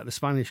singer like the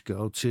Spanish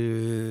girl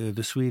to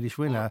the Swedish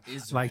winner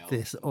like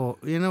this? Or,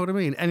 you know what I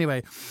mean?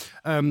 Anyway,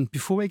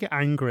 before we get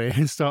angry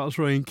and start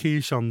throwing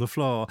quiche on the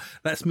floor,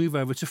 let's move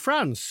over to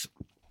France,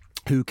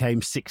 who came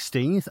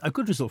 16th. A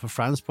good result for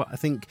France, but I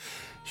think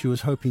she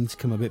was hoping to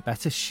come a bit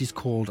better. She's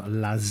called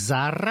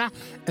Lazara.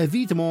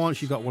 Évidemment,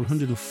 she got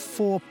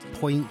 104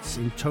 points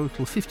in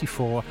total,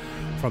 54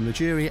 from the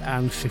jury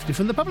and 50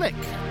 from the public.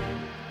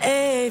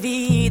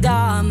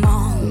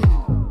 Évidemment,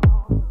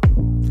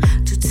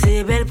 toutes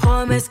ces belles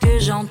promesses que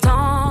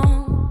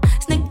j'entends,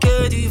 ce n'est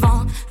que du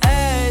vent.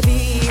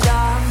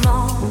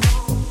 Évidemment,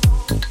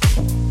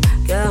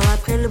 car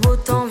après le beau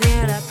temps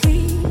vient la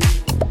pluie.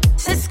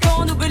 C'est ce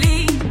qu'on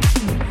oublie.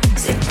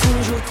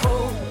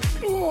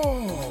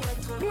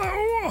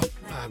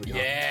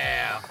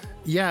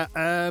 Yeah,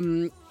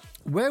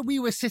 where we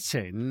were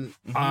sitting,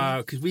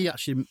 because we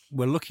actually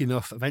were lucky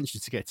enough eventually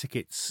to get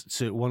tickets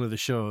to one of the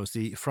shows,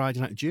 the Friday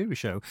night jury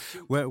show,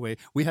 weren't we?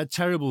 We had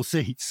terrible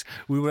seats.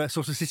 We were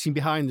sort of sitting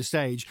behind the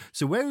stage.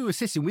 So where we were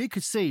sitting, we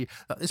could see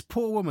that this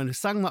poor woman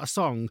sang that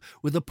song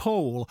with a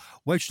pole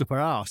wedged up her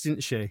arse,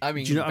 didn't she? I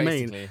mean, do you know what I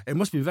basically. mean? It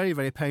must be very,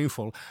 very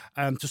painful.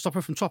 To stop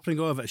her from toppling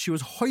over, she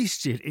was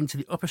hoisted into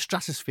the upper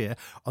stratosphere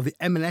of the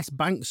M&S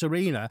Banks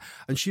Arena,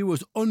 and she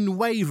was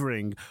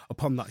unwavering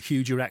upon that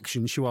huge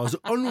erection. She was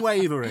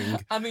unwavering.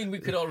 I mean, we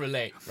could all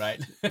relate,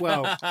 right?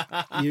 Well,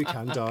 you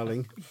can,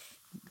 darling.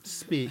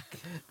 Speak.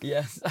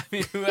 Yes, I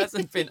mean, who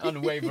hasn't been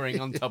unwavering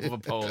on top of a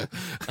pole?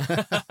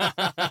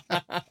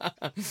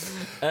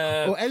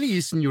 Or any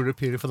Eastern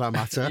European, for that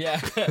matter.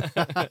 Yeah.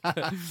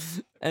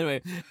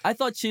 Anyway, I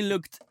thought she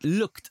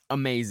looked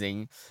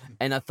amazing,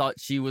 and I thought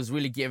she was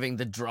really giving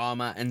the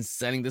drama and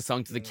selling the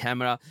song to the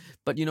camera.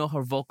 But, you know,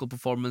 her vocal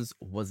performance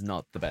was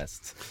not the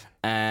best.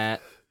 And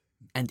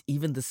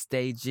even the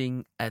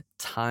staging at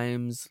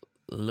times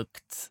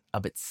looked a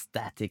bit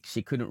static.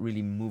 She couldn't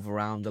really move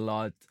around a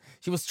lot.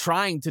 She was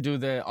trying to do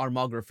the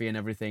armography and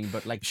everything,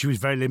 but like she was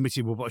very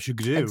limited with what she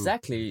could do.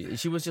 Exactly.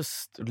 She was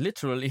just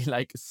literally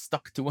like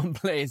stuck to one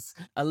place.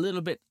 A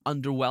little bit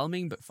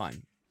underwhelming, but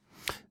fine.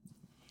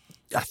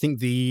 I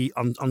think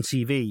on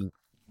TV,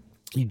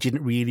 you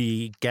didn't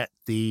really get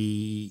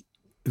the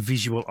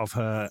visual of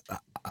her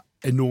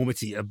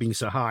enormity of being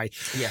so high.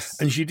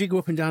 Yes. And she did go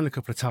up and down a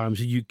couple of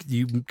times. You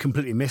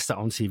completely missed that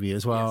on TV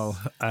as well.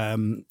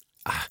 Yes.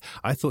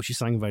 I thought she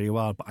sang very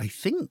well, but I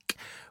think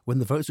when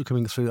the votes were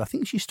coming through, I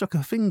think she stuck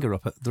her finger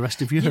up at the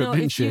rest of Europe,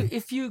 didn't she?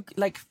 If you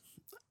like,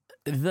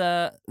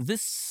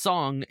 This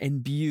song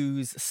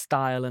imbues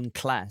style and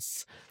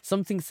class,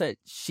 something that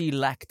she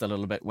lacked a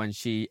little bit when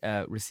she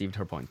received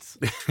her points.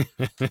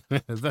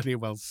 Very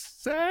well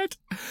said.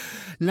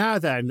 Now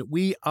then,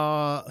 we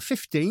are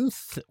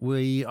 15th.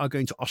 We are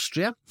going to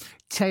Austria.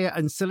 Taya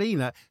and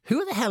Selena.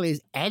 Who the hell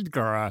is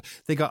Edgar?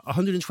 They got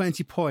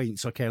 120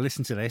 points. Okay,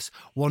 listen to this.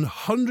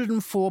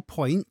 104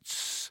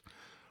 points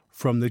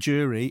from the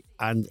jury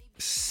and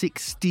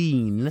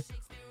 16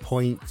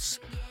 points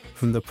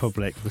from the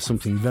public. There's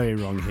something very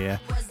wrong here.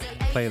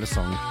 Play the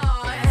song.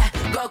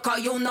 Girl, 'cause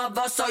you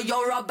never say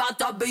you're about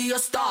to be a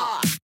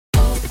star.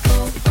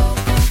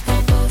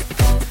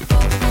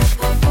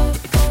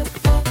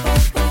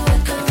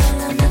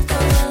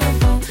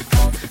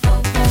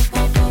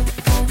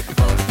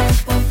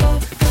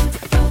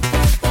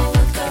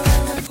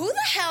 Who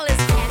the hell is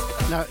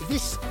that? Now,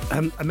 this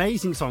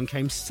amazing song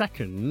came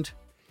second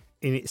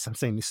in its, I'm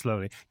saying this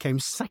slowly, came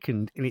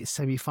second in its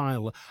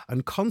semi-final,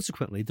 and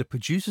consequently the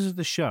producers of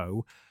the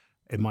show,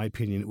 in my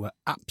opinion, were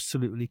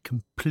absolutely,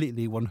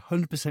 completely,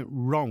 100%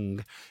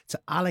 wrong to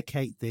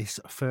allocate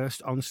this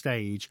first on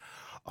stage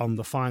on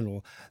the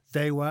final.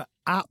 They were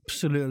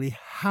absolutely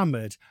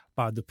hammered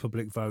by the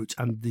public vote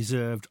and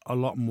deserved a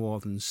lot more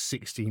than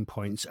 16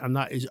 points, and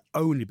that is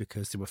only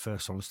because they were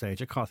first on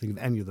stage. I can't think of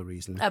any other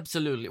reason.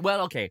 Absolutely. Well,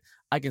 okay,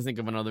 I can think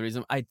of another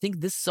reason. I think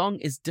this song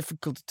is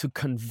difficult to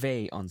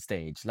convey on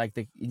stage. Like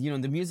the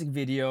music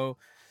video,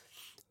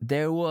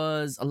 there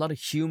was a lot of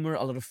humor,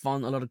 a lot of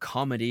fun, a lot of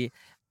comedy.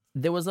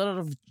 There was a lot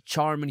of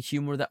charm and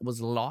humor that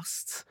was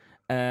lost.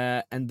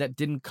 And that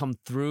didn't come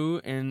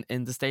through in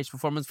the stage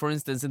performance. For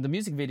instance, in the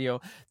music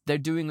video, they're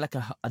doing like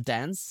a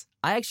dance.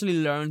 I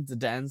actually learned the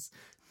dance.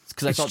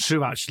 It's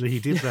true, actually. He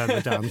did learn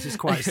the dance. It's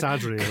quite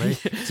sad, really,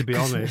 to be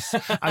honest.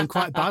 And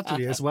quite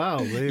badly as well,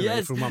 really,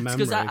 yes, from my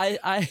memory. Because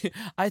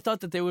I thought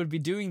that they would be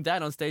doing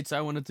that on stage, so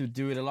I wanted to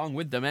do it along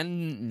with them,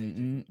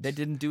 and they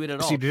didn't do it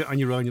at all. So you did it on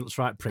your own, you looked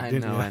right prick,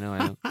 didn't you? I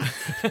know.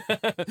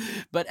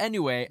 But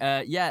anyway,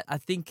 yeah, I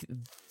think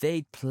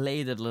they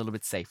played it a little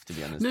bit safe, to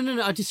be honest.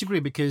 No, I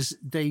disagree, because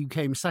they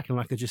came second,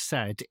 like I just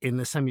said, in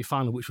the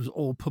semi-final, which was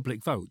all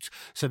public vote.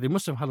 So they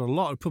must have had a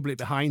lot of public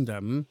behind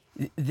them.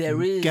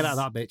 There is... Get out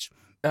of that, bitch.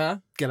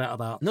 Get out of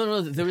that.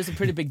 No, there is a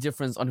pretty big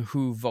difference on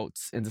who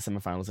votes in the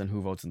semifinals and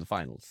who votes in the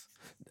finals.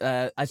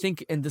 I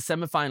think in the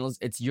semifinals,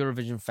 it's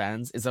Eurovision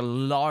fans. It's a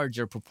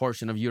larger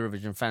proportion of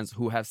Eurovision fans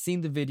who have seen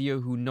the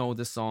video, who know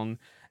the song.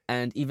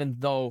 And even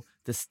though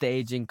the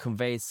staging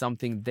conveys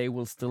something, they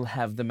will still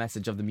have the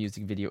message of the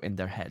music video in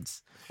their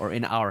heads, or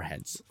in our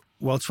heads.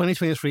 Well,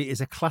 2023 is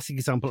a classic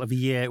example of a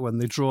year when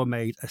the draw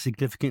made a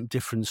significant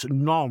difference.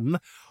 None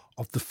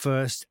of the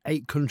first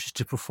 8 countries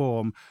to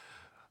perform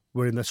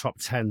were in the top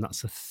 10.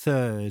 That's a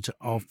third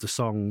of the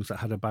songs that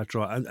had a bad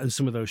draw, and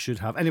some of those should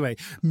have. Anyway,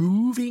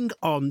 moving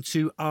on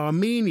to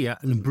Armenia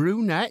and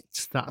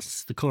Brunette.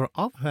 That's the colour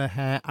of her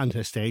hair and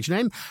her stage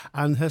name.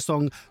 And her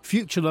song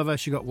Future Lover,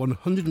 she got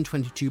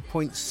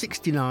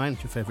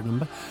 122.69, your favourite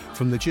number,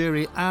 from the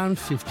jury, and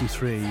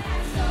 53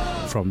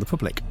 from the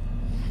public.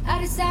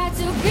 I decide to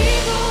be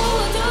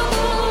good, do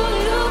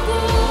good, look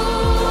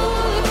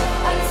good.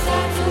 I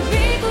decide to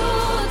be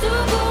good, do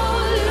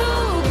good,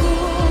 look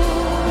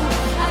good.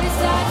 I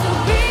decide to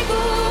be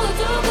good,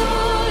 do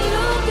good,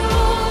 look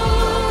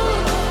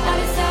good. I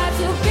decide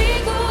to be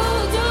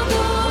good, do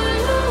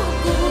good,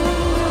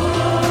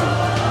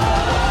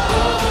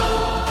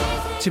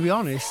 look good. To be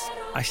honest,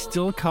 I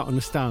still can't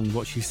understand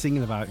what she's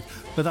singing about,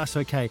 but that's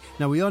okay.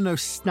 Now, we all know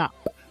Snap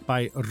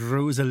by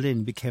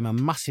Rosalind became a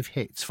massive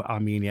hit for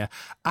Armenia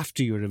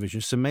after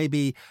Eurovision, so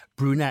maybe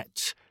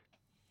Brunette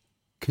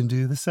can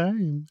do the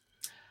same.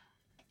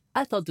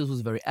 I thought this was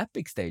very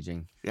epic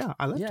staging. Yeah,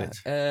 I loved it.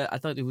 I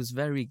thought it was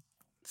very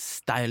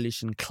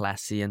stylish and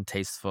classy and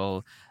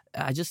tasteful.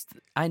 I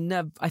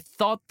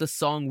thought the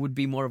song would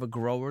be more of a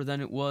grower than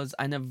it was.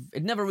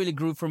 It never really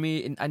grew for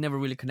me. I never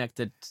really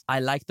connected. I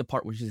like the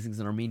part where she sings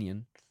in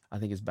Armenian. I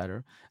think it's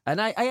better. And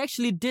I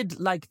actually did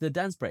like the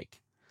dance break.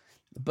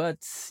 But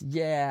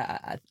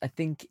yeah, I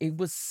think it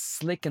was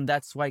slick, and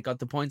that's why it got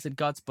the points it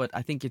got. But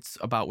I think it's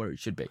about where it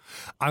should be.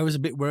 I was a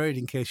bit worried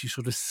in case you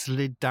sort of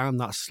slid down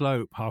that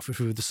slope halfway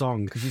through the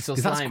song, because she's so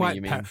slimy.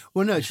 You mean?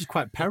 Well, no, it's just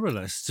quite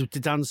perilous to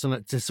dance on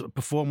it, to sort of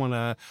perform on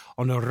a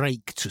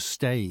raked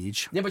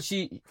stage. Yeah, but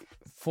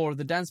for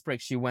the dance break,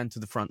 she went to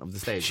the front of the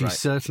stage. She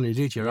certainly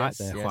did. You're right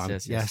there, yes, Juan.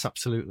 Yes,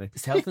 absolutely.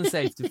 It's health and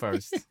safety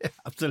first.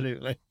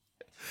 Absolutely.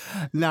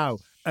 Now,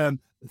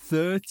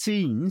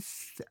 13th.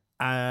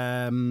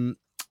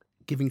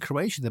 Giving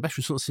Croatia the best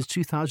result since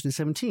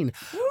 2017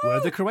 were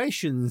the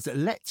Croatians.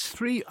 Let's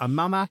 3 a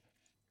Mama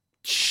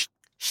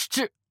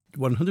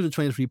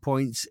 123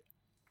 points,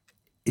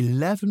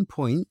 11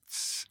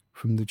 points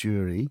from the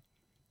jury.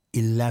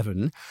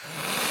 11.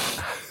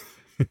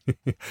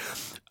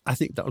 I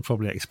think that was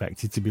probably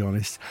expected, to be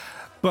honest.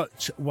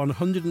 But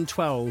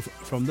 112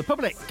 from the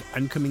public,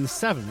 and coming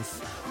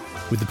 7th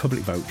with the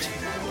public vote.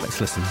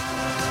 Let's listen.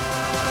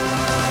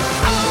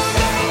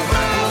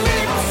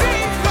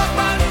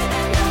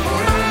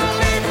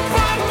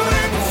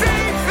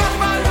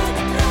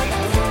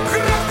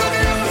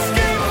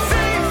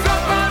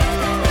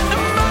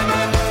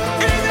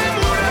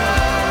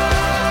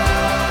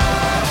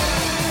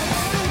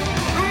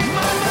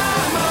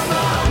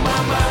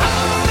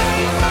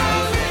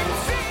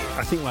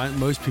 think like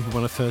most people,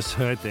 when I first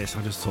heard this,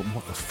 I just thought,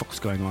 what the fuck's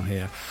going on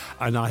here?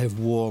 And I have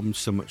warmed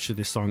so much to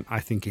this song.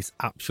 I think it's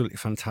absolutely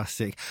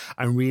fantastic.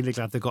 I'm really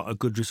glad they got a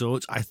good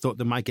result. I thought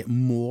they might get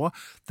more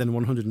than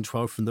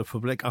 112 from the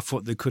public. I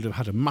thought they could have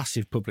had a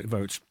massive public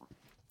vote.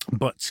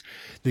 But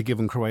they've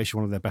given Croatia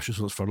one of their best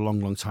results for a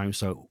long, long time.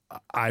 So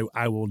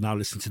I will now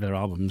listen to their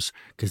albums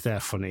because they're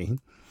funny.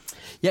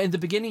 Yeah, in the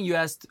beginning you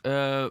asked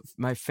if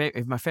my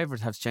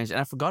favorites have changed,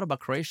 and I forgot about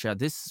Croatia.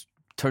 This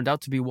turned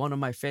out to be one of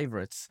my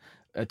favorites.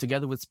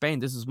 Together with Spain,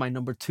 this is my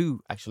number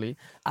 2, actually.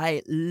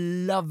 I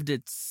loved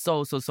it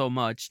so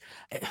much.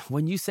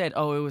 When you said, it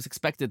was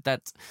expected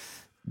that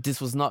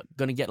this was not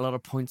going to get a lot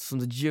of points from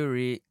the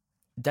jury,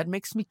 that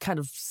makes me kind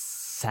of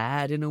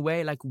sad in a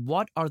way. Like,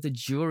 what are the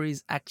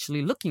juries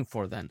actually looking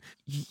for then?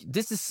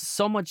 This is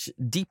so much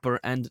deeper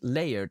and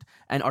layered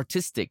and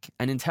artistic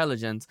and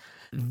intelligent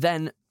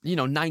than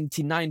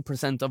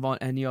 99% of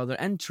any other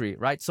entry,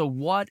 right? So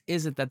what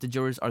is it that the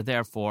juries are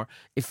there for,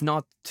 if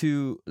not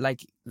to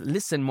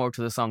listen more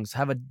to the songs,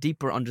 have a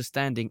deeper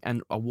understanding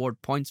and award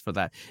points for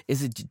that?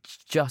 Is it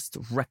just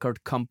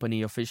record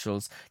company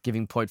officials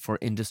giving point for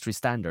industry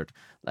standard?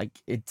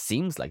 It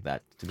seems like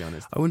that, to be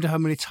honest. I wonder how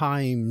many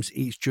times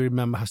each jury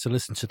member has to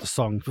listen to the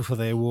songs before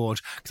they award,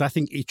 because I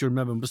think each jury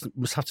member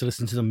must have to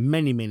listen to them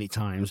many, many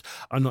times,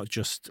 and not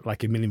just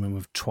like a minimum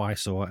of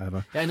twice or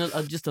whatever. Yeah, and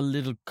just a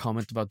little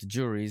comment about the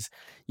juries.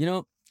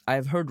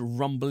 I've heard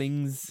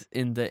rumblings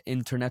in the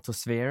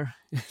internetosphere,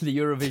 the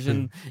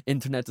Eurovision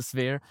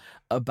internetosphere,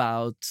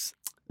 about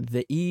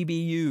the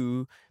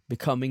EBU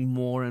becoming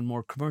more and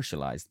more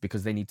commercialized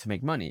because they need to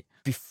make money.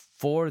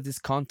 Before this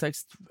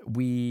context,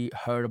 we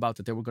heard about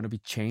that there were going to be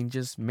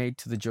changes made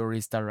to the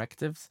jury's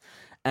directives.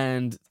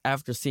 And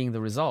after seeing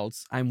the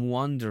results, I'm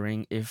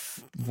wondering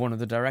if one of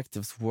the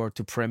directives were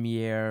to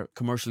premiere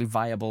commercially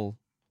viable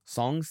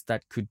songs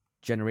that could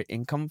generate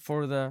income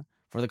for the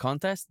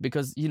contest,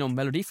 because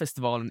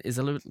Melodifestivalen is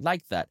a little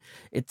like that.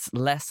 It's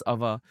less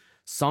of a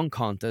song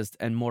contest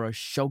and more a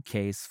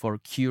showcase for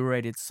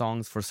curated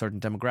songs for certain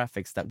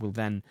demographics that will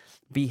then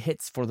be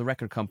hits for the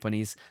record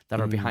companies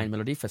that are behind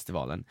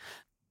Melodifestivalen.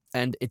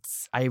 And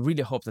I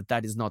really hope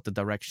that is not the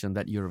direction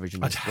that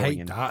Eurovision is going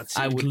in. I'd hate that.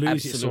 I would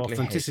lose its absolutely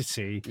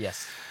authenticity.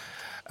 Yes.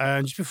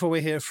 Just before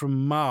we hear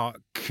from Mark,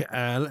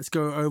 let's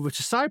go over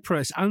to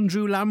Cyprus.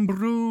 Andrew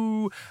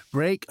Lambrou,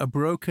 Break a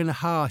Broken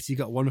Heart. He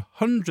got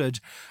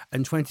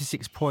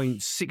 126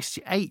 points,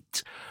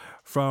 68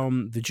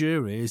 from the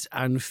juries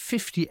and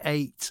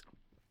 58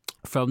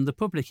 from the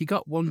public. He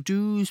got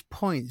 12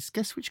 points.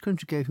 Guess which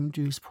country gave him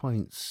 12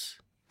 points?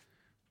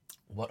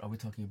 What are we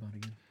talking about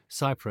again?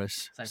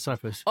 Cyprus.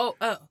 Oh,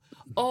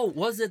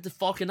 was it the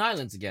Falkland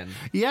Islands again?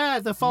 Yeah,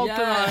 the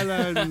Falkland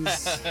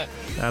Islands.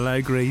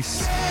 Hello,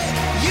 Greece.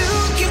 You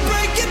can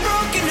break your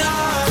broken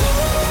heart.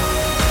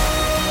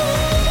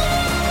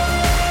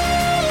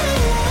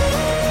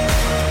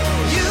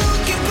 You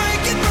can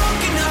break your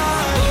broken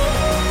heart.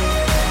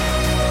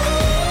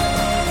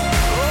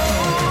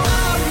 I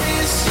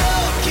miss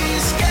your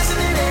kiss,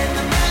 gasoline in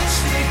the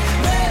matchstick,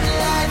 red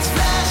lights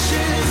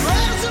flashing,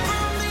 rising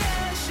from the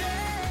ashes.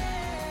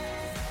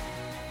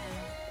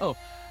 Oh.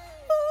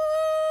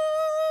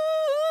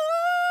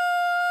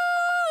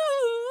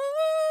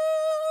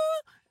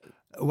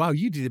 Wow,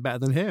 you did it better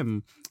than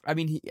him. I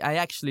mean, I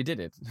actually did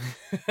it.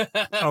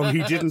 Oh,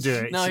 he didn't do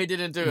it? No, he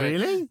didn't do it.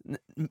 Really?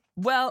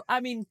 Well, I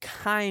mean,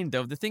 kind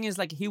of. The thing is,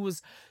 he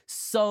was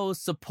so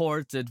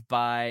supported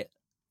by,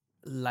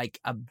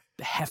 a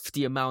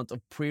hefty amount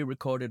of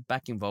pre-recorded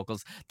backing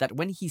vocals that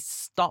when he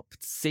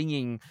stopped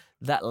singing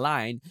that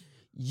line,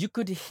 you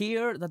could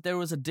hear that there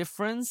was a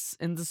difference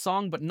in the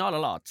song, but not a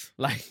lot.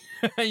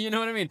 You know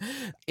what I mean?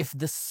 If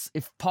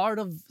part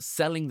of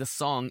selling the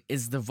song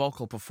is the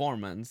vocal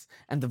performance,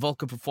 and the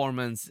vocal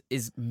performance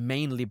is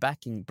mainly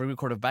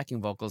pre-recorded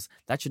backing vocals,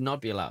 that should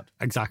not be allowed.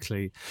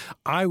 Exactly.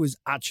 I was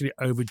actually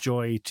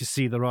overjoyed to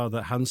see the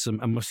rather handsome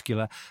and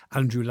muscular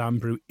Andrew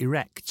Lambrou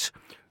erect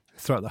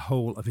throughout the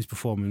whole of his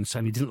performance,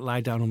 and he didn't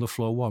lie down on the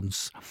floor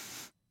once.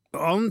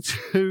 On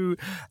to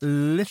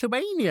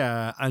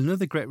Lithuania,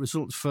 another great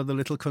result for the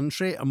little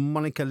country.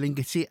 Monica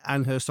Lingetti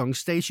and her song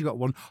Stay. She got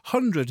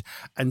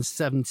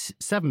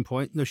 177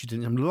 points. No, she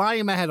didn't. I'm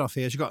lying my head off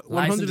here. She got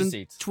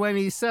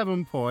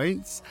 127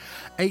 points,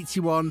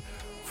 81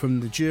 from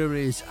the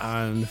juries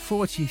and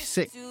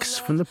 46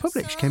 from the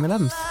public. She came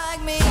 11th.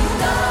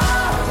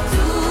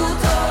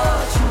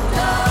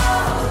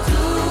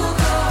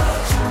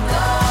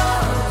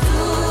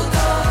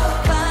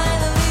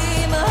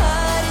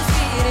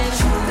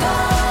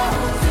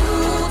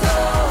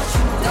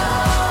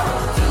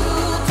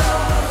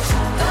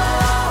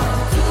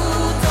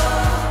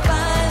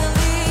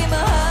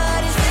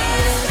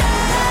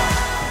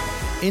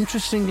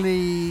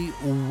 Interestingly,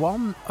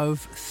 one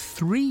of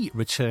 3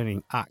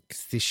 returning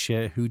acts this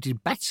year who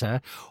did better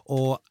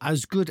or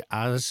as good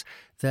as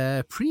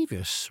their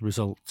previous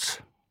results.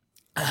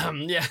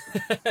 Yeah.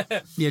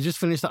 Yeah, just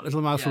finish that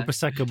little mouthful of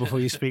Prosecco before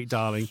you speak,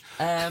 darling.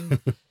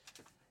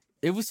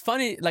 it was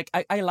funny. Like,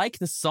 I like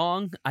the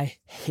song. I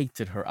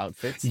hated her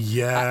outfit.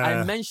 Yeah.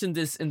 I mentioned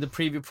this in the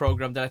preview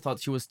program that I thought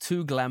she was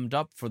too glammed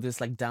up for this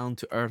like down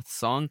to earth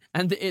song,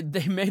 and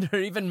they made her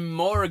even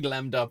more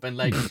glammed up, and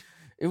like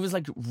it was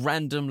like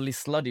randomly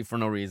slutty for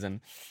no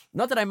reason.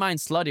 Not that I mind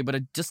slutty, but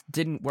it just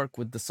didn't work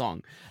with the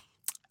song.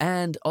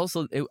 And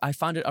also, I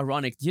found it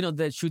ironic. You know,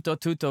 the chuto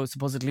tuto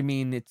supposedly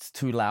mean it's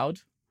too loud.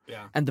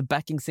 Yeah. And the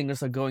backing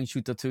singers are going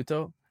chuto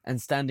tuto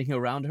and standing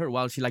around her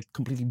while she like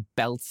completely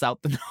belts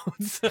out the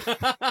notes.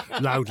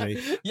 Loudly.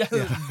 Yeah,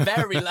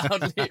 very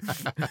loudly.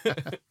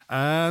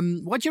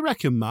 What do you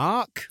reckon,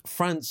 Mark?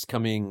 France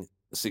coming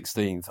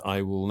 16th,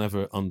 I will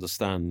never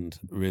understand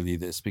really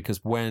this,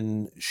 because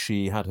when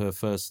she had her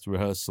first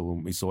rehearsal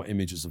and we saw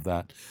images of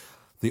that,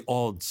 the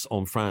odds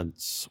on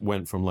France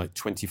went from like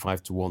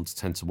 25 to 1 to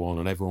 10 to 1,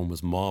 and everyone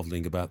was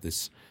marveling about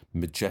this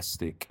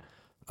majestic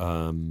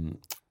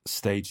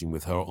staging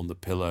with her on the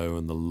pillow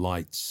and the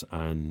lights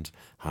and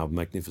how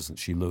magnificent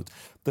she looked.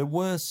 There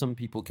were some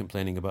people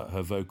complaining about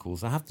her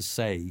vocals. I have to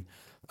say,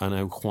 I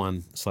know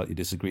Juan slightly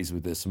disagrees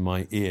with this, and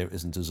my ear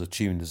isn't as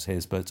attuned as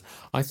his, but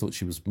I thought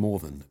she was more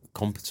than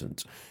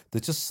competent.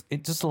 It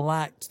just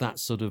lacked that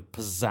sort of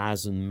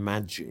pizzazz and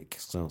magic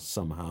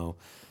somehow.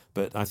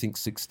 But I think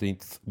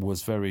 16th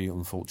was very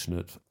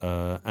unfortunate.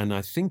 And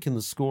I think in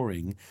the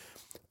scoring,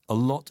 a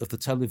lot of the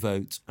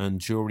televote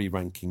and jury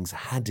rankings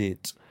had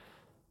it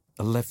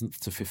 11th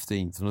to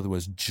 15th. In other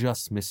words,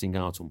 just missing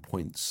out on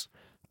points.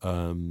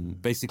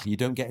 Basically, you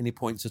don't get any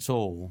points at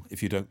all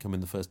if you don't come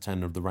in the first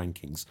 10 of the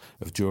rankings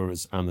of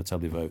jurors and the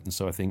televote. And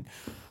so I think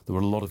there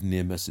were a lot of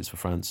near misses for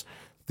France.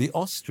 The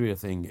Austria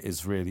thing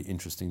is really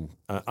interesting.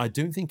 I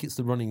don't think it's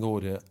the running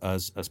order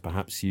as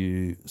perhaps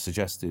you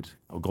suggested.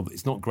 Oh God,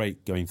 it's not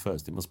great going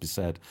first, it must be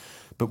said.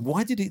 But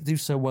why did it do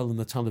so well in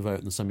the televote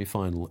in the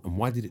semi-final, and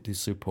why did it do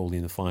so poorly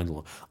in the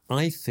final?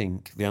 I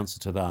think the answer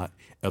to that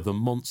are the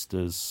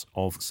monsters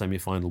of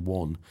semi-final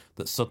 1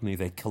 that suddenly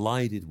they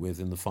collided with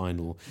in the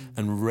final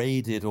and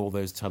raided all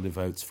those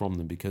televotes from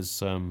them,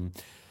 because... and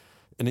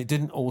it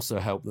didn't also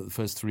help that the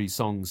first 3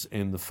 songs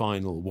in the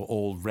final were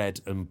all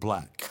red and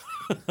black.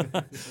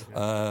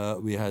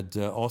 We had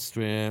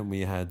Austria, and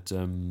we had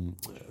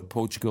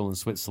Portugal and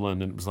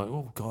Switzerland, and it was like,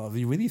 oh God, have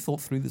you really thought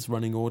through this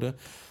running order?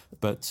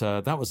 But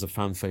that was a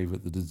fan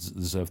favourite that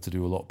deserved to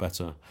do a lot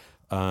better.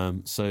 Yeah,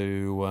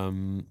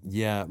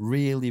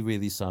 really,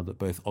 really sad that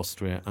both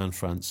Austria and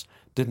France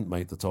didn't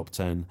make the top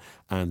 10,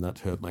 and that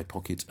hurt my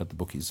pocket at the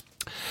bookies.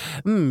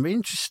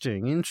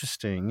 Interesting.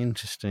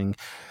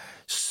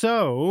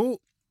 So,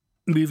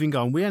 moving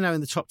on, we are now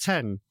in the top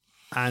 10,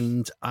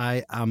 and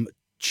I am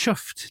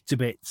chuffed to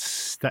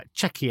bits that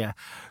Czechia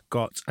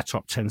got a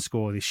top 10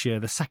 score this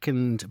year, the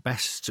second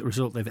best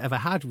result they've ever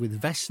had,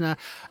 with Vesna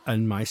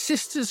and My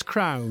Sister's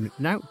Crown,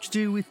 now to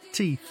do with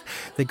teeth.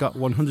 They got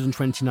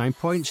 129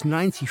 points,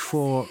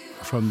 94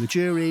 from the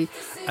jury,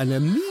 and a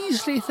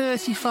measly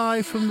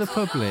 35 from the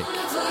public.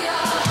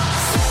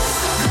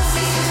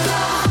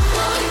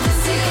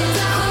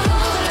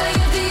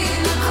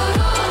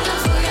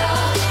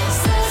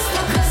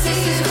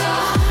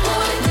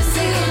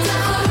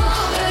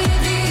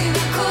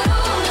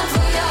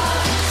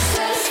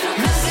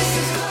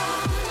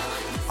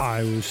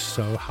 I was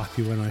so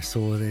happy when I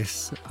saw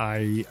this.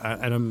 And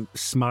I'm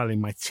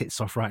smiling my tits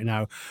off right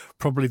now.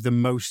 Probably the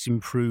most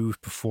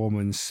improved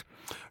performance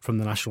from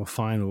the national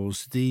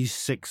finals. These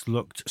 6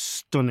 looked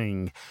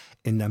stunning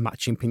in their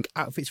matching pink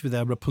outfits with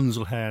their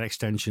Rapunzel hair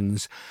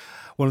extensions.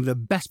 One of the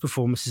best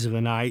performances of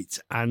the night,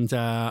 and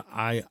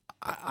I'm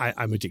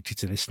addicted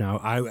to this now.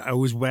 I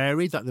was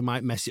wary that they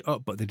might mess it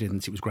up, but they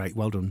didn't. It was great.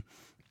 Well done.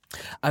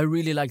 I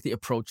really like the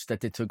approach that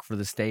they took for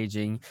the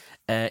staging.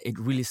 It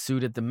really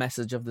suited the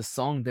message of the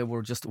song. They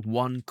were just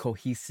one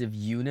cohesive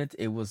unit.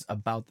 It was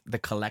about the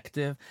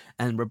collective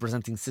and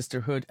representing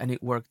sisterhood, and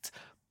it worked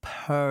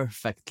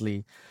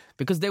perfectly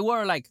because they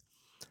were like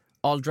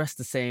all dressed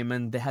the same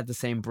and they had the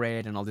same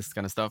braid and all this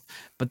kind of stuff.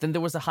 But then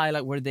there was a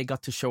highlight where they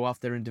got to show off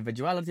their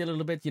individuality a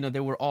little bit. You know, they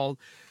were all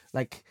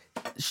like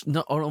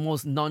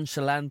almost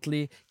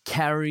nonchalantly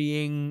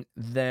carrying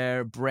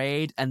their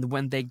braid, and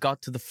when they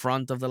got to the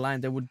front of the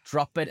line, they would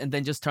drop it and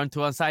then just turn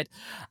to one side.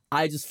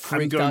 I just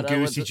freaked out. I'm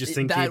going goosey just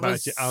thinking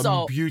about it.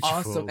 So beautiful.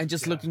 Awesome, and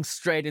just looking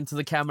straight into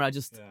the camera,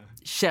 just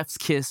chef's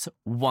kiss,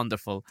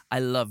 wonderful. I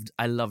loved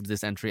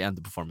this entry and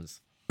the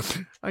performance.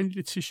 I need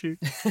a tissue.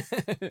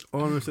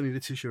 Almost I need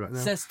a tissue right now.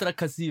 Sestra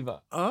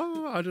Kasiva.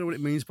 Oh, I don't know what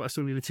it means, but I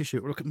still need a tissue.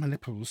 Look at my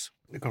nipples.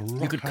 You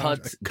could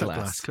cut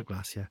glass. Cut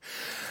glass, yeah.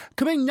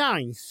 Coming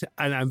ninth,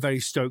 and I'm very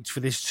stoked for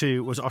this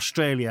too, was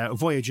Australia,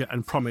 Voyager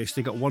and Promise.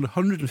 They got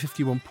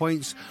 151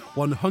 points,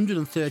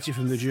 130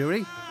 from the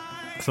jury.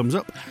 Thumbs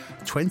up.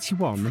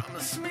 21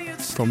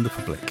 from the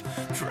public.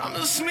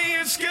 Promise me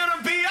it's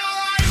gonna be alright.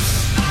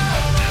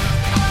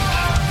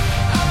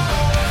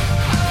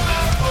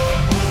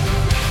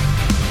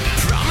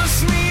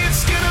 Promise me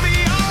it's gonna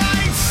be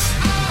alright.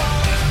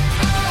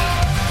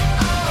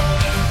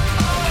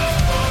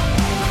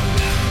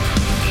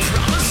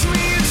 Promise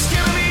me it's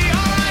gonna be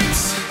alright.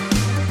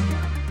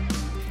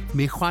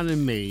 Mi Juan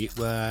and me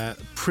were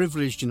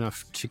privileged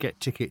enough to get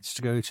tickets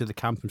to go to the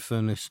Camp and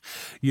Furnace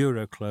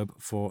Euro Club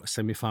for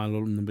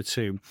semi-final number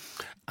 2.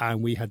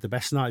 And we had the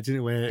best night,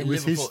 didn't we? It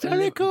was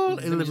hysterical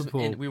in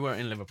Liverpool. We were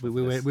in Liverpool.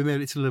 We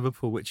made it to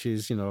Liverpool, which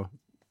is, in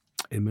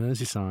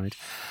Merseyside.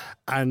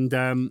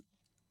 And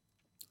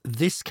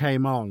this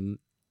came on,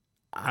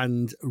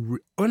 and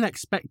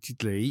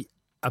unexpectedly,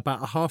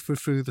 about halfway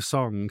through the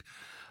song,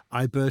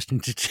 I burst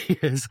into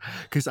tears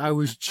because I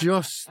was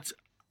just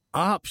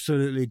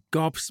absolutely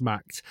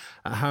gobsmacked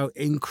at how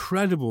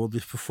incredible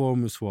this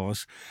performance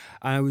was.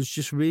 I was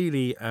just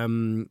really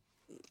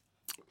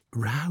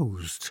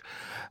roused.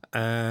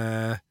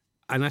 And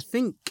I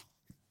think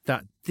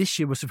that this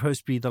year was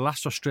supposed to be the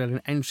last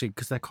Australian entry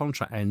because their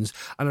contract ends.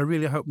 And I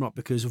really hope not,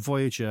 because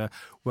Voyager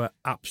were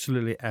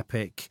absolutely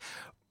epic.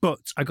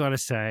 But I got to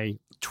say,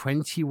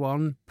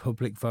 21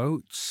 public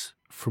votes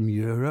from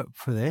Europe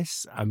for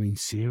this. I mean,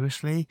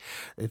 seriously,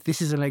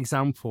 this is an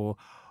example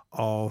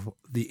of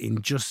the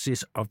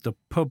injustice of the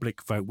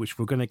public vote, which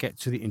we're going to get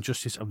to the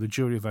injustice of the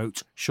jury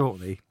vote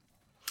shortly.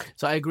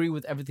 So I agree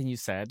with everything you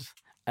said.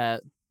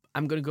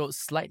 I'm going to go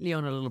slightly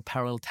on a little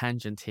parallel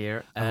tangent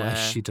here. As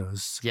she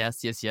does.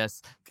 Yes.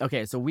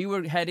 Okay, so we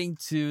were heading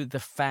to the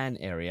fan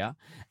area,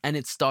 and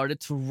it started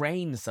to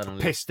rain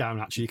suddenly. Piss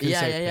down, actually. You can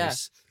say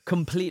piss.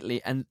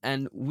 Completely.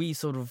 And we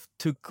sort of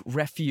took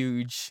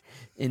refuge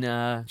in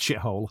a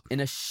shithole. In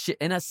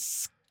a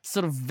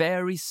sort of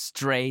very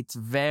straight,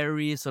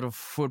 very sort of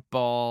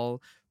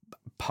football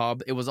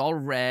pub. It was all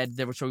red.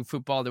 They were showing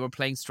football. They were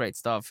playing straight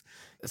stuff.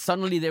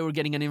 Suddenly they were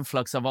getting an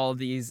influx of all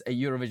these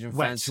Eurovision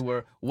fans who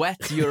were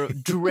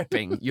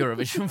dripping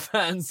Eurovision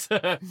fans.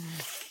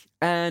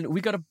 And we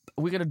got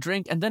a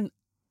drink, and then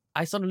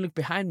I suddenly looked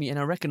behind me and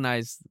I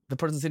recognized the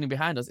person sitting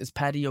behind us is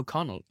Paddy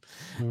O'Connell.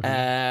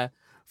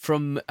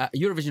 From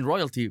Eurovision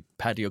royalty,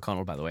 Paddy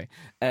O'Connell, by the way.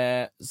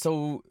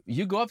 So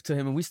you go up to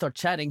him and we start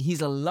chatting. He's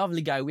a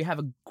lovely guy. We have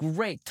a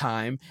great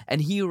time, and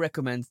he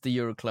recommends the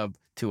Euro Club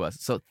to us.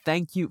 So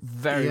thank you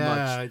very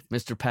much,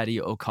 Mr.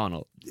 Paddy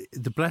O'Connell.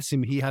 Bless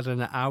him, he had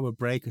an hour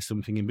break or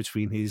something in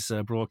between his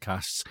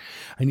broadcasts,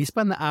 and he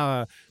spent the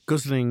hour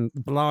guzzling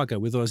lager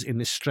with us in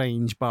this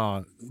strange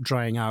bar,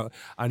 drying out,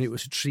 and it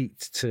was a treat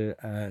to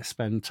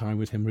spend time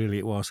with him. Really,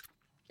 it was.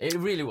 It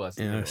really was.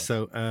 Yeah.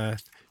 So,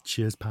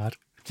 cheers, Pad.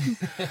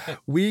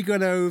 We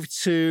got over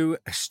to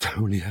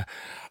Estonia.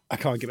 I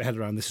can't get my head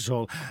around this at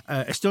all.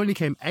 Estonia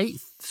came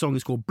 8th. The song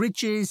is called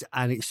Bridges,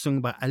 and it's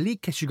sung by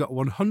Alika. She got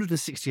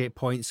 168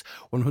 points,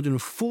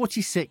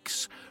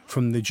 146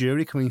 from the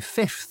jury, coming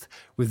 5th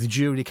with the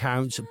jury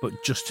count, but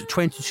just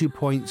 22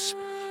 points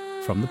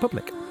from the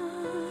public.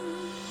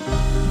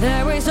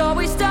 There is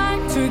always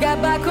time to get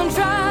back on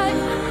track,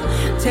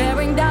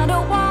 tearing down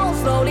the walls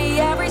slowly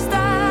every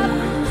step.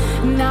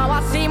 Now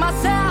I see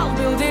myself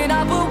building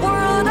up a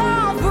world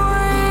of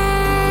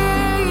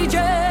bridges.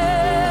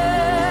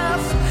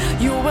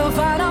 You will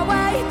find a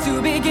way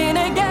to begin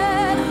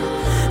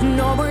again.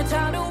 No more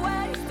time to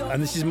waste.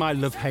 And this is my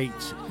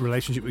love-hate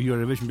relationship with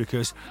Eurovision,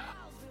 because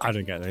I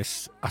don't get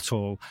this at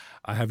all.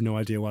 I have no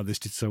idea why this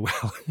did so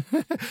well.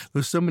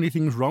 There's so many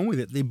things wrong with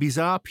it. The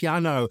bizarre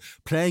piano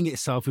playing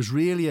itself is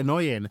really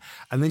annoying.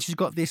 And then she's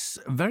got this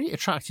very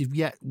attractive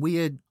yet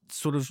weird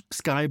sort of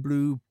sky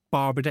blue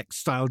Barbadex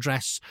style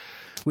dress,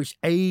 which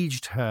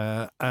aged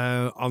her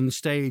on the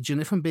stage. And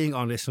if I'm being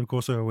honest, and of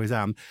course I always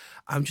am,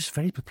 I'm just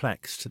very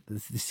perplexed.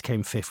 This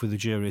came 5th with the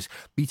juries,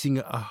 beating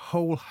a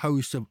whole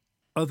host of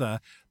other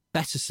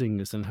better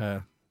singers than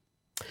her.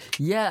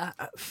 Yeah,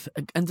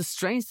 and the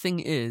strange thing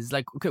is,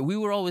 like, okay, we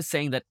were always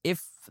saying that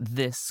if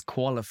this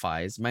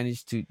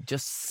managed to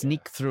just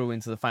sneak through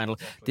into the final,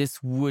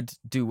 this would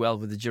do well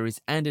with the juries,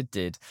 and it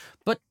did.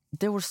 But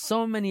there were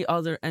so many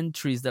other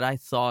entries that I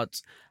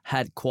thought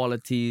had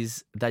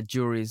qualities that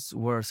juries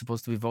were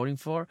supposed to be voting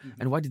for.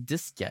 And why did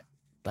this get?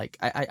 Like,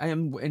 I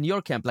am in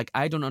your camp. Like,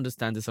 I don't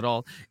understand this at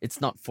all.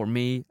 It's not for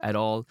me at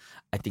all.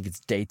 I think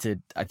it's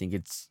dated. I think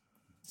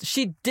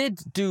she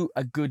did do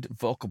a good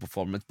vocal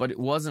performance, but it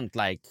wasn't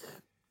like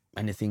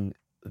anything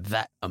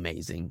that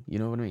amazing. You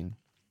know what I mean?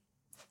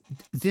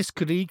 This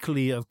could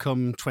equally have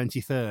come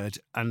 23rd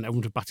and I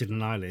wouldn't have batted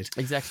an eyelid.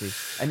 Exactly.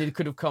 And it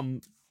could have come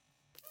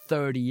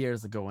 30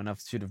 years ago, and I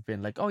should have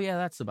been like, oh yeah,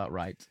 that's about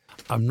right.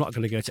 I'm not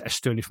going to go to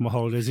Estonia for my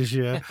holidays this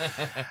year.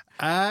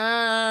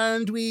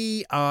 And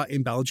we are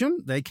in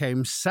Belgium. They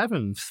came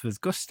 7th with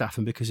Gustav,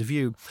 and Because of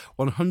You,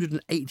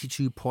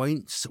 182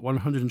 points,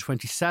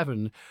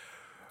 127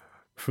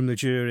 from the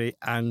jury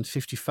and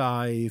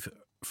 55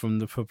 from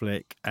the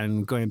public.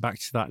 And going back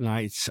to that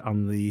night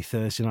on the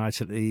Thursday night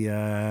at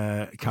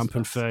the Camp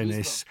and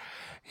Furnace,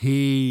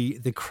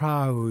 the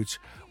crowd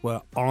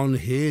were on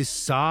his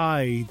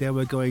side. They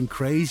were going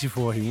crazy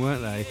for him,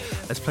 weren't they?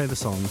 Let's play the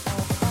song.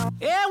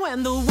 Yeah,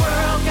 when the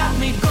world got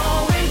me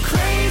going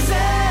crazy,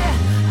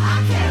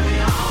 I carry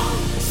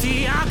on.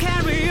 See, I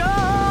carry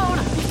on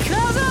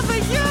because of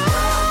you.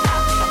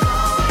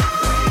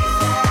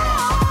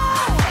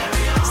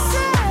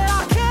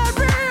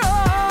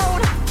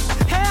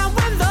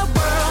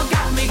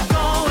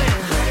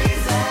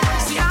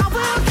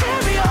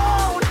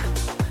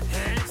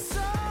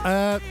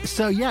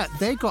 So, yeah,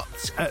 they got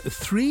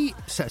 3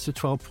 sets of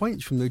 12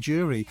 points from the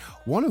jury,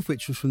 one of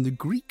which was from the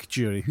Greek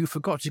jury, who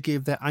forgot to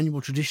give their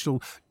annual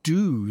traditional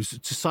dues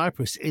to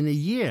Cyprus in a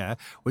year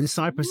when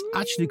Cyprus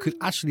could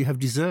have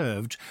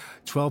deserved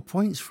 12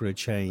 points for a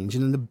change.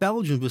 And then the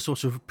Belgians were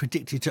sort of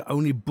predicted to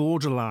only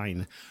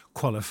borderline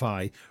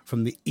qualify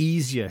from the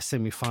easier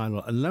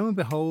semi-final. And lo and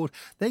behold,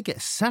 they get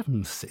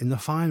 7th in the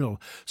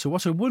final. So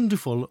what a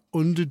wonderful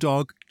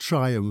underdog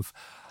triumph.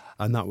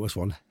 And that was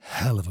one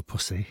hell of a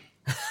pussy.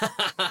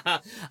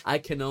 I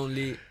can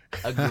only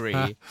agree.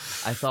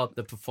 I thought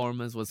the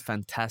performance was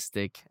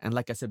fantastic. And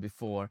like I said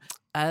before,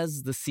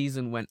 as the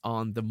season went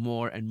on, the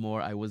more and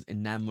more I was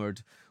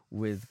enamored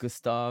with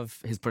Gustav,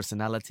 his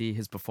personality,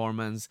 his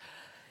performance.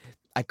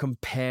 I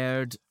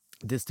compared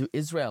this to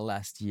Israel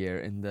last year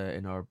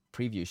in our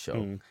preview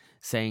show,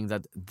 saying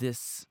that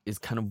this is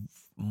kind of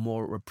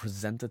more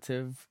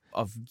representative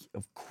of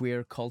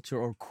queer culture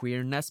or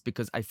queerness,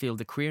 because I feel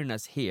the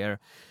queerness here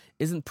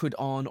isn't put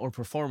on or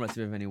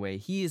performative in any way.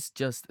 He is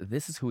just,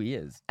 this is who he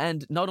is.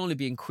 And not only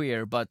being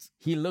queer, but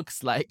he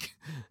looks like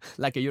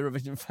a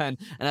Eurovision fan.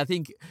 And I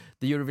think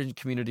the Eurovision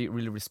community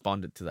really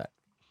responded to that.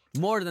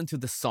 More than to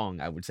the song,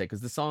 I would say,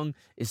 because the song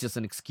is just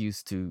an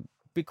excuse to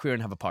be queer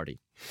and have a party.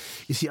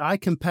 You see, I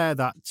compare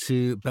that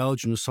to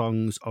Belgian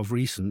songs of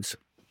recent,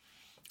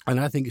 and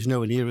I think it's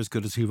nowhere near as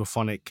good as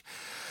Hooverphonic,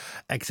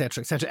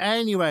 etc., etc.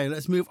 Anyway,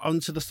 let's move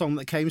on to the song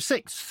that came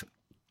 6th,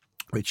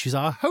 which is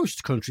our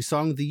host country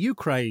song, the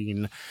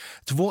Ukraine.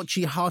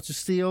 Tvorchi Heart of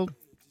Steel,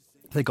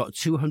 they got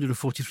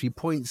 243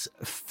 points,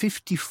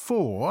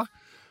 54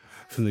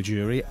 from the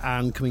jury,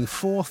 and coming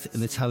 4th in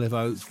the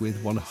televote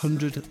with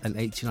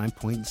 189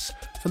 points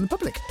from the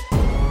public.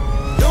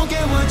 Don't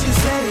get what you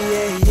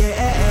say,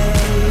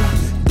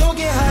 yeah. Don't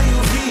get how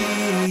you feel.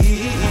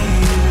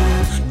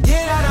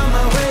 Get out of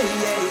my way,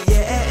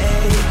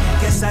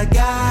 yeah. Guess I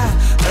got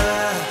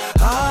a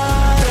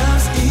heart of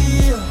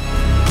steel.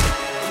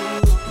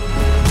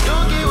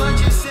 Don't get what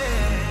you say.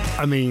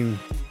 I mean,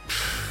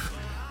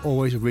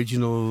 always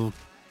original,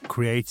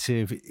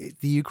 creative.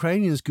 The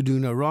Ukrainians could do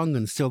no wrong,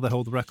 and still they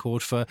hold the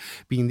record for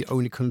being the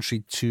only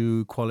country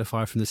to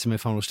qualify from the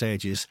semi-final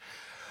stages.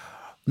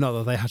 Not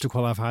that they had to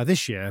qualify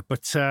this year,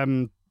 but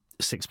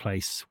 6th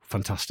place,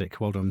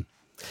 fantastic, well done.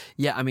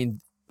 Yeah, I mean,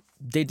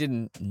 they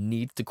didn't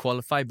need to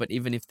qualify, but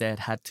even if they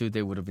had to,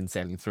 they would have been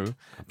sailing through.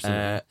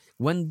 Absolutely.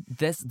 When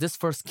this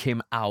first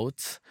came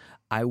out,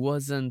 I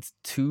wasn't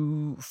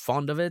too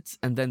fond of it,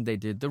 and then they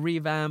did the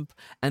revamp,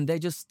 and they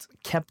just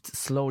kept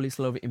slowly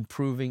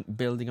improving,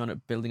 building on it,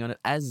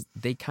 as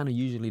they kind of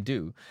usually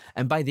do.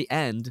 And by the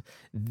end,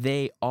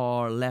 they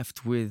are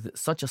left with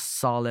such a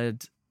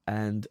solid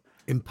and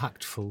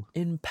impactful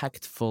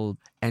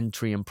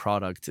entry and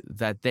product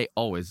that they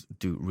always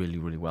do really,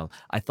 really well.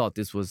 I thought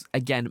this was,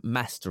 again,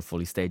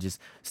 masterfully staged,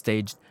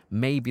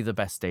 maybe the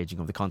best staging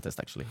of the contest,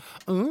 actually.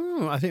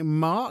 Oh, I think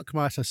Mark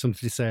might have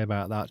something to say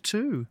about that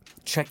too.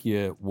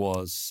 Czechia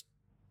was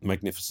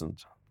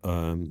magnificent.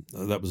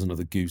 That was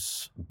another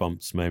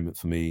goosebumps moment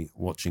for me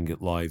watching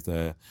it live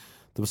there.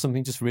 There was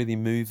something just really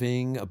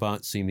moving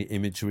about seeing the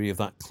imagery of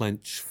that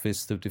clenched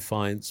fist of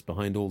defiance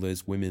behind all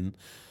those women.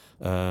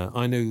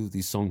 I know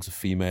these songs of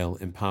female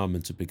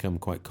empowerment have become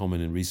quite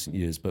common in recent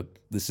years, but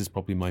this is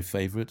probably my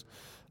favourite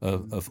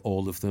of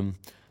all of them.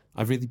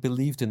 I really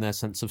believed in their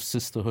sense of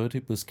sisterhood.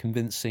 It was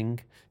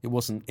convincing. It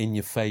wasn't in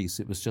your face.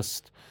 It was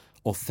just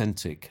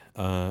authentic.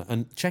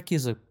 And Czechia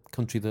is a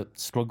country that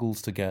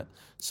struggles to get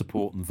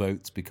support and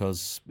votes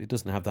because it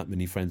doesn't have that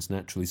many friends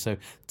naturally. So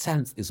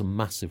 10th is a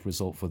massive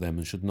result for them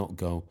and should not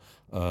go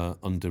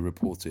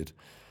underreported.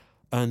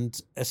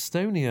 And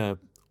Estonia,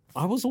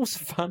 I was also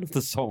a fan of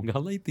the song. I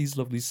like these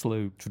lovely,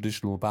 slow,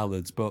 traditional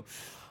ballads, but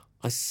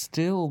I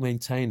still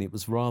maintain it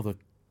was rather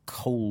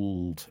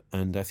cold.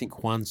 And I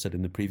think Juan said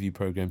in the preview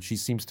program, she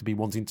seems to be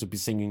wanting to be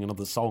singing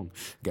another song,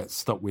 get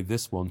stuck with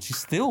this one. She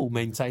still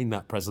maintained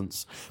that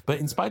presence. But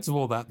in spite of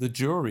all that, the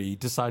jury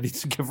decided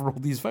to give her all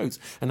these votes.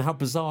 And how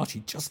bizarre, she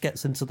just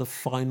gets into the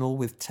final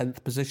with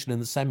 10th position in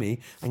the semi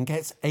and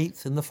gets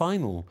 8th in the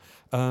final.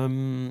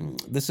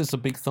 This is a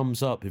big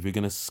thumbs up if you're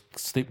going to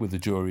stick with the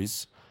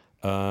juries.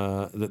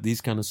 That these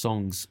kind of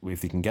songs,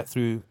 if they can get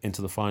through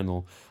into the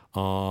final,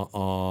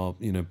 are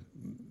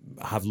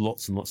have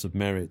lots and lots of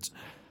merit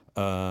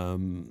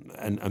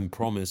and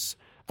promise.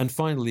 And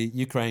finally,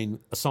 Ukraine,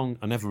 a song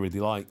I never really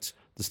liked.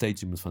 The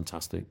staging was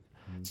fantastic.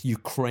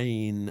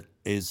 Ukraine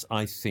is,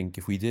 I think,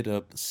 if we did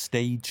a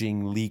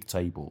staging league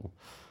table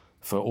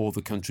for all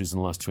the countries in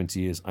the last 20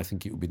 years, I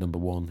think it would be number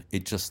 1.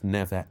 It just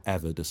never,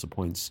 ever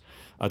disappoints.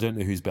 I don't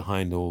know who's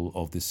behind all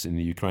of this in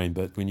the Ukraine,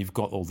 but when you've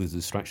got all the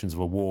distractions of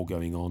a war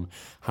going on,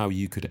 how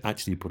you could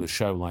actually put a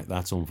show like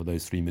that on for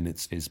those 3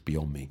 minutes is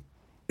beyond me.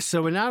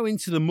 So we're now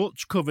into the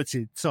much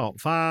coveted top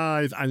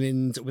 5,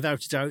 and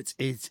without a doubt,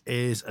 it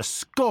is a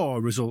score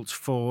result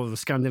for the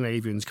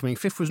Scandinavians. Coming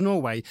 5th was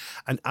Norway,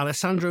 and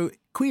Alessandro,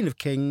 Queen of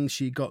Kings,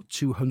 she got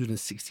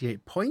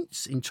 268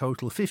 points, in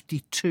total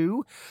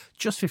 52,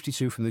 just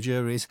 52 from the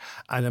juries,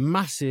 and a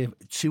massive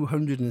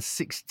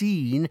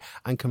 216,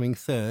 and coming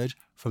 3rd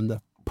from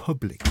the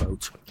public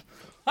vote.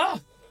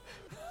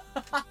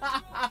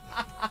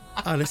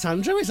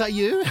 Alessandro, is that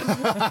you? Her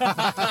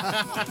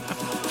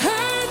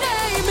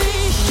name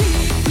is she.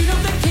 Queen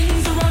of the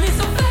kings, running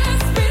so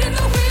fast, speed in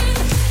the wind.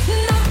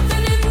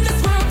 Nothing in this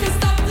world can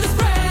stop the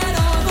spread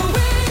of the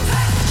wind.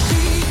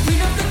 She,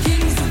 queen of the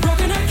kings,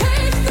 broken her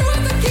cage, threw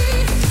the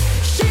keys.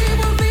 She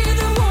will be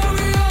the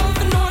warrior of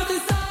the north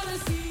and southern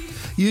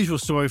seas. Usual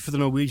story for the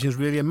Norwegians,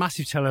 really. A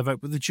massive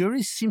televote, but the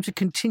juries seem to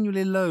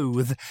continually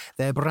loathe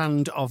their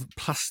brand of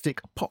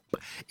plastic pop,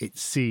 it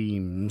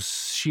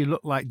seems. She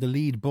looked like the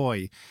lead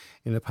boy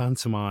in a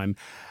pantomime.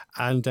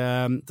 And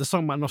the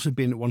song might not have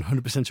been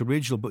 100%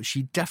 original, but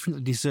she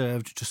definitely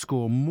deserved to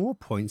score more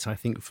points, I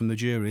think, from the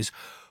juries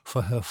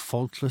for her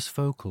faultless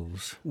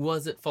vocals.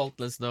 Was it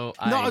faultless, though?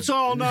 Not at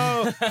all,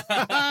 no!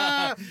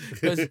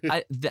 Because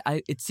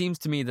it seems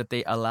to me that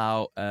they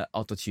allow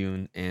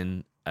autotune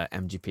in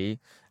MGP,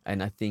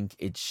 and I think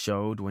it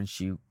showed when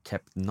she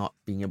kept not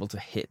being able to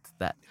hit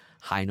that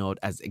high note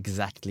as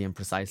exactly and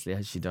precisely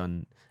as she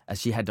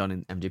had done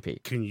in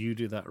MGP. Can you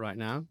do that right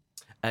now?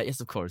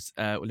 Yes, of course.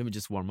 Well, let me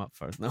just warm up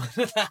first. No,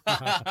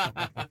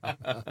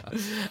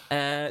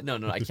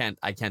 no, I can't.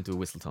 I can't do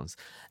whistle tones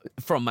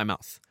from my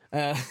mouth.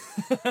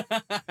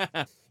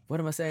 What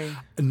am I saying?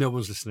 No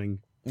one's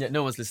listening. Yeah,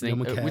 no one's listening.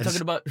 No one cares. We're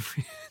talking about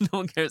no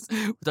one cares.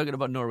 We're talking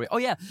about Norway. Oh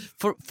yeah,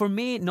 for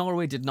me,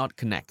 Norway did not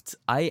connect.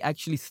 I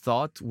actually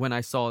thought when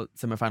I saw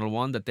semifinal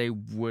 1 that they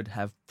would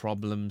have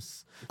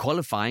problems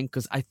qualifying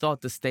because I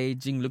thought the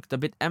staging looked a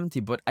bit empty.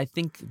 But I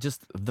think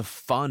just the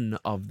fun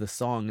of the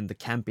song and the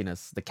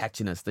campiness, the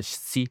catchiness, the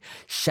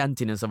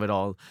shantiness of it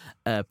all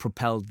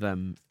propelled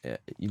them,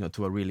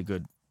 to a really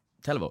good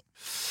televote.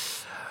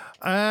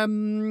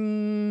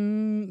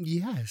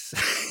 Yes.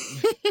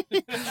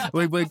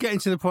 We're getting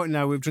to the point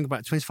now. We've drunk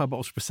about 25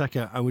 bottles of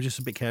Prosecco and we're just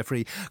a bit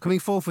carefree. Coming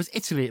forth was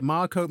Italy,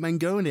 Marco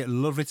Mengoni.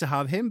 Lovely to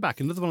have him back.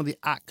 Another one of the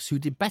acts who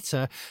did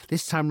better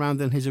this time round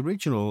than his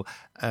original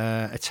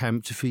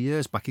attempt a few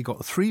years back. He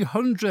got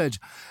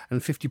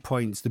 350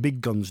 points. The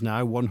big guns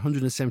now,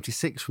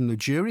 176 from the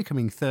jury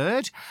coming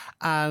third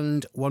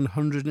and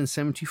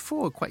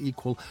 174, quite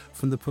equal,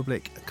 from the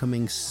public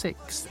coming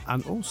sixth,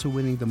 and also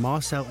winning the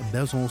Marcel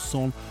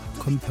Besançon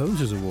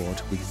Composers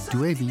Award with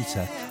Due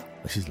Vita,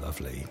 which is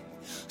lovely.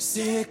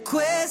 Se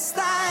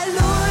questa è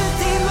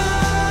l'ultima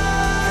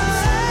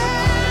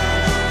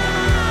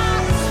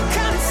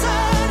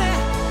canzone,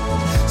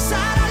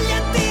 sarà lì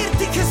a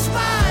dirti che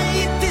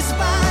sbagli, ti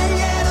sbagli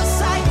e lo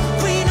sai,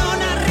 qui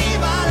non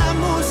arriva la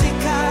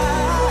musica,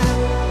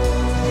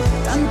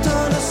 tanto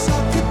lo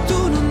so che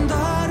tu non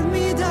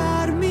dormi,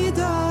 dormi,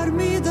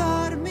 dormi,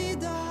 dormi,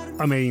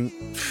 dormi. I mean,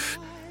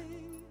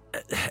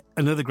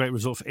 another great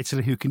result for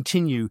Italy, who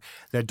continue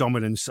their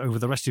dominance over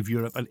the rest of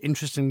Europe and,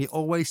 interestingly,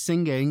 always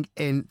singing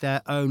in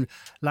their own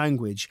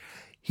language.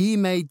 He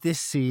made this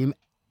seem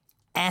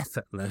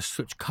effortless,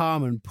 such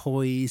calm and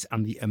poise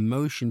and the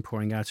emotion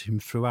pouring out of him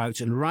throughout.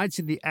 And right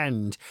at the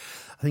end,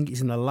 I think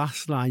it's in the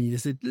last line,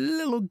 there's a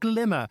little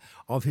glimmer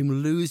of him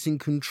losing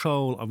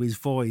control of his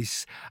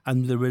voice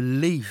and the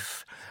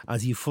relief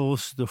as he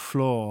falls to the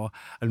floor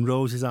and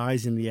rolls his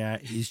eyes in the air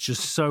is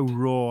just so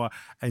raw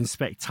and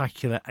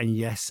spectacular. And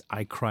yes,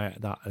 I cry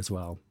at that as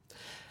well.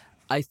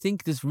 I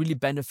think this really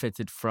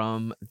benefited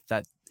from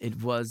that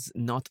it was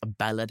not a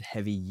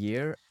ballad-heavy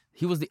year.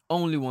 He was the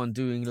only one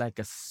doing like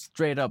a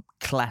straight-up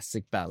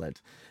classic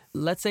ballad.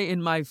 Let's say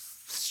in my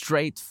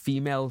straight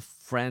female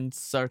friend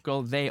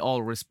circle, they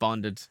all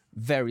responded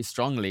very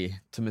strongly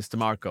to Mr.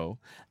 Marco,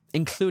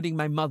 including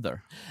my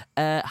mother.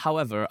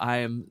 However, I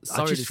am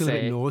sorry to say... I just feel a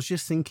bit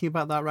nauseous thinking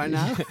about that right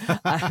now.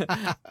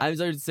 I'm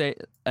sorry to say,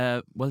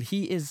 well,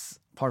 he is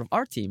part of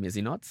our team, is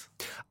he not?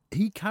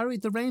 He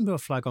carried the rainbow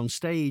flag on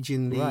stage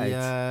in the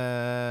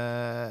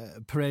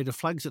parade of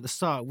flags at the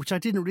start, which I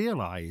didn't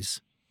realise.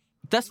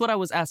 That's what I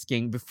was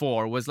asking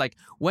before, was like,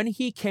 when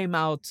he came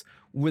out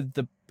with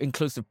the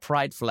inclusive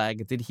pride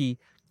flag, did he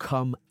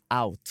come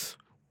out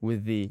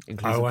with the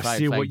inclusive pride flag? Oh, I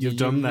see what you've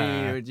done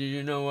there. Do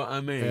you know what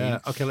I mean? Yeah.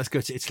 Okay, let's go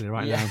to Italy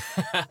now.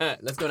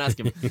 Let's go and ask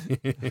him.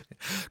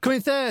 Coming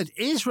third,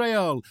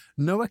 Israel,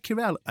 Noah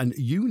Kirel, and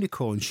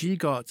Unicorn. She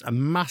got a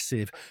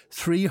massive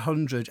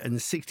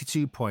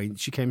 362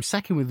 points. She came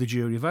second with the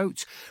jury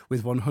vote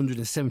with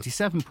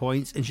 177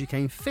 points, and she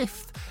came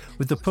fifth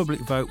with the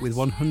public vote with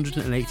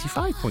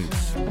 185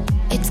 points.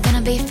 It's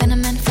gonna be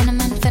phenomenal,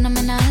 phenomenal,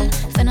 phenomenal,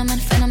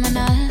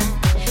 phenomenal,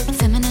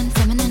 feminine,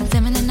 feminine,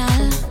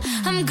 phenomenal.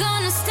 I'm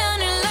gonna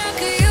stand it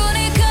like a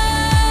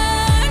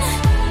unicorn,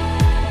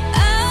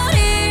 out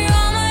here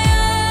on my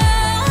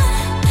own.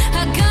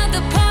 I got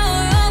the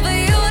power of a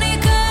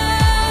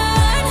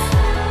unicorn.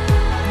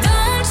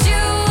 Don't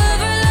you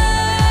ever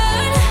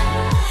learn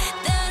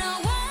that I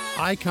want.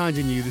 I kind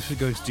of knew this was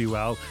going to do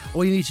well.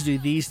 All you need to do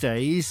these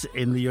days,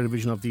 in the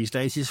Eurovision of these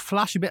days, is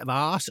flash a bit of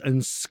arse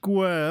and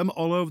squirm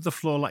all over the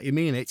floor like you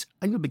mean it,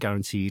 and you'll be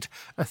guaranteed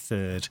a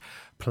third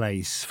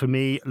place. For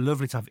me,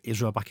 lovely to have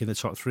Israel back in the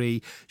top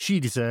three. She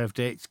deserved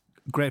it.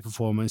 Great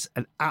performance,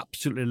 and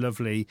absolutely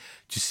lovely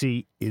to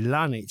see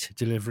Ilanit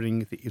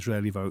delivering the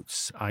Israeli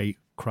votes. I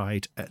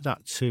cried at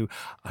that too.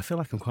 I feel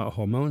like I'm quite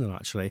hormonal,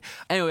 actually.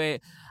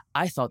 Anyway,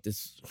 I thought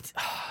this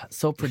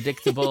so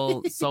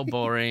predictable, so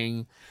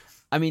boring.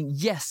 I mean,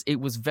 yes, it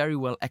was very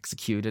well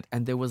executed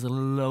and there was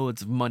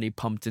loads of money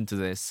pumped into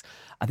this.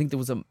 I think there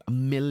was €1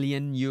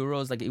 million.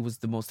 Like, it was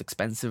the most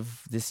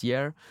expensive this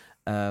year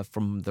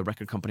from the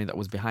record company that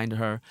was behind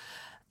her.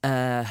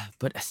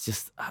 But it's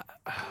just,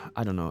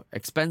 I don't know,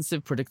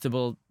 expensive,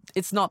 predictable.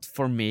 It's not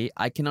for me.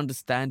 I can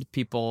understand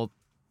people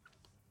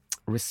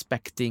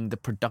respecting the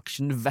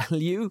production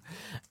value,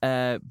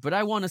 but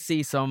I want to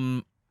see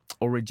some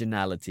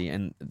originality,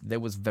 and there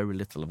was very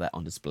little of that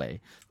on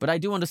display. But I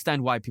do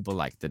understand why people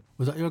liked it.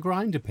 Was that your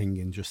grind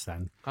opinion just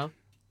then? Huh?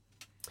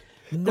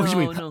 What do you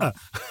mean? No.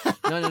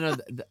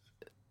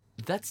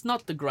 That's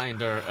not the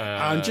grinder.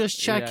 I'm just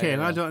checking.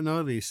 Yeah. I don't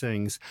know these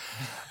things.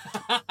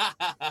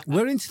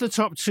 We're into the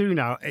top two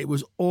now. It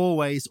was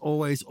always,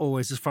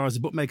 as far as the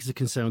bookmakers are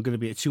concerned, going to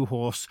be a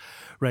two-horse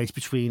race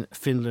between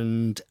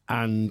Finland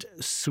and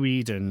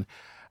Sweden.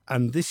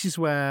 And this is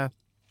where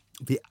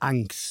the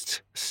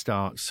angst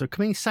starts. So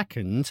coming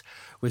second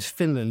was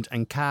Finland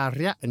and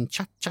Karja and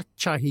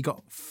Cha-Cha-Cha. He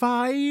got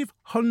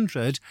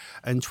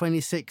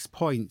 526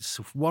 points,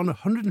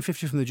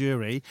 150 from the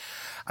jury.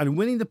 And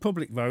winning the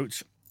public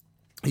vote,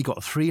 he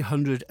got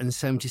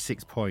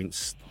 376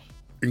 points,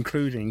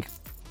 including,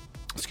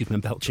 excuse me,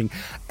 I'm belching,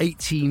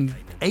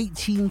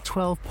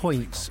 12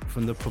 points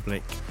from the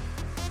public.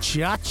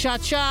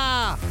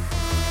 Cha-Cha-Cha!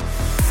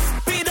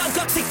 Pidän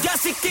kaksi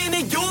käsi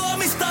kiinni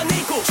juomista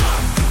niinku.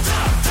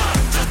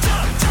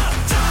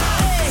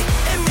 Ei,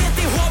 en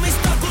mieti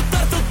huomista kun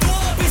tartu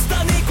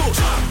tuopista niinku.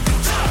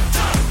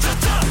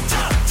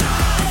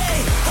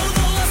 Ei,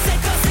 haluan olla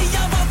sekaisin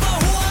ja vapaa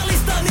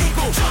huolista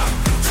niinku.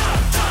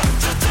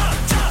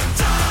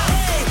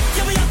 Ei,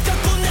 ja mä jatkan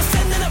kunnes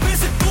en enää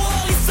pysy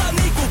tuolissa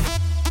niinku.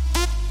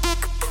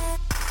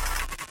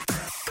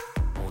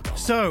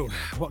 So,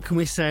 what can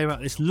we say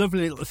about this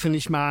lovely little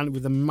Finnish man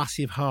with a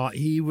massive heart?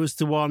 He was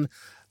the one,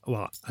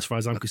 well, as far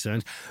as I'm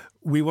concerned,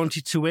 we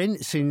wanted to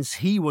win since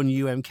he won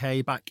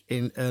UMK back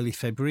in early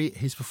February.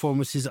 His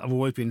performances have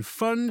always been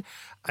fun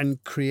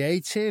and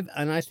creative,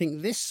 and I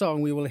think this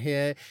song we will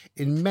hear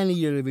in many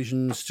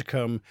Eurovisions to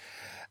come.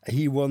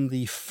 He won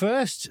the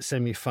first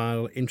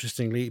semi-final,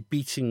 interestingly,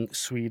 beating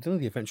Sweden,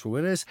 the eventual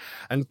winners,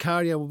 and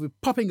Karja will be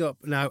popping up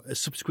now at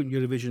subsequent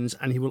Eurovisions,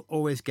 and he will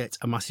always get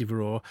a massive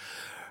roar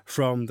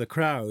from the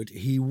crowd.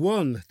 He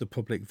won the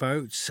public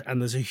vote,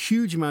 and there's a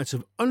huge amount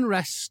of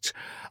unrest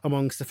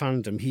amongst the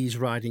fandom. He's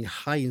riding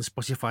high in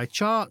Spotify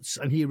charts,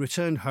 and he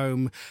returned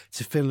home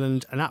to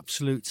Finland an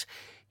absolute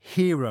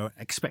hero.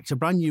 Expect a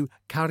brand new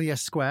Karja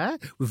Square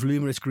with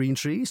luminous green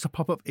trees to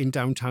pop up in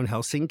downtown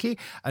Helsinki.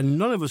 And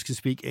none of us can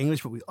speak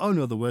English, but we all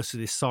know the words of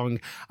this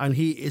song. And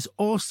he is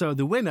also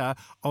the winner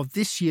of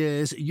this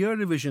year's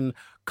Eurovision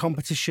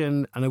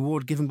competition, an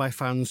award given by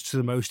fans to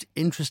the most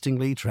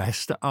interestingly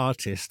dressed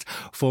artist,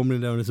 formerly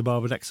known as the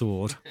Barbadex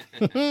Award.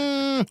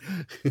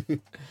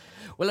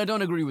 Well, I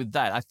don't agree with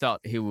that. I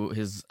thought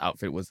his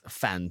outfit was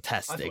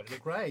fantastic. I thought it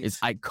looked great. It's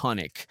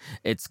iconic.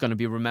 It's going to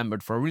be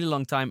remembered for a really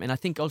long time. And I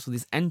think also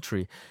this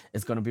entry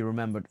is going to be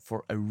remembered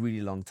for a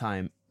really long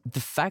time. The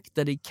fact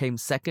that it came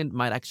second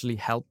might actually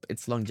help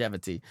its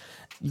longevity.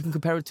 You can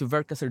compare it to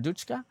Verka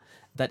Serduchka,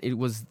 that it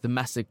was the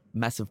massive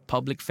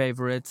public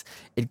favorite.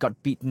 It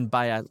got beaten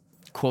by a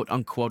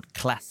quote-unquote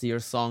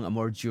classier song, a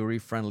more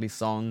jury-friendly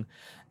song.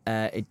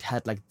 It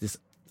had like this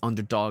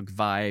underdog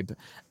vibe,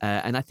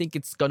 and I think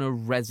it's gonna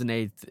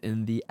resonate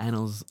in the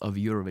annals of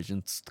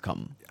Eurovision to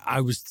come.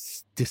 I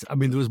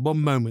mean, there was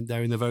one moment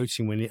there in the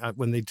voting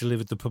when they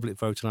delivered the public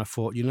vote, and I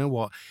thought, you know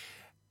what,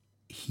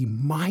 he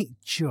might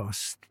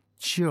just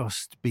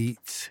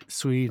beat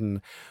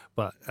Sweden,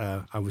 but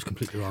I was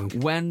completely wrong.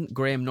 When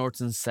Graham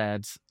Norton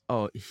said,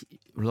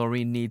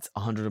 Loreen needs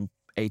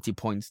 180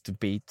 points to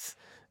beat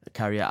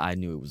Karja, I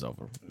knew it was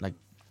over.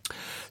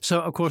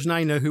 So, of course, now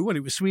you know who won.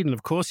 It was Sweden,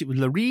 of course. It was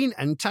Loreen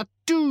and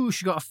Tattoo.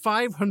 She got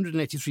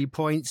 583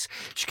 points.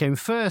 She came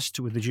first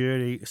with the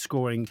jury,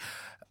 scoring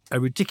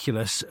a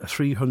ridiculous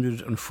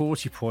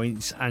 340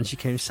 points. And she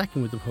came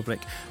second with the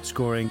public,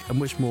 scoring a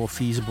much more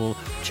feasible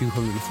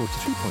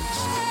 243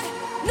 points.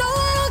 No,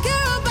 I don't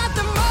care about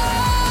the moon.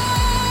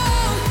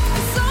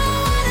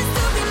 Someone is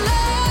to be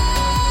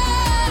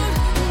loved,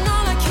 and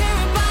all I care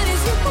about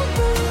is you.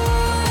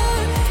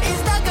 It's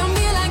stuck on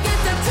me like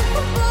it's a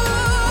tattoo.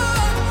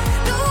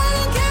 No, I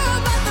don't care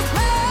about the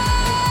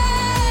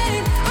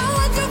pain. I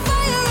want your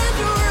fire and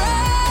your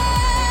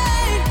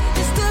rain.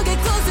 Just to get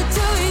closer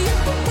to you.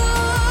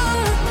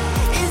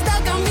 It's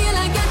stuck on me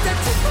like it's a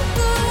tattoo.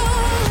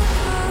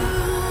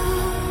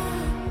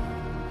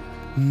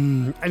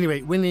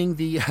 Anyway, winning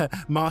the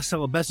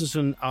Marcel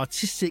Bezenson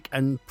Artistic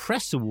and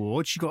Press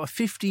Award, she got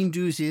 15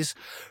 doozies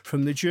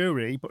from the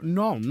jury, but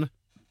none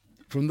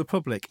from the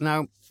public.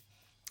 Now,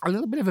 a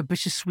little bit of a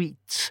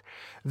bittersweet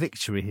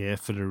victory here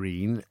for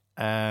Loreen.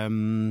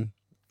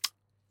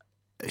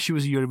 She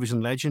was a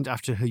Eurovision legend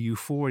after her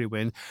Euphoria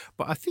win,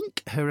 but I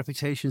think her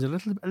reputation is a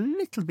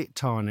little bit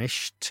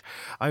tarnished.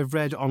 I've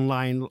read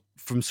online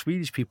from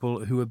Swedish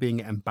people who are being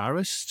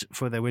embarrassed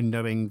for their win,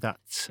 knowing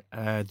that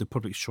the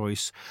public's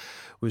choice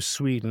was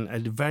Sweden. A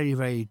very,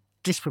 very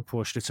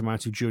disproportionate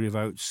amount of jury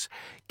votes,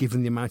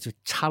 given the amount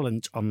of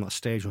talent on that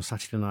stage on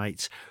Saturday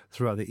night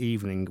throughout the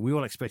evening. We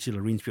all expected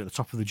Loreen to be at the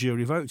top of the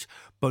jury vote,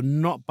 but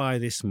not by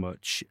this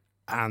much.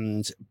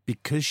 And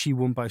because she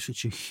won by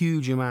such a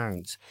huge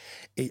amount,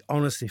 it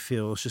honestly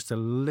feels just a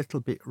little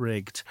bit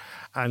rigged.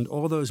 And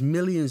all those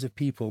millions of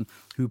people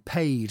who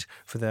paid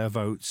for their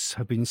votes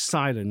have been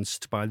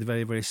silenced by the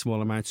very, very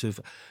small amount of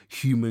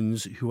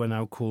humans who are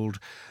now called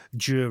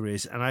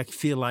juries. And I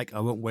feel like I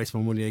won't waste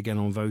my money again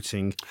on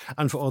voting.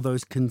 And for all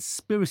those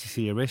conspiracy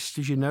theorists,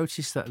 did you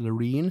notice that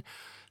Loreen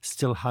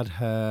still had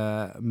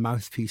her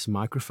mouthpiece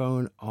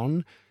microphone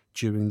on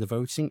during the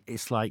voting?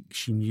 It's like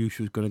she knew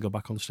she was going to go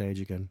back on stage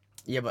again.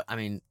 Yeah, but I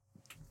mean,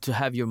 to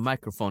have your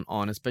microphone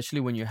on, especially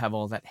when you have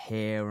all that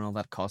hair and all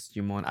that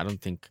costume on, I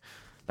don't think,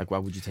 like, why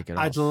would you take it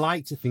off? I'd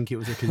like to think it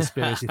was a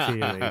conspiracy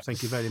theory.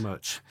 Thank you very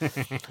much.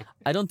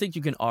 I don't think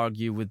you can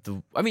argue with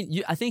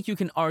I think you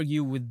can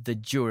argue with the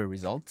jury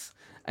results,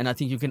 and I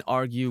think you can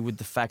argue with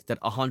the fact that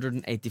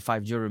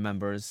 185 jury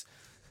members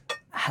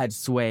had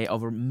sway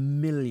over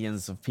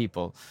millions of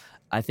people.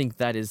 I think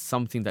that is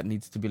something that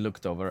needs to be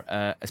looked over,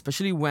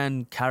 especially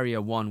when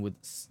Käärijä won with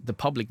the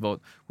public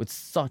vote with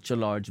such a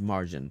large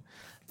margin.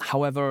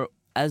 However,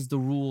 as the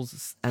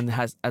rules and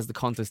as the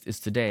contest is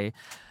today,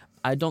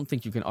 I don't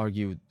think you can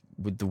argue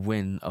with the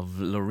win of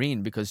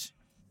Loreen because,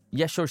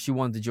 yeah, sure, she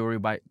won the jury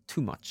by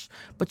too much,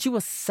 but she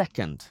was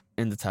second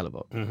in the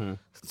televote. Mm-hmm.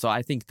 So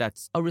I think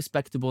that's a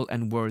respectable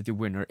and worthy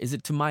winner. Is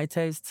it to my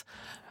taste?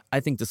 I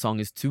think the song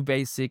is too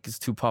basic, it's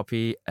too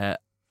poppy.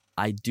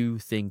 I do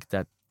think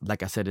that,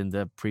 like I said in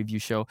the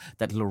preview show,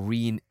 that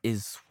Loreen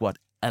is what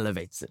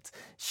elevates it.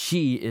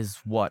 She is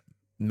what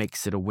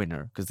makes it a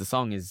winner, because the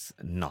song is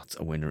not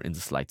a winner in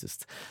the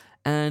slightest.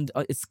 And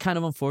it's kind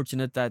of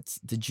unfortunate that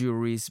the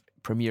juries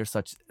premiere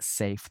such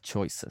safe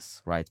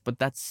choices, right? But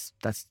that's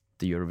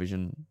the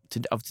Eurovision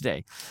of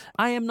today.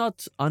 I am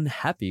not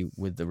unhappy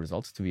with the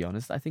results, to be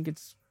honest. I think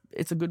it's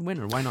a good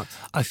winner. Why not?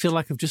 I feel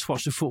like I've just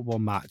watched a football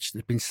match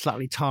that's been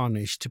slightly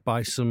tarnished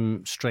by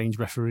some strange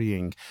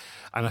refereeing,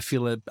 and I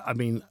feel a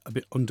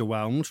bit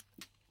underwhelmed,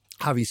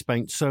 having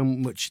spent so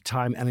much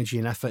time, energy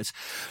and effort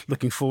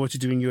looking forward to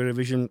doing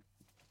Eurovision,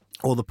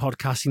 all the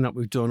podcasting that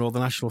we've done, all the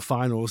national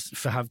finals,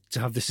 to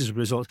have this as a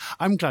result.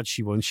 I'm glad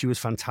she won. She was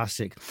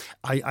fantastic.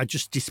 I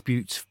just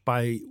dispute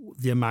by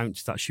the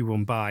amount that she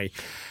won by.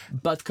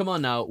 But come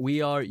on now,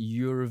 we are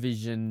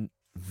Eurovision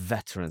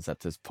veterans at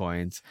this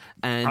point,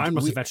 and I'm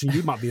not a veteran.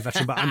 You might be a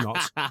veteran, but I'm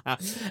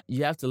not.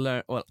 You have to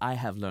learn. Well, I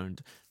have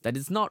learned that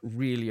it's not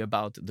really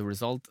about the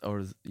result,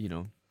 or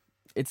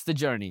it's the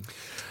journey.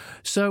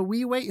 So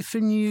we wait for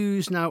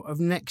news now of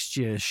next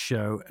year's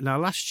show. Now,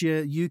 last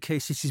year, UK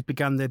cities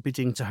began their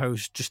bidding to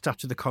host just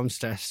after the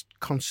contest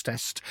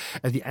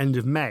at the end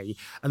of May,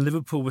 and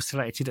Liverpool was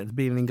selected at the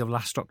beginning of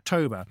last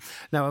October.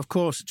 Now, of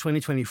course,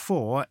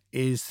 2024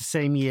 is the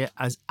same year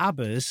as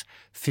ABBA's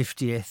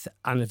 50th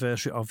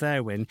anniversary of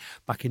their win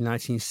back in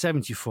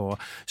 1974.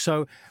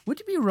 So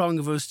would it be wrong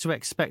of us to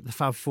expect the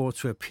Fab Four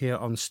to appear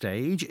on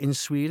stage in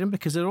Sweden?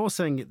 Because they're all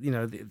saying,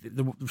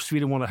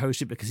 Sweden want to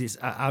host it because it's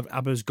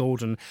ABBA's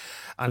golden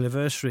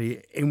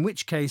anniversary, in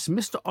which case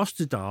Mr.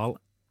 Osterdahl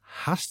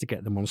has to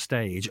get them on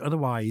stage.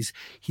 Otherwise,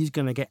 he's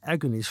going to get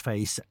egg on his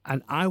face,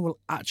 and I will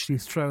actually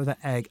throw that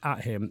egg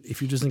at him if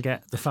he doesn't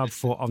get the Fab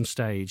Four on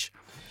stage,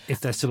 if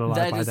they're still alive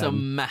by then. That is a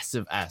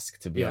massive ask,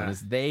 to be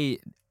honest. They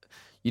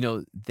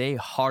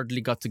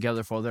hardly got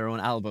together for their own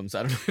albums.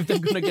 I don't know if they're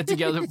going to get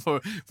together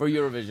for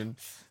Eurovision.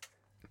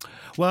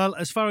 Well,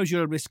 as far as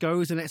Eurobliss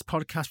goes, the next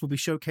podcast will be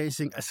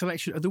showcasing a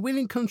selection of the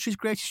winning country's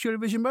greatest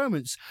Eurovision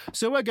moments.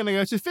 So we're going to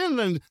go to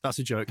Finland. That's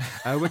a joke.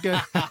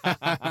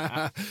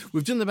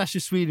 We've done the best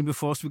of Sweden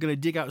before, so we're going to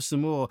dig out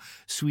some more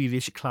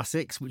Swedish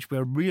classics, which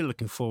we're really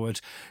looking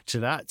forward to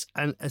that.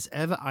 And as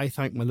ever, I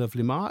thank my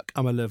lovely Mark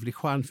and my lovely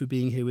Juan for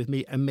being here with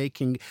me and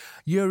making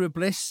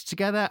Eurobliss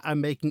together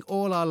and making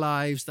all our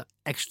lives that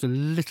extra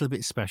little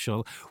bit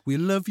special. We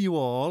love you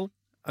all.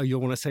 Oh, you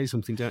want to say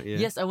something, don't you?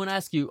 Yes, I want to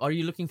ask you, are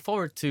you looking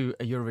forward to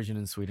a Eurovision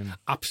in Sweden?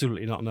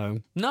 Absolutely not, no.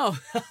 No?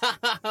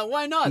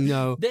 Why not?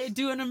 No. They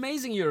do an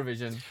amazing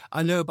Eurovision.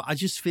 I know, but I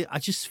just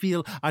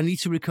feel I need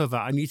to recover.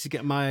 I need to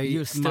get my...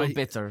 You're still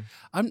bitter.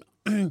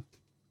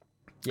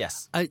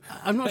 Yes.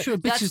 I'm not sure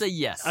bitter... That's a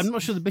yes. I'm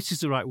not sure the bitter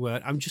is the right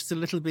word. I'm just a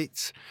little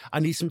bit...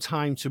 I need some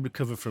time to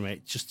recover from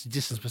it, just to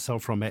distance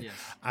myself from it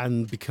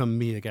and become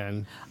me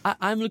again.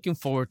 I'm looking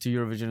forward to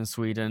Eurovision in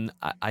Sweden.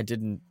 I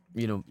didn't...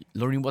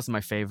 Loreen wasn't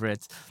my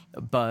favorite,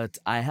 but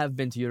I have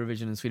been to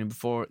Eurovision in Sweden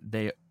before.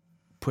 They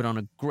put on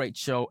a great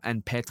show,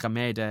 and Petra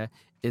Mede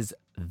is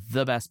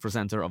the best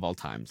presenter of all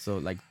time.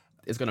 So,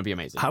 it's going to be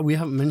amazing. We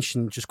haven't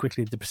mentioned, just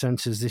quickly, the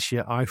presenters this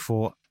year. I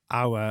thought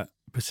our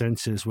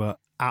presenters were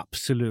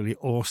absolutely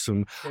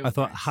awesome. I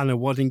thought Hannah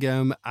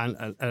Waddingham and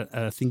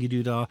Thingy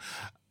Doodah,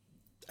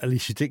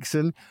 Alicia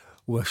Dixon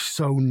were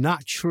so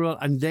natural,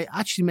 and they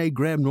actually made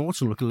Graham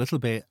Norton look a little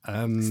bit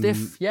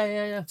Stiff.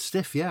 Yeah.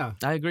 Stiff, yeah.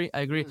 I agree.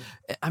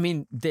 I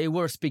mean, they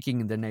were speaking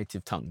in their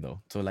native tongue,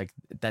 though. So, like,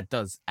 that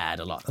does add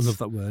a lot. I love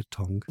that word,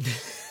 tongue.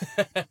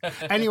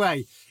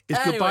 Anyway,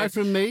 it's goodbye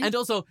from me. And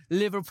also,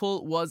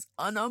 Liverpool was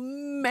an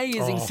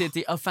amazing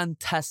city, a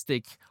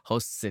fantastic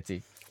host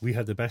city. We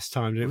had the best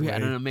time, didn't we? We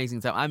had an amazing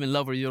time. I'm in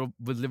love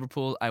with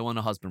Liverpool. I want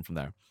a husband from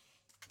there.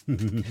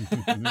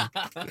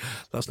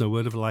 That's no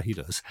word of a lie, he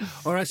does.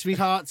 All right,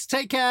 sweethearts,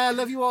 take care.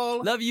 Love you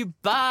all. Love you.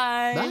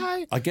 Bye.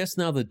 Bye. I guess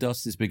now the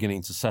dust is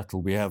beginning to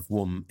settle, we have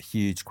one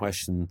huge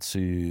question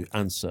to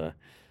answer.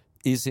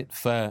 Is it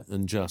fair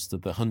and just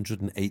that the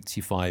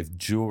 185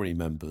 jury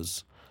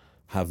members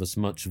have as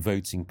much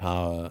voting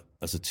power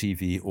as a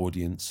TV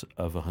audience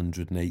of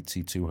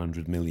 180,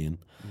 200 million?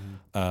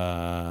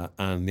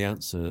 And the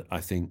answer,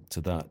 I think,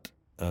 to that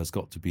has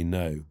got to be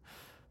no.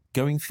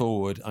 Going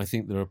forward, I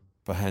think there are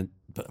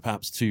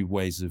perhaps two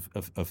ways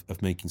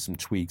of making some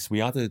tweaks.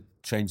 We either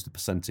change the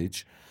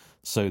percentage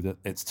so that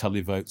it's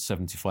televote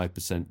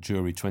 75%,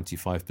 jury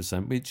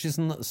 25%, which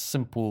isn't as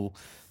simple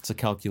to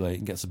calculate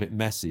and gets a bit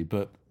messy,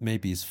 but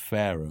maybe is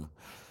fairer.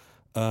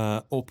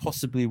 Or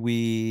possibly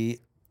we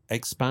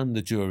expand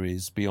the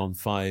juries beyond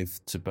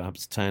 5 to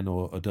perhaps 10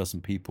 or a dozen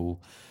people,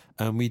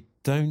 and we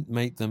don't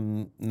make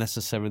them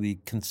necessarily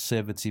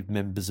conservative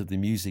members of the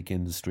music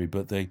industry,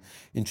 but they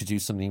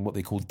introduce something what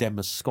they call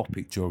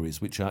demoscopic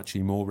juries, which are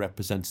actually more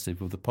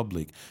representative of the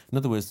public. In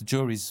other words, the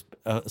juries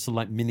are sort of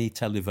like mini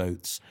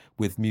televotes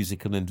with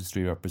musical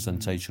industry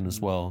representation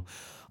as well.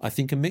 I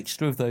think a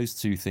mixture of those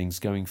two things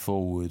going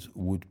forward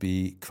would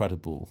be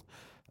credible,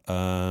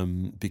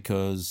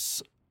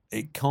 because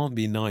it can't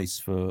be nice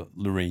for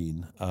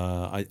Loreen.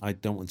 I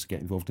don't want to get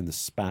involved in the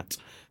spat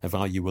of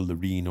are you a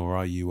Loreen or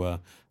are you a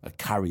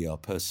carrier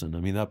person. I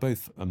mean, they're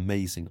both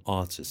amazing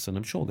artists, and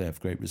I'm sure they have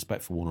great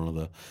respect for one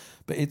another.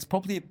 But it's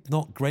probably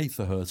not great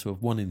for her to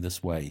have won in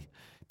this way,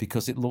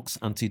 because it looks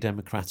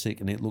anti-democratic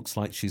and it looks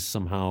like she's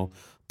somehow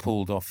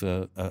pulled off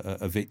a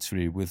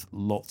victory with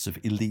lots of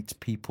elite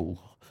people.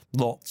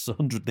 Lots,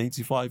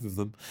 185 of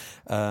them,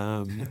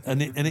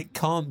 and it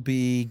can't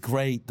be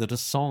great that a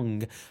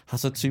song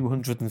has a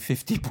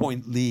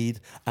 250-point lead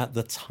at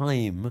the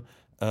time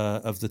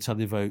of the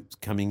televote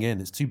coming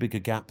in. It's too big a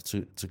gap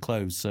to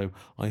close. So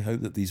I hope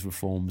that these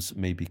reforms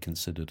may be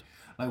considered.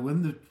 Like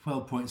when the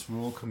 12 points were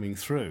all coming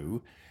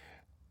through,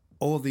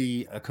 all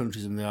the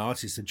countries and the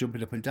artists are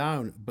jumping up and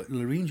down, but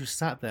Loreen just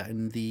sat there,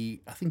 and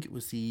I think it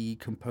was the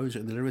composer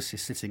and the lyricist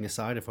sitting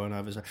aside of her,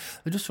 and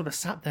they just sort of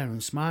sat there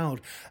and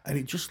smiled, and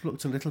it just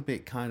looked a little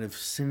bit kind of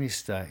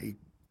sinister. It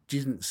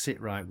didn't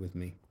sit right with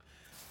me.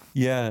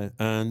 Yeah,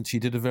 and she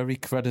did a very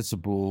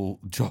creditable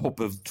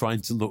job of trying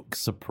to look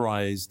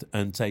surprised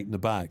and taken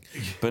aback.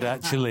 But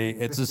actually,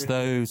 it's as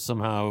though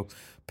somehow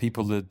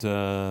people had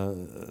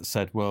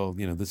said, well,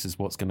 you know, this is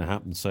what's going to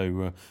happen.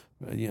 So,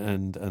 it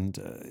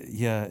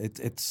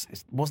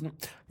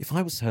wasn't. If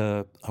I was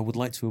her, I would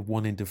like to have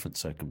won in different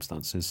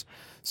circumstances.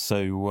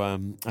 So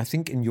I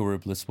think in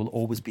Eurobliss we'll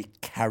always be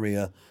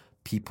carrier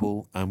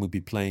people, and we'll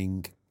be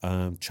playing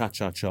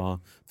cha-cha-cha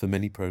for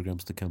many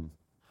programmes to come.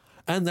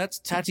 And that's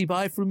tatty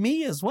bye from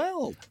me as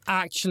well.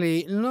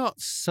 Actually,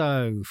 not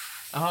so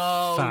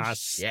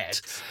fast.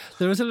 Shit.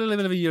 There is a little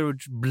bit of a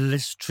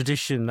Eurobliss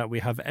tradition that we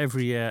have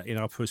every year in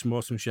our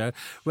Post-mortem show,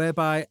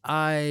 whereby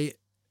I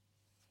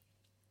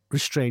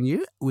restrain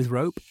you with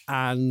rope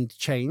and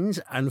chains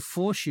and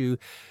force you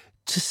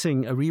to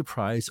sing a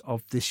reprise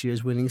of this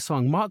year's winning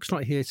song. Mark's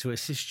not here to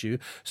assist you,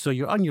 so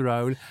you're on your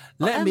own.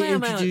 Let me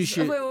introduce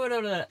you.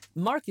 Wait.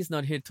 Mark is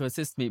not here to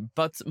assist me,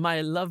 but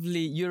my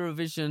lovely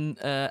Eurovision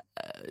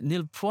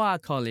Nil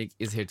Pwa colleague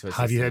is here to assist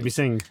me. Have you heard me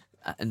sing?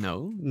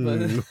 No.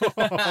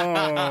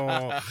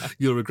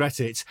 You'll regret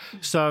it.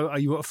 So are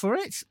you up for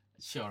it?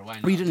 Sure, why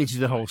not? We don't need to do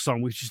the whole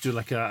song. We just do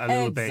like a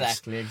little bit.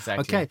 Exactly.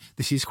 Okay,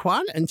 this is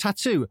Juan and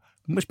Tattoo.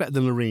 Much better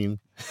than Loreen.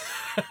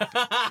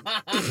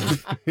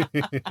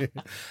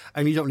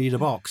 And you don't need a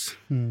box.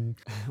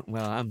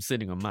 Well, I'm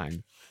sitting on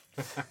mine.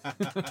 I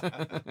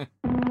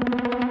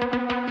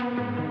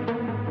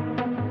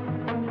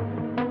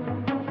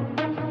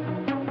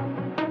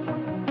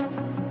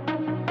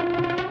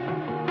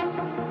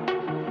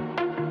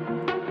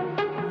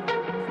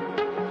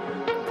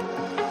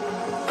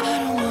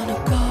don't wanna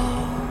go,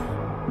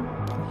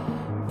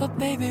 but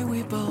baby,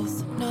 we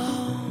both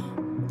know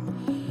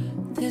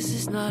this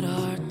is not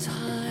our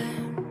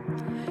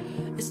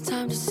time. It's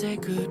time to say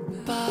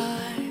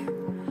goodbye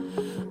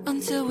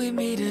until we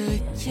meet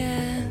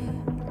again.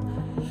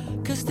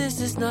 'Cause this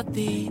is not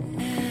the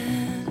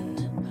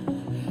end.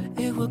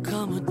 It will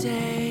come a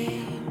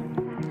day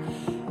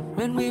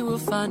when we will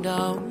find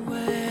our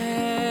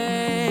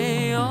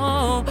way.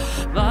 Oh,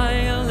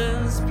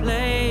 violins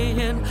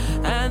playing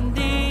and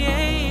the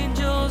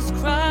angels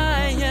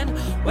crying.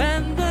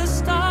 When the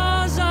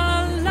stars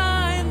are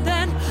aligned,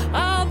 then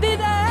I'll be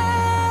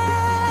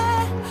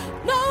there.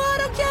 No, I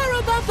don't care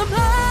about them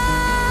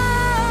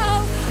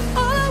now.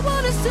 All I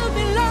want is to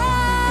be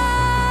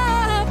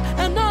loved,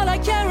 and all I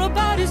care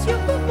about is you.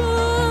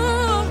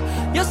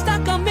 You're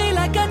stuck on me like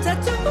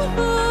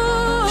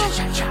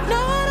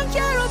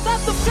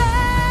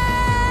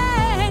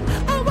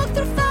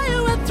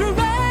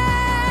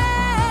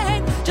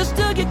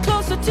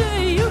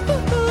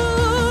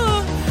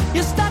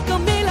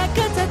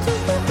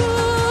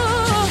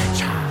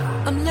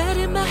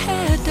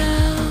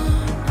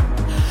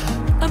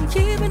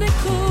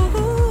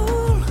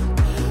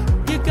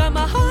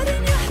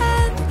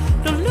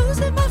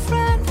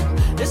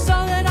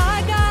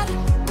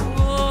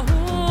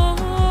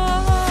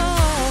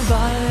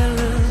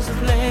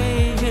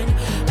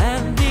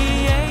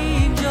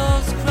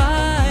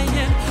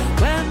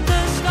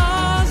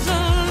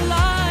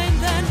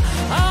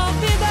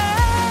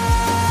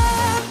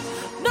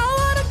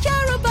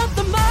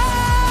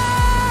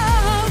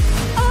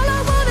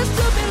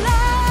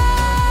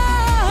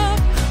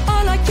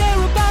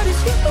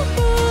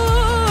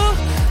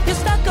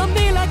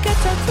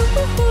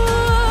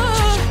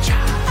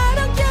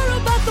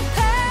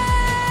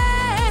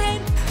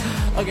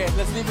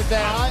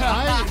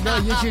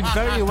you did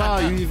very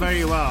well. You did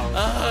very well.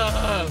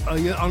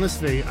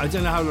 Honestly, I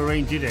don't know how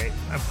Loreen did it,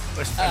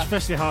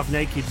 especially half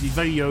naked. She's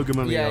very yoga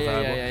mummy of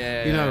her.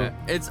 But, you know,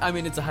 it's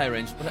a high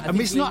range. But I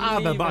mean, it's not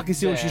ABBA, but I can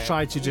see what she's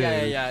tried to do.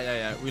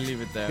 Yeah. We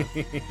leave it there.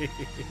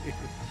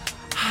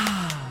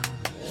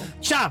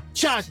 Cha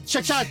cha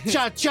cha cha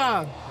cha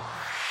cha.